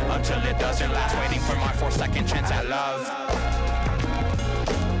love again. Until it doesn't last, waiting for my 4-second chance at love.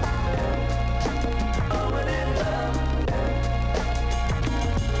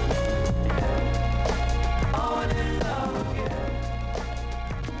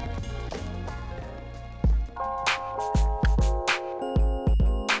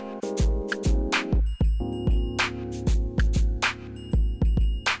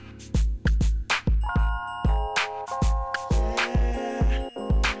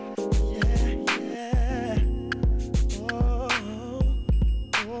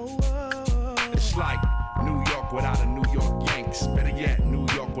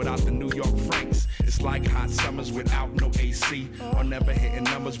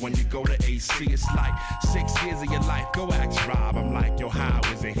 When you go to AC, it's like 6 years of your life. Go ask Rob. I'm like, yo, how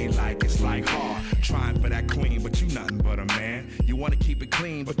is it? He like, it's like hard. Trying for that clean, but you nothing but a man. You wanna keep it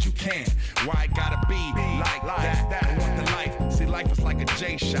clean, but you can't. Why it gotta be like that? I want the life. See, life is like a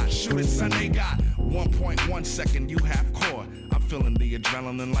J shot. Shoot it, son. They got 1.1 second. You half core. I'm feeling the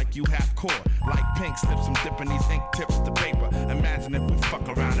adrenaline like you half core. Like pink slips, I'm dipping these ink tips to paper. Imagine if we fuck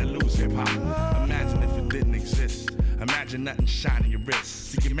around and lose hip hop. Imagine if it didn't exist. Imagine nothing shining your wrist.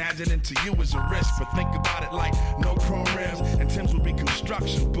 See, imagining to you is a risk, but think about it like no chrome rims and Tim's would be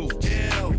construction boot. Yeah, we